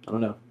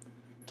don't know,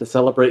 to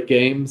celebrate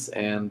games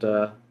and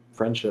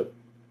friendship.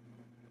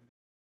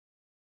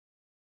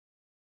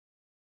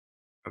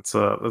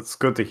 That's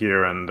good to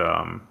hear, and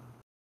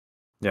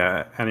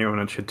yeah,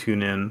 anyone should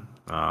tune in.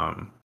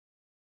 A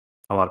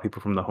lot of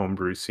people from the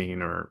homebrew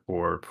scene or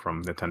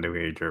from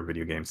Nintendo Age or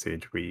video game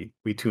stage, we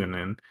tune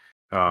in.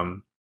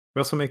 We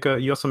also make a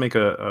you also make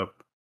a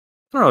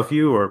I don't know if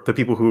you or the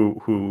people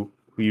who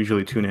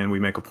usually tune in, we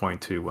make a point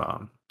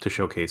to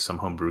showcase some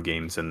homebrew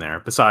games in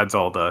there besides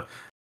all the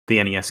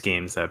NES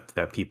games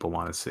that people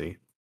want to see.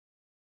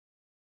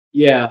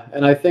 Yeah,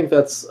 and I think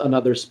that's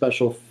another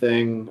special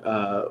thing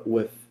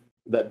with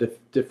that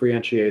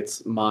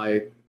differentiates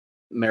my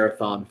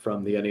marathon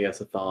from the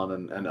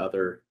NES-a-thon and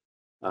other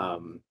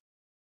um,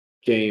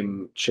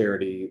 game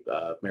charity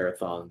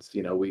marathons.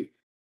 We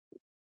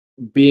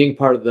being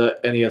part of the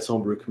NES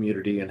homebrew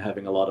community and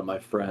having a lot of my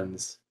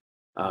friends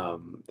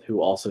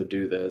who also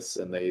do this,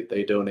 and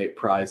they donate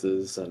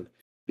prizes, and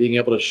being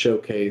able to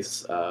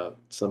showcase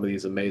some of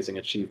these amazing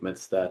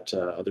achievements that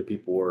other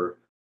people were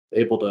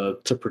able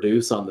to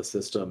produce on the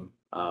system.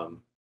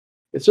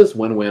 It's just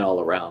win-win all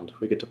around.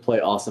 We get to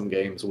play awesome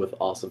games with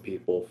awesome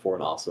people for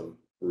an awesome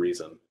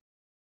reason.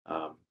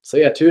 So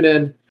yeah, tune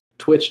in,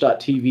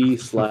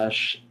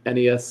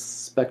 twitch.tv/NES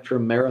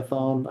Spectrum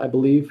Marathon, I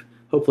believe.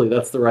 Hopefully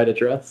that's the right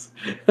address.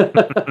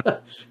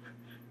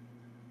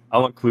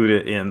 I'll include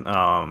it in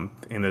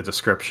the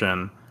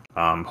description.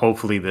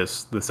 Hopefully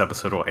this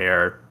episode will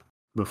air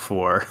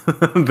before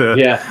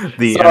Yeah,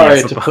 the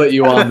sorry NES. to put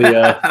you on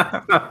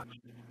the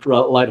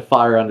light a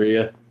fire under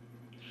you.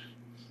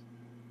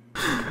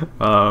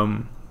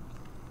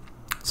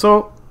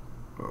 So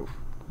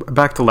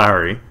back to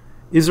Larry.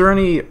 Is there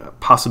any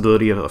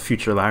possibility of a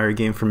future Larry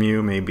game from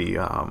you? Maybe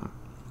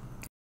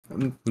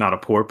not a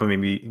port, but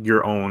maybe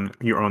your own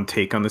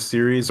take on the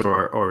series,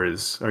 or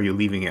are you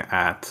leaving it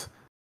at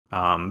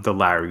the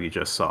Larry you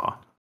just saw?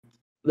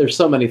 There's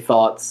so many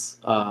thoughts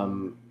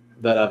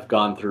that I've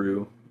gone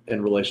through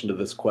in relation to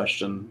this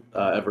question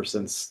ever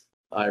since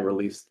I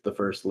released the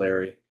first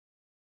Larry.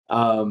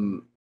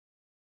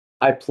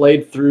 I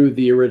played through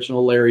the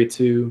original Larry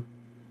 2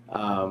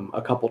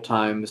 a couple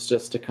times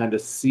just to kind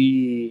of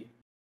see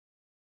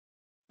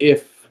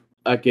if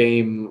that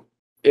game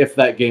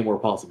were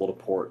possible to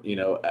port.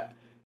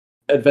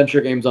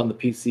 Adventure games on the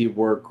PC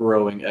were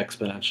growing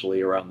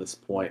exponentially around this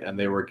point, and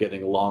they were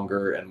getting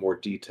longer and more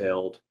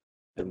detailed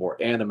and more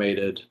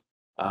animated.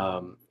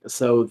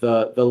 So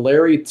the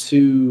Larry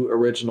 2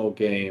 original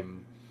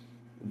game,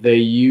 they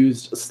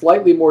used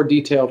slightly more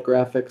detailed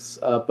graphics,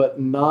 but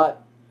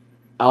not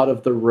out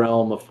of the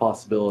realm of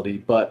possibility.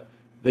 But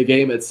the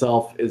game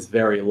itself is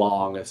very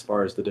long as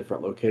far as the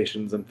different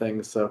locations and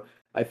things. So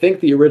I think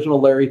the original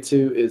Larry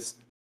 2 is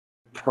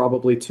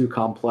probably too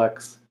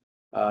complex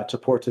to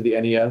port to the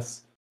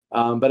NES.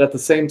 But at the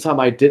same time,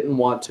 I didn't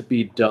want to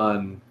be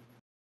done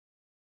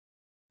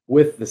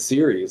with the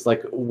series.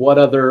 Like, what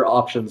other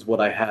options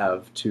would I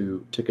have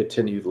to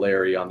continue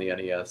Larry on the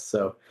NES?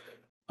 So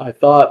I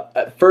thought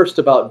at first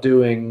about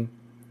doing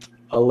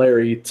a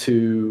Larry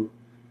 2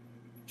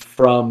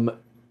 from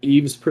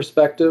Eve's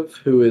perspective,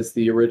 who is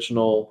the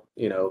original,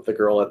 the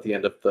girl at the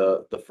end of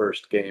the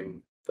first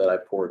game that I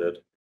ported.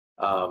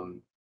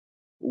 Um,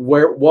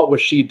 what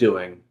was she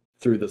doing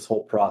through this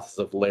whole process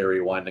of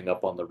Larry winding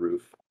up on the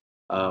roof?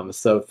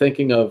 So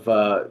thinking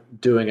of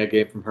doing a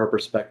game from her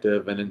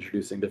perspective and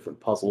introducing different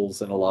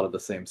puzzles in a lot of the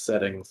same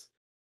settings,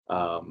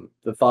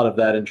 the thought of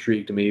that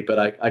intrigued me, but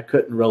I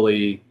couldn't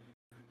really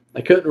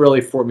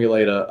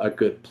formulate a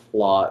good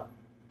plot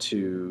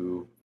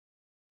to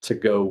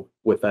go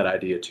with that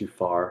idea too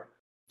far.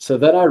 So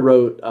then I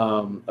wrote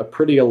a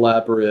pretty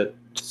elaborate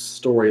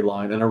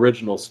storyline, an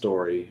original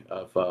story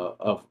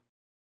of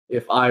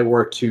if I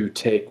were to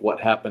take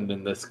what happened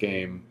in this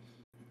game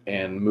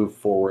and move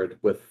forward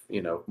with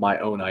my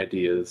own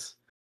ideas.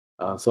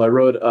 So I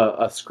wrote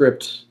a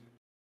script,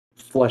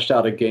 fleshed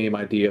out a game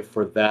idea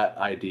for that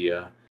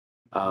idea,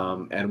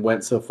 and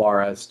went so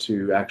far as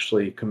to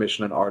actually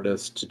commission an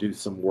artist to do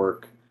some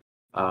work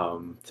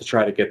to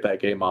try to get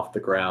that game off the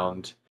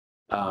ground.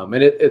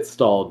 And it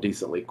stalled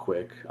decently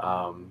quick.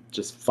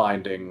 Just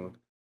finding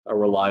a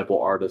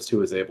reliable artist who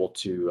was able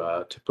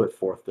to put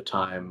forth the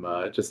time.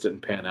 It just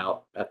didn't pan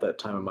out at that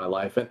time in my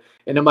life, and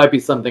it might be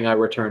something I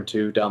return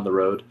to down the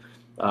road.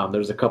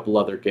 There's a couple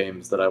other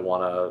games that I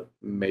want to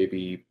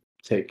maybe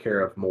take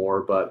care of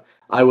more, but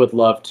I would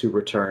love to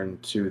return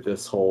to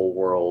this whole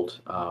world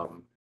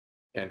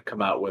and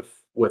come out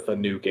with a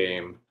new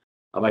game.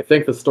 I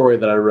think the story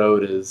that I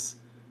wrote is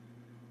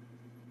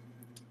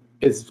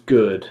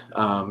good.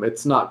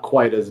 It's not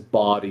quite as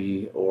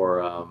bawdy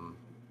or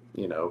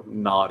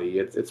naughty.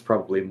 It's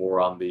probably more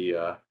on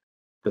the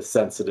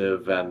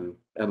sensitive and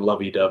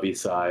lovey-dovey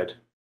side.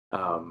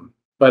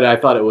 But I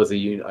thought it was a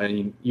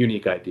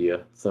unique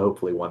idea, so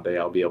hopefully one day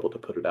I'll be able to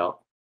put it out.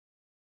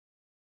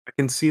 I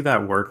can see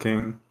that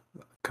working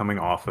coming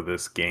off of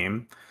this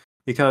game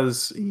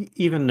because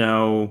even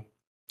though,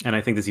 and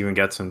I think this even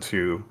gets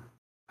into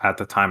at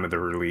the time of the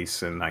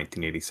release in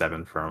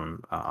 1987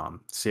 from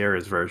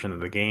Sierra's version of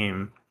the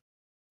game,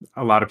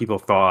 a lot of people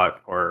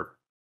thought, or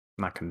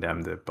not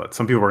condemned it, but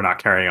some people were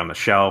not carrying on the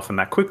shelf, and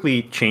that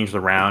quickly changed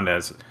around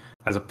as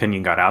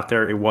opinion got out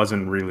there. It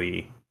wasn't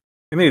really,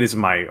 and maybe this is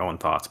my own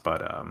thoughts,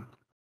 but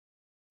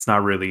it's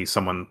not really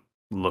someone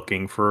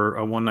looking for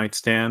a one night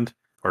stand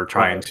or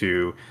trying Right.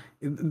 to.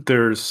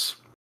 There's,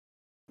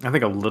 I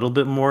think, a little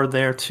bit more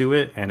there to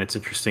it, and it's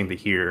interesting to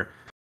hear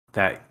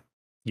that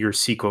your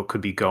sequel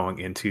could be going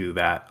into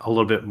that a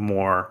little bit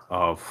more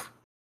of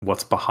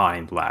what's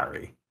behind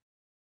Larry.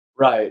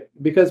 Right,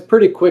 because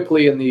pretty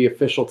quickly in the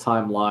official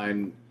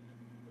timeline,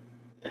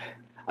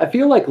 I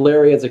feel like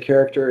Larry as a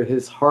character,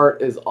 his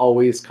heart is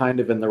always kind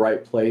of in the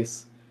right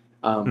place,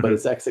 but Mhm.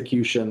 his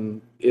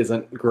execution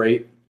isn't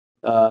great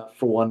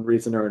for one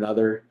reason or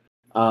another.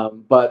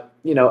 But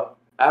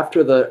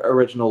after the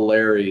original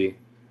Larry,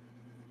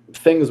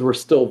 things were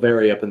still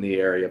very up in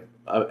the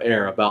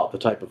air about the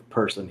type of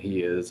person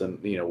he is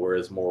and where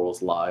his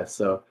morals lie.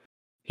 So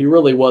he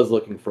really was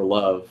looking for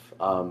love,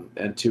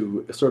 and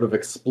to sort of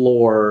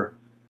explore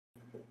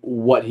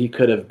what he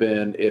could have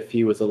been if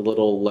he was a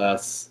little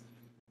less,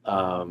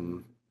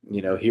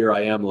 here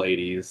I am,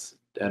 ladies,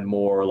 and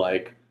more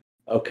like,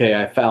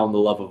 okay, I found the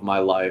love of my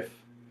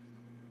life.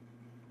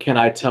 Can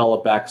I tell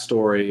a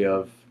backstory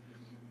of,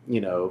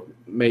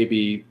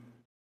 maybe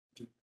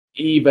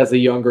Eve as a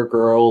younger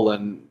girl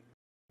and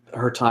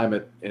her time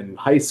in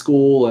high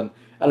school, and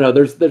I don't know.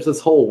 There's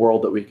this whole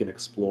world that we can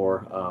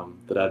explore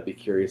that I'd be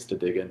curious to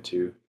dig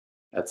into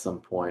at some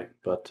point.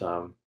 But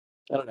I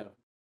don't know.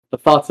 The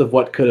thoughts of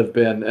what could have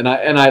been, and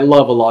I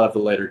love a lot of the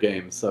later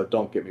games. So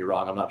don't get me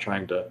wrong. I'm not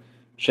trying to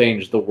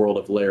change the world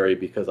of Larry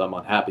because I'm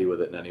unhappy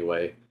with it in any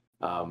way.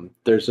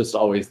 There's just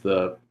always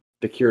the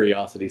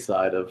curiosity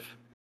side of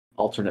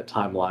alternate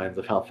timelines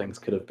of how things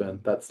could have been.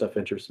 That stuff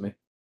interests me.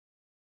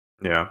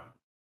 Yeah.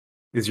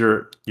 Is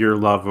your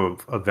love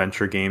of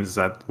adventure games, is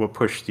that what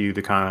pushed you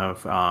to kind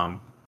of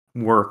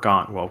work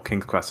on, well,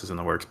 King's Quest is in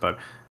the works, but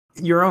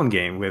your own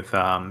game with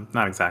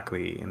not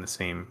exactly in the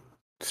same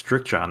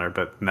strict genre,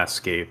 but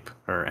Netscape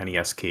or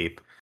NEScape,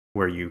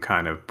 where you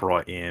kind of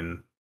brought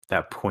in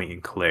that point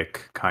and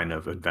click kind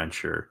of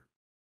adventure,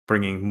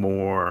 bringing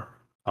more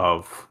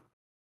of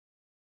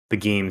the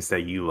games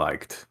that you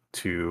liked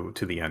to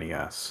the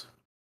NES.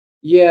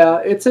 Yeah,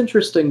 it's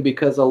interesting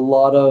because a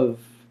lot of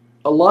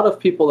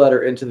people that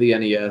are into the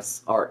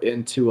NES are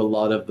into a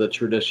lot of the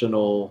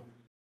traditional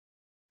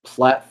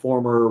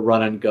platformer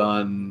run and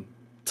gun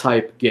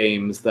type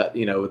games that,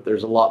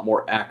 there's a lot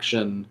more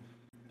action,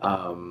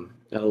 and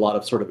a lot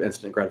of sort of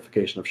instant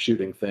gratification of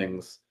shooting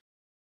things.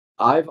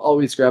 I've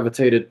always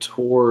gravitated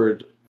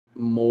toward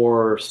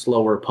more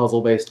slower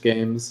puzzle-based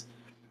games.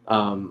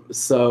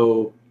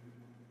 So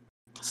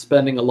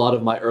spending a lot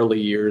of my early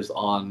years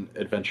on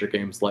adventure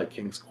games like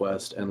King's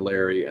Quest and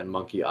Larry and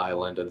Monkey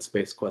Island and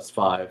Space Quest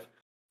 5.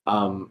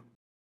 Um,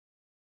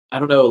 I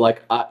don't know,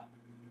 like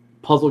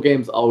puzzle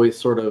games always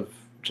sort of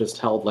just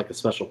held like a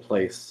special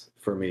place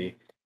for me.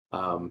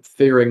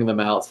 Figuring them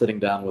out, sitting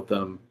down with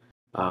them,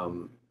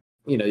 um,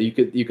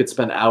 you could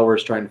spend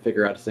hours trying to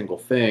figure out a single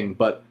thing,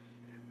 but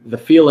the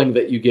feeling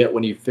that you get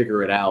when you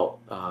figure it out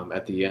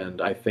at the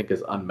end, I think,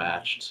 is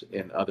unmatched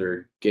in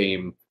other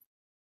game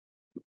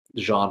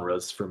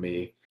genres for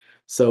me.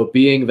 So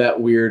being that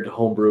weird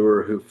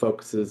homebrewer who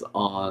focuses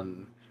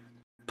on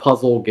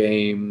puzzle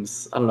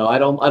games, I don't know. I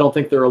don't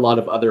think there are a lot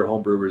of other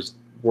homebrewers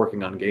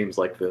working on games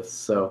like this.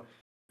 So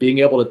being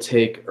able to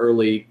take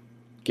early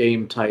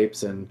game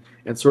types and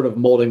sort of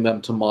molding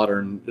them to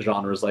modern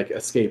genres like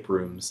escape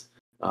rooms,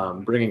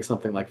 bringing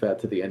something like that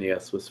to the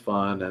NES was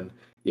fun. And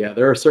yeah,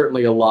 there are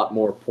certainly a lot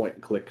more point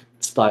and click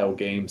style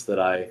games that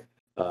I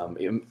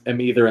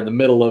am either in the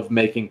middle of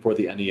making for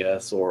the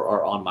NES or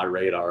are on my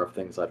radar of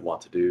things I'd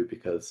want to do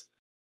because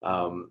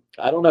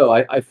I don't know.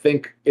 I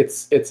think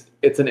it's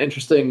an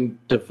interesting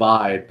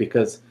divide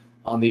because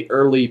on the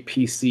early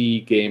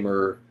PC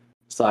gamer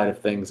side of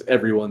things,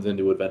 everyone's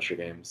into adventure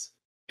games,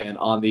 and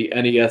on the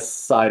NES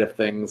side of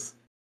things,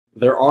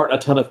 there aren't a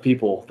ton of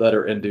people that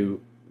are into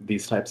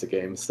these types of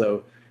games.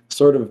 So,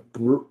 sort of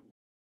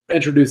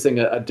introducing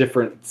a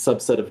different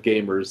subset of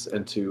gamers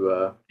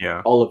into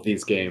Yeah. all of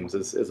these games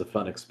is a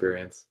fun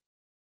experience.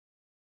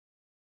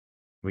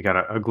 We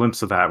got a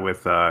glimpse of that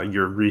with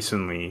your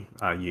recently,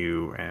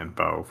 you and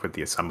Bo with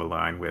the assembly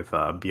line with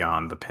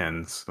Beyond the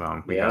Pins.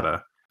 We got Yeah.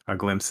 a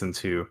glimpse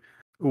into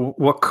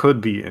what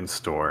could be in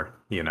store,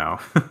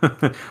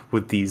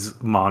 with these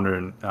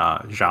modern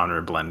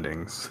genre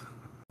blendings.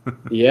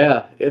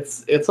 Yeah,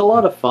 it's a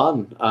lot of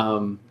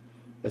fun,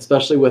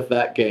 especially with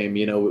that game.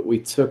 We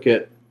took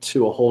it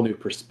to a whole new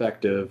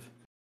perspective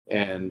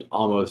and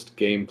almost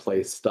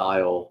gameplay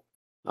style.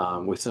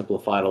 We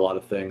simplified a lot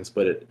of things,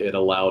 but it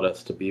allowed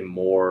us to be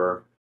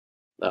more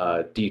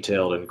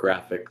detailed in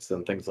graphics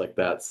and things like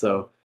that.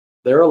 So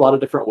there are a lot of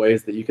different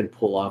ways that you can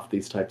pull off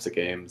these types of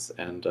games,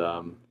 and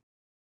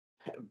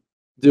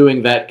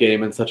doing that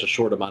game in such a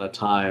short amount of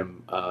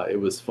time, it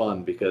was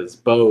fun because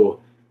Bo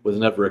was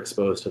never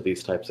exposed to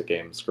these types of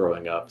games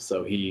growing up.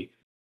 So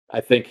I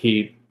think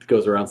he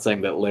goes around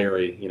saying that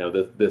Larry,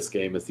 this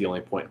game is the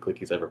only point and click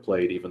he's ever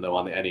played, even though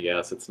on the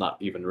NES it's not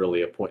even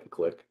really a point and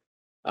click.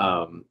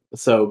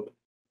 So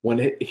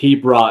when he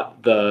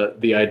brought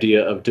the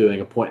idea of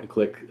doing a point and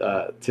click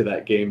to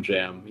that game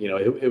jam,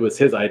 it was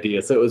his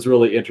idea. So it was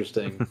really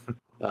interesting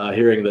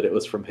hearing that it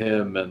was from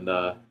him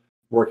and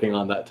working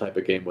on that type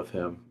of game with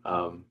him.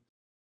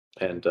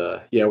 And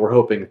yeah, we're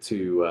hoping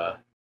to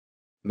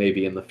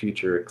maybe in the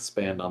future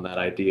expand on that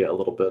idea a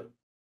little bit.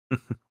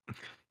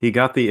 He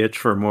got the itch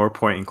for more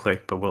point and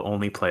click, but will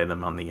only play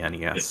them on the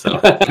NES. So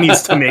he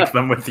needs to make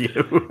them with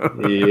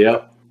you.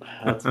 Yep,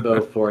 that's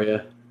Bo for you.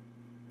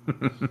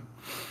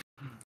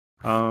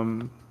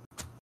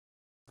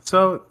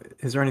 So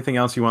is there anything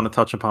else you want to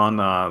touch upon,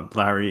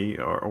 Larry,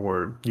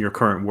 or your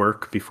current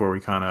work before we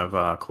kind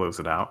of close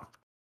it out?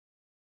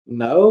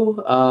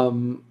 No,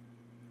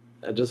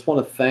 I just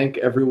want to thank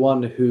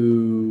everyone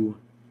who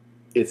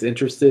is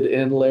interested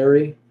in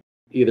Larry,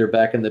 either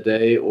back in the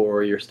day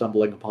or you're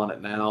stumbling upon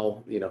it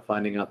now,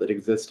 finding out that it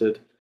existed.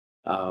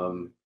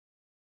 Um,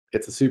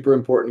 it's a super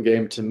important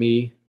game to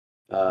me.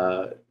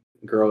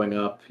 Growing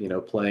up,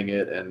 playing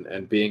it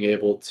and being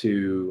able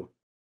to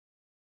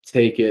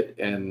take it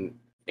and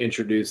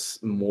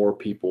introduce more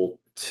people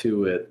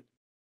to it.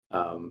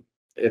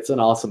 It's an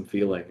awesome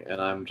feeling,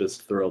 and I'm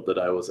just thrilled that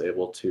I was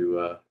able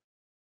to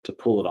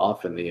pull it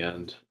off in the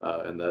end,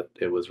 and that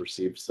it was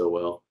received so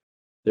well.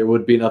 There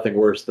would be nothing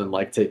worse than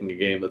like taking a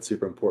game that's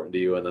super important to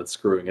you and then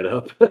screwing it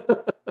up.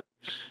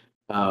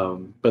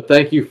 But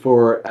thank you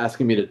for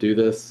asking me to do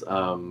this.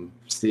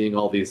 Seeing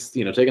all these,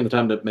 taking the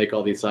time to make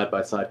all these side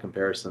by side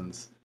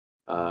comparisons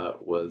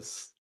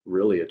was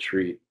really a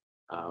treat.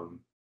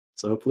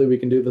 So hopefully we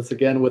can do this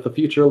again with a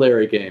future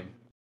Larry game.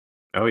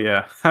 Oh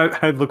yeah,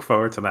 I look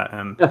forward to that.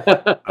 And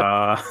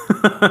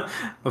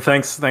well,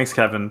 thanks,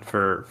 Kevin,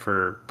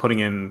 for putting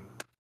in,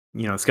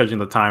 scheduling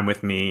the time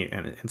with me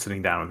and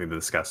sitting down with me to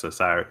discuss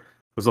this. I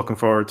was looking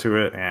forward to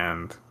it,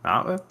 and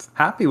I was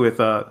happy with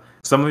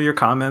some of your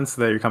comments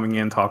that you're coming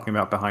in talking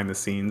about behind the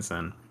scenes,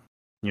 and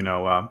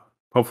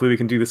hopefully we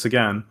can do this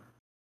again.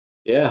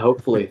 Yeah,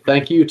 hopefully.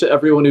 Thank you to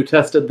everyone who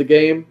tested the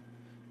game,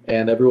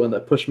 and everyone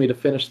that pushed me to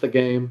finish the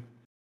game,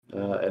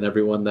 and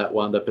everyone that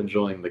wound up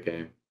enjoying the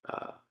game.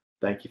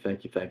 Thank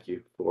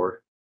you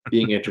for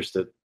being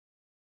interested.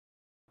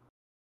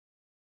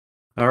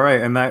 All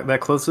right, and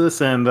that closes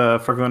this. And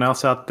for everyone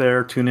else out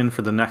there, tune in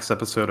for the next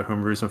episode of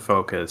Homebrews and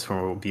Focus,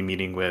 where we'll be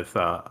meeting with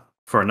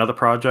for another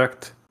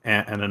project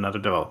and another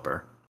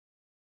developer.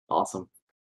 Awesome.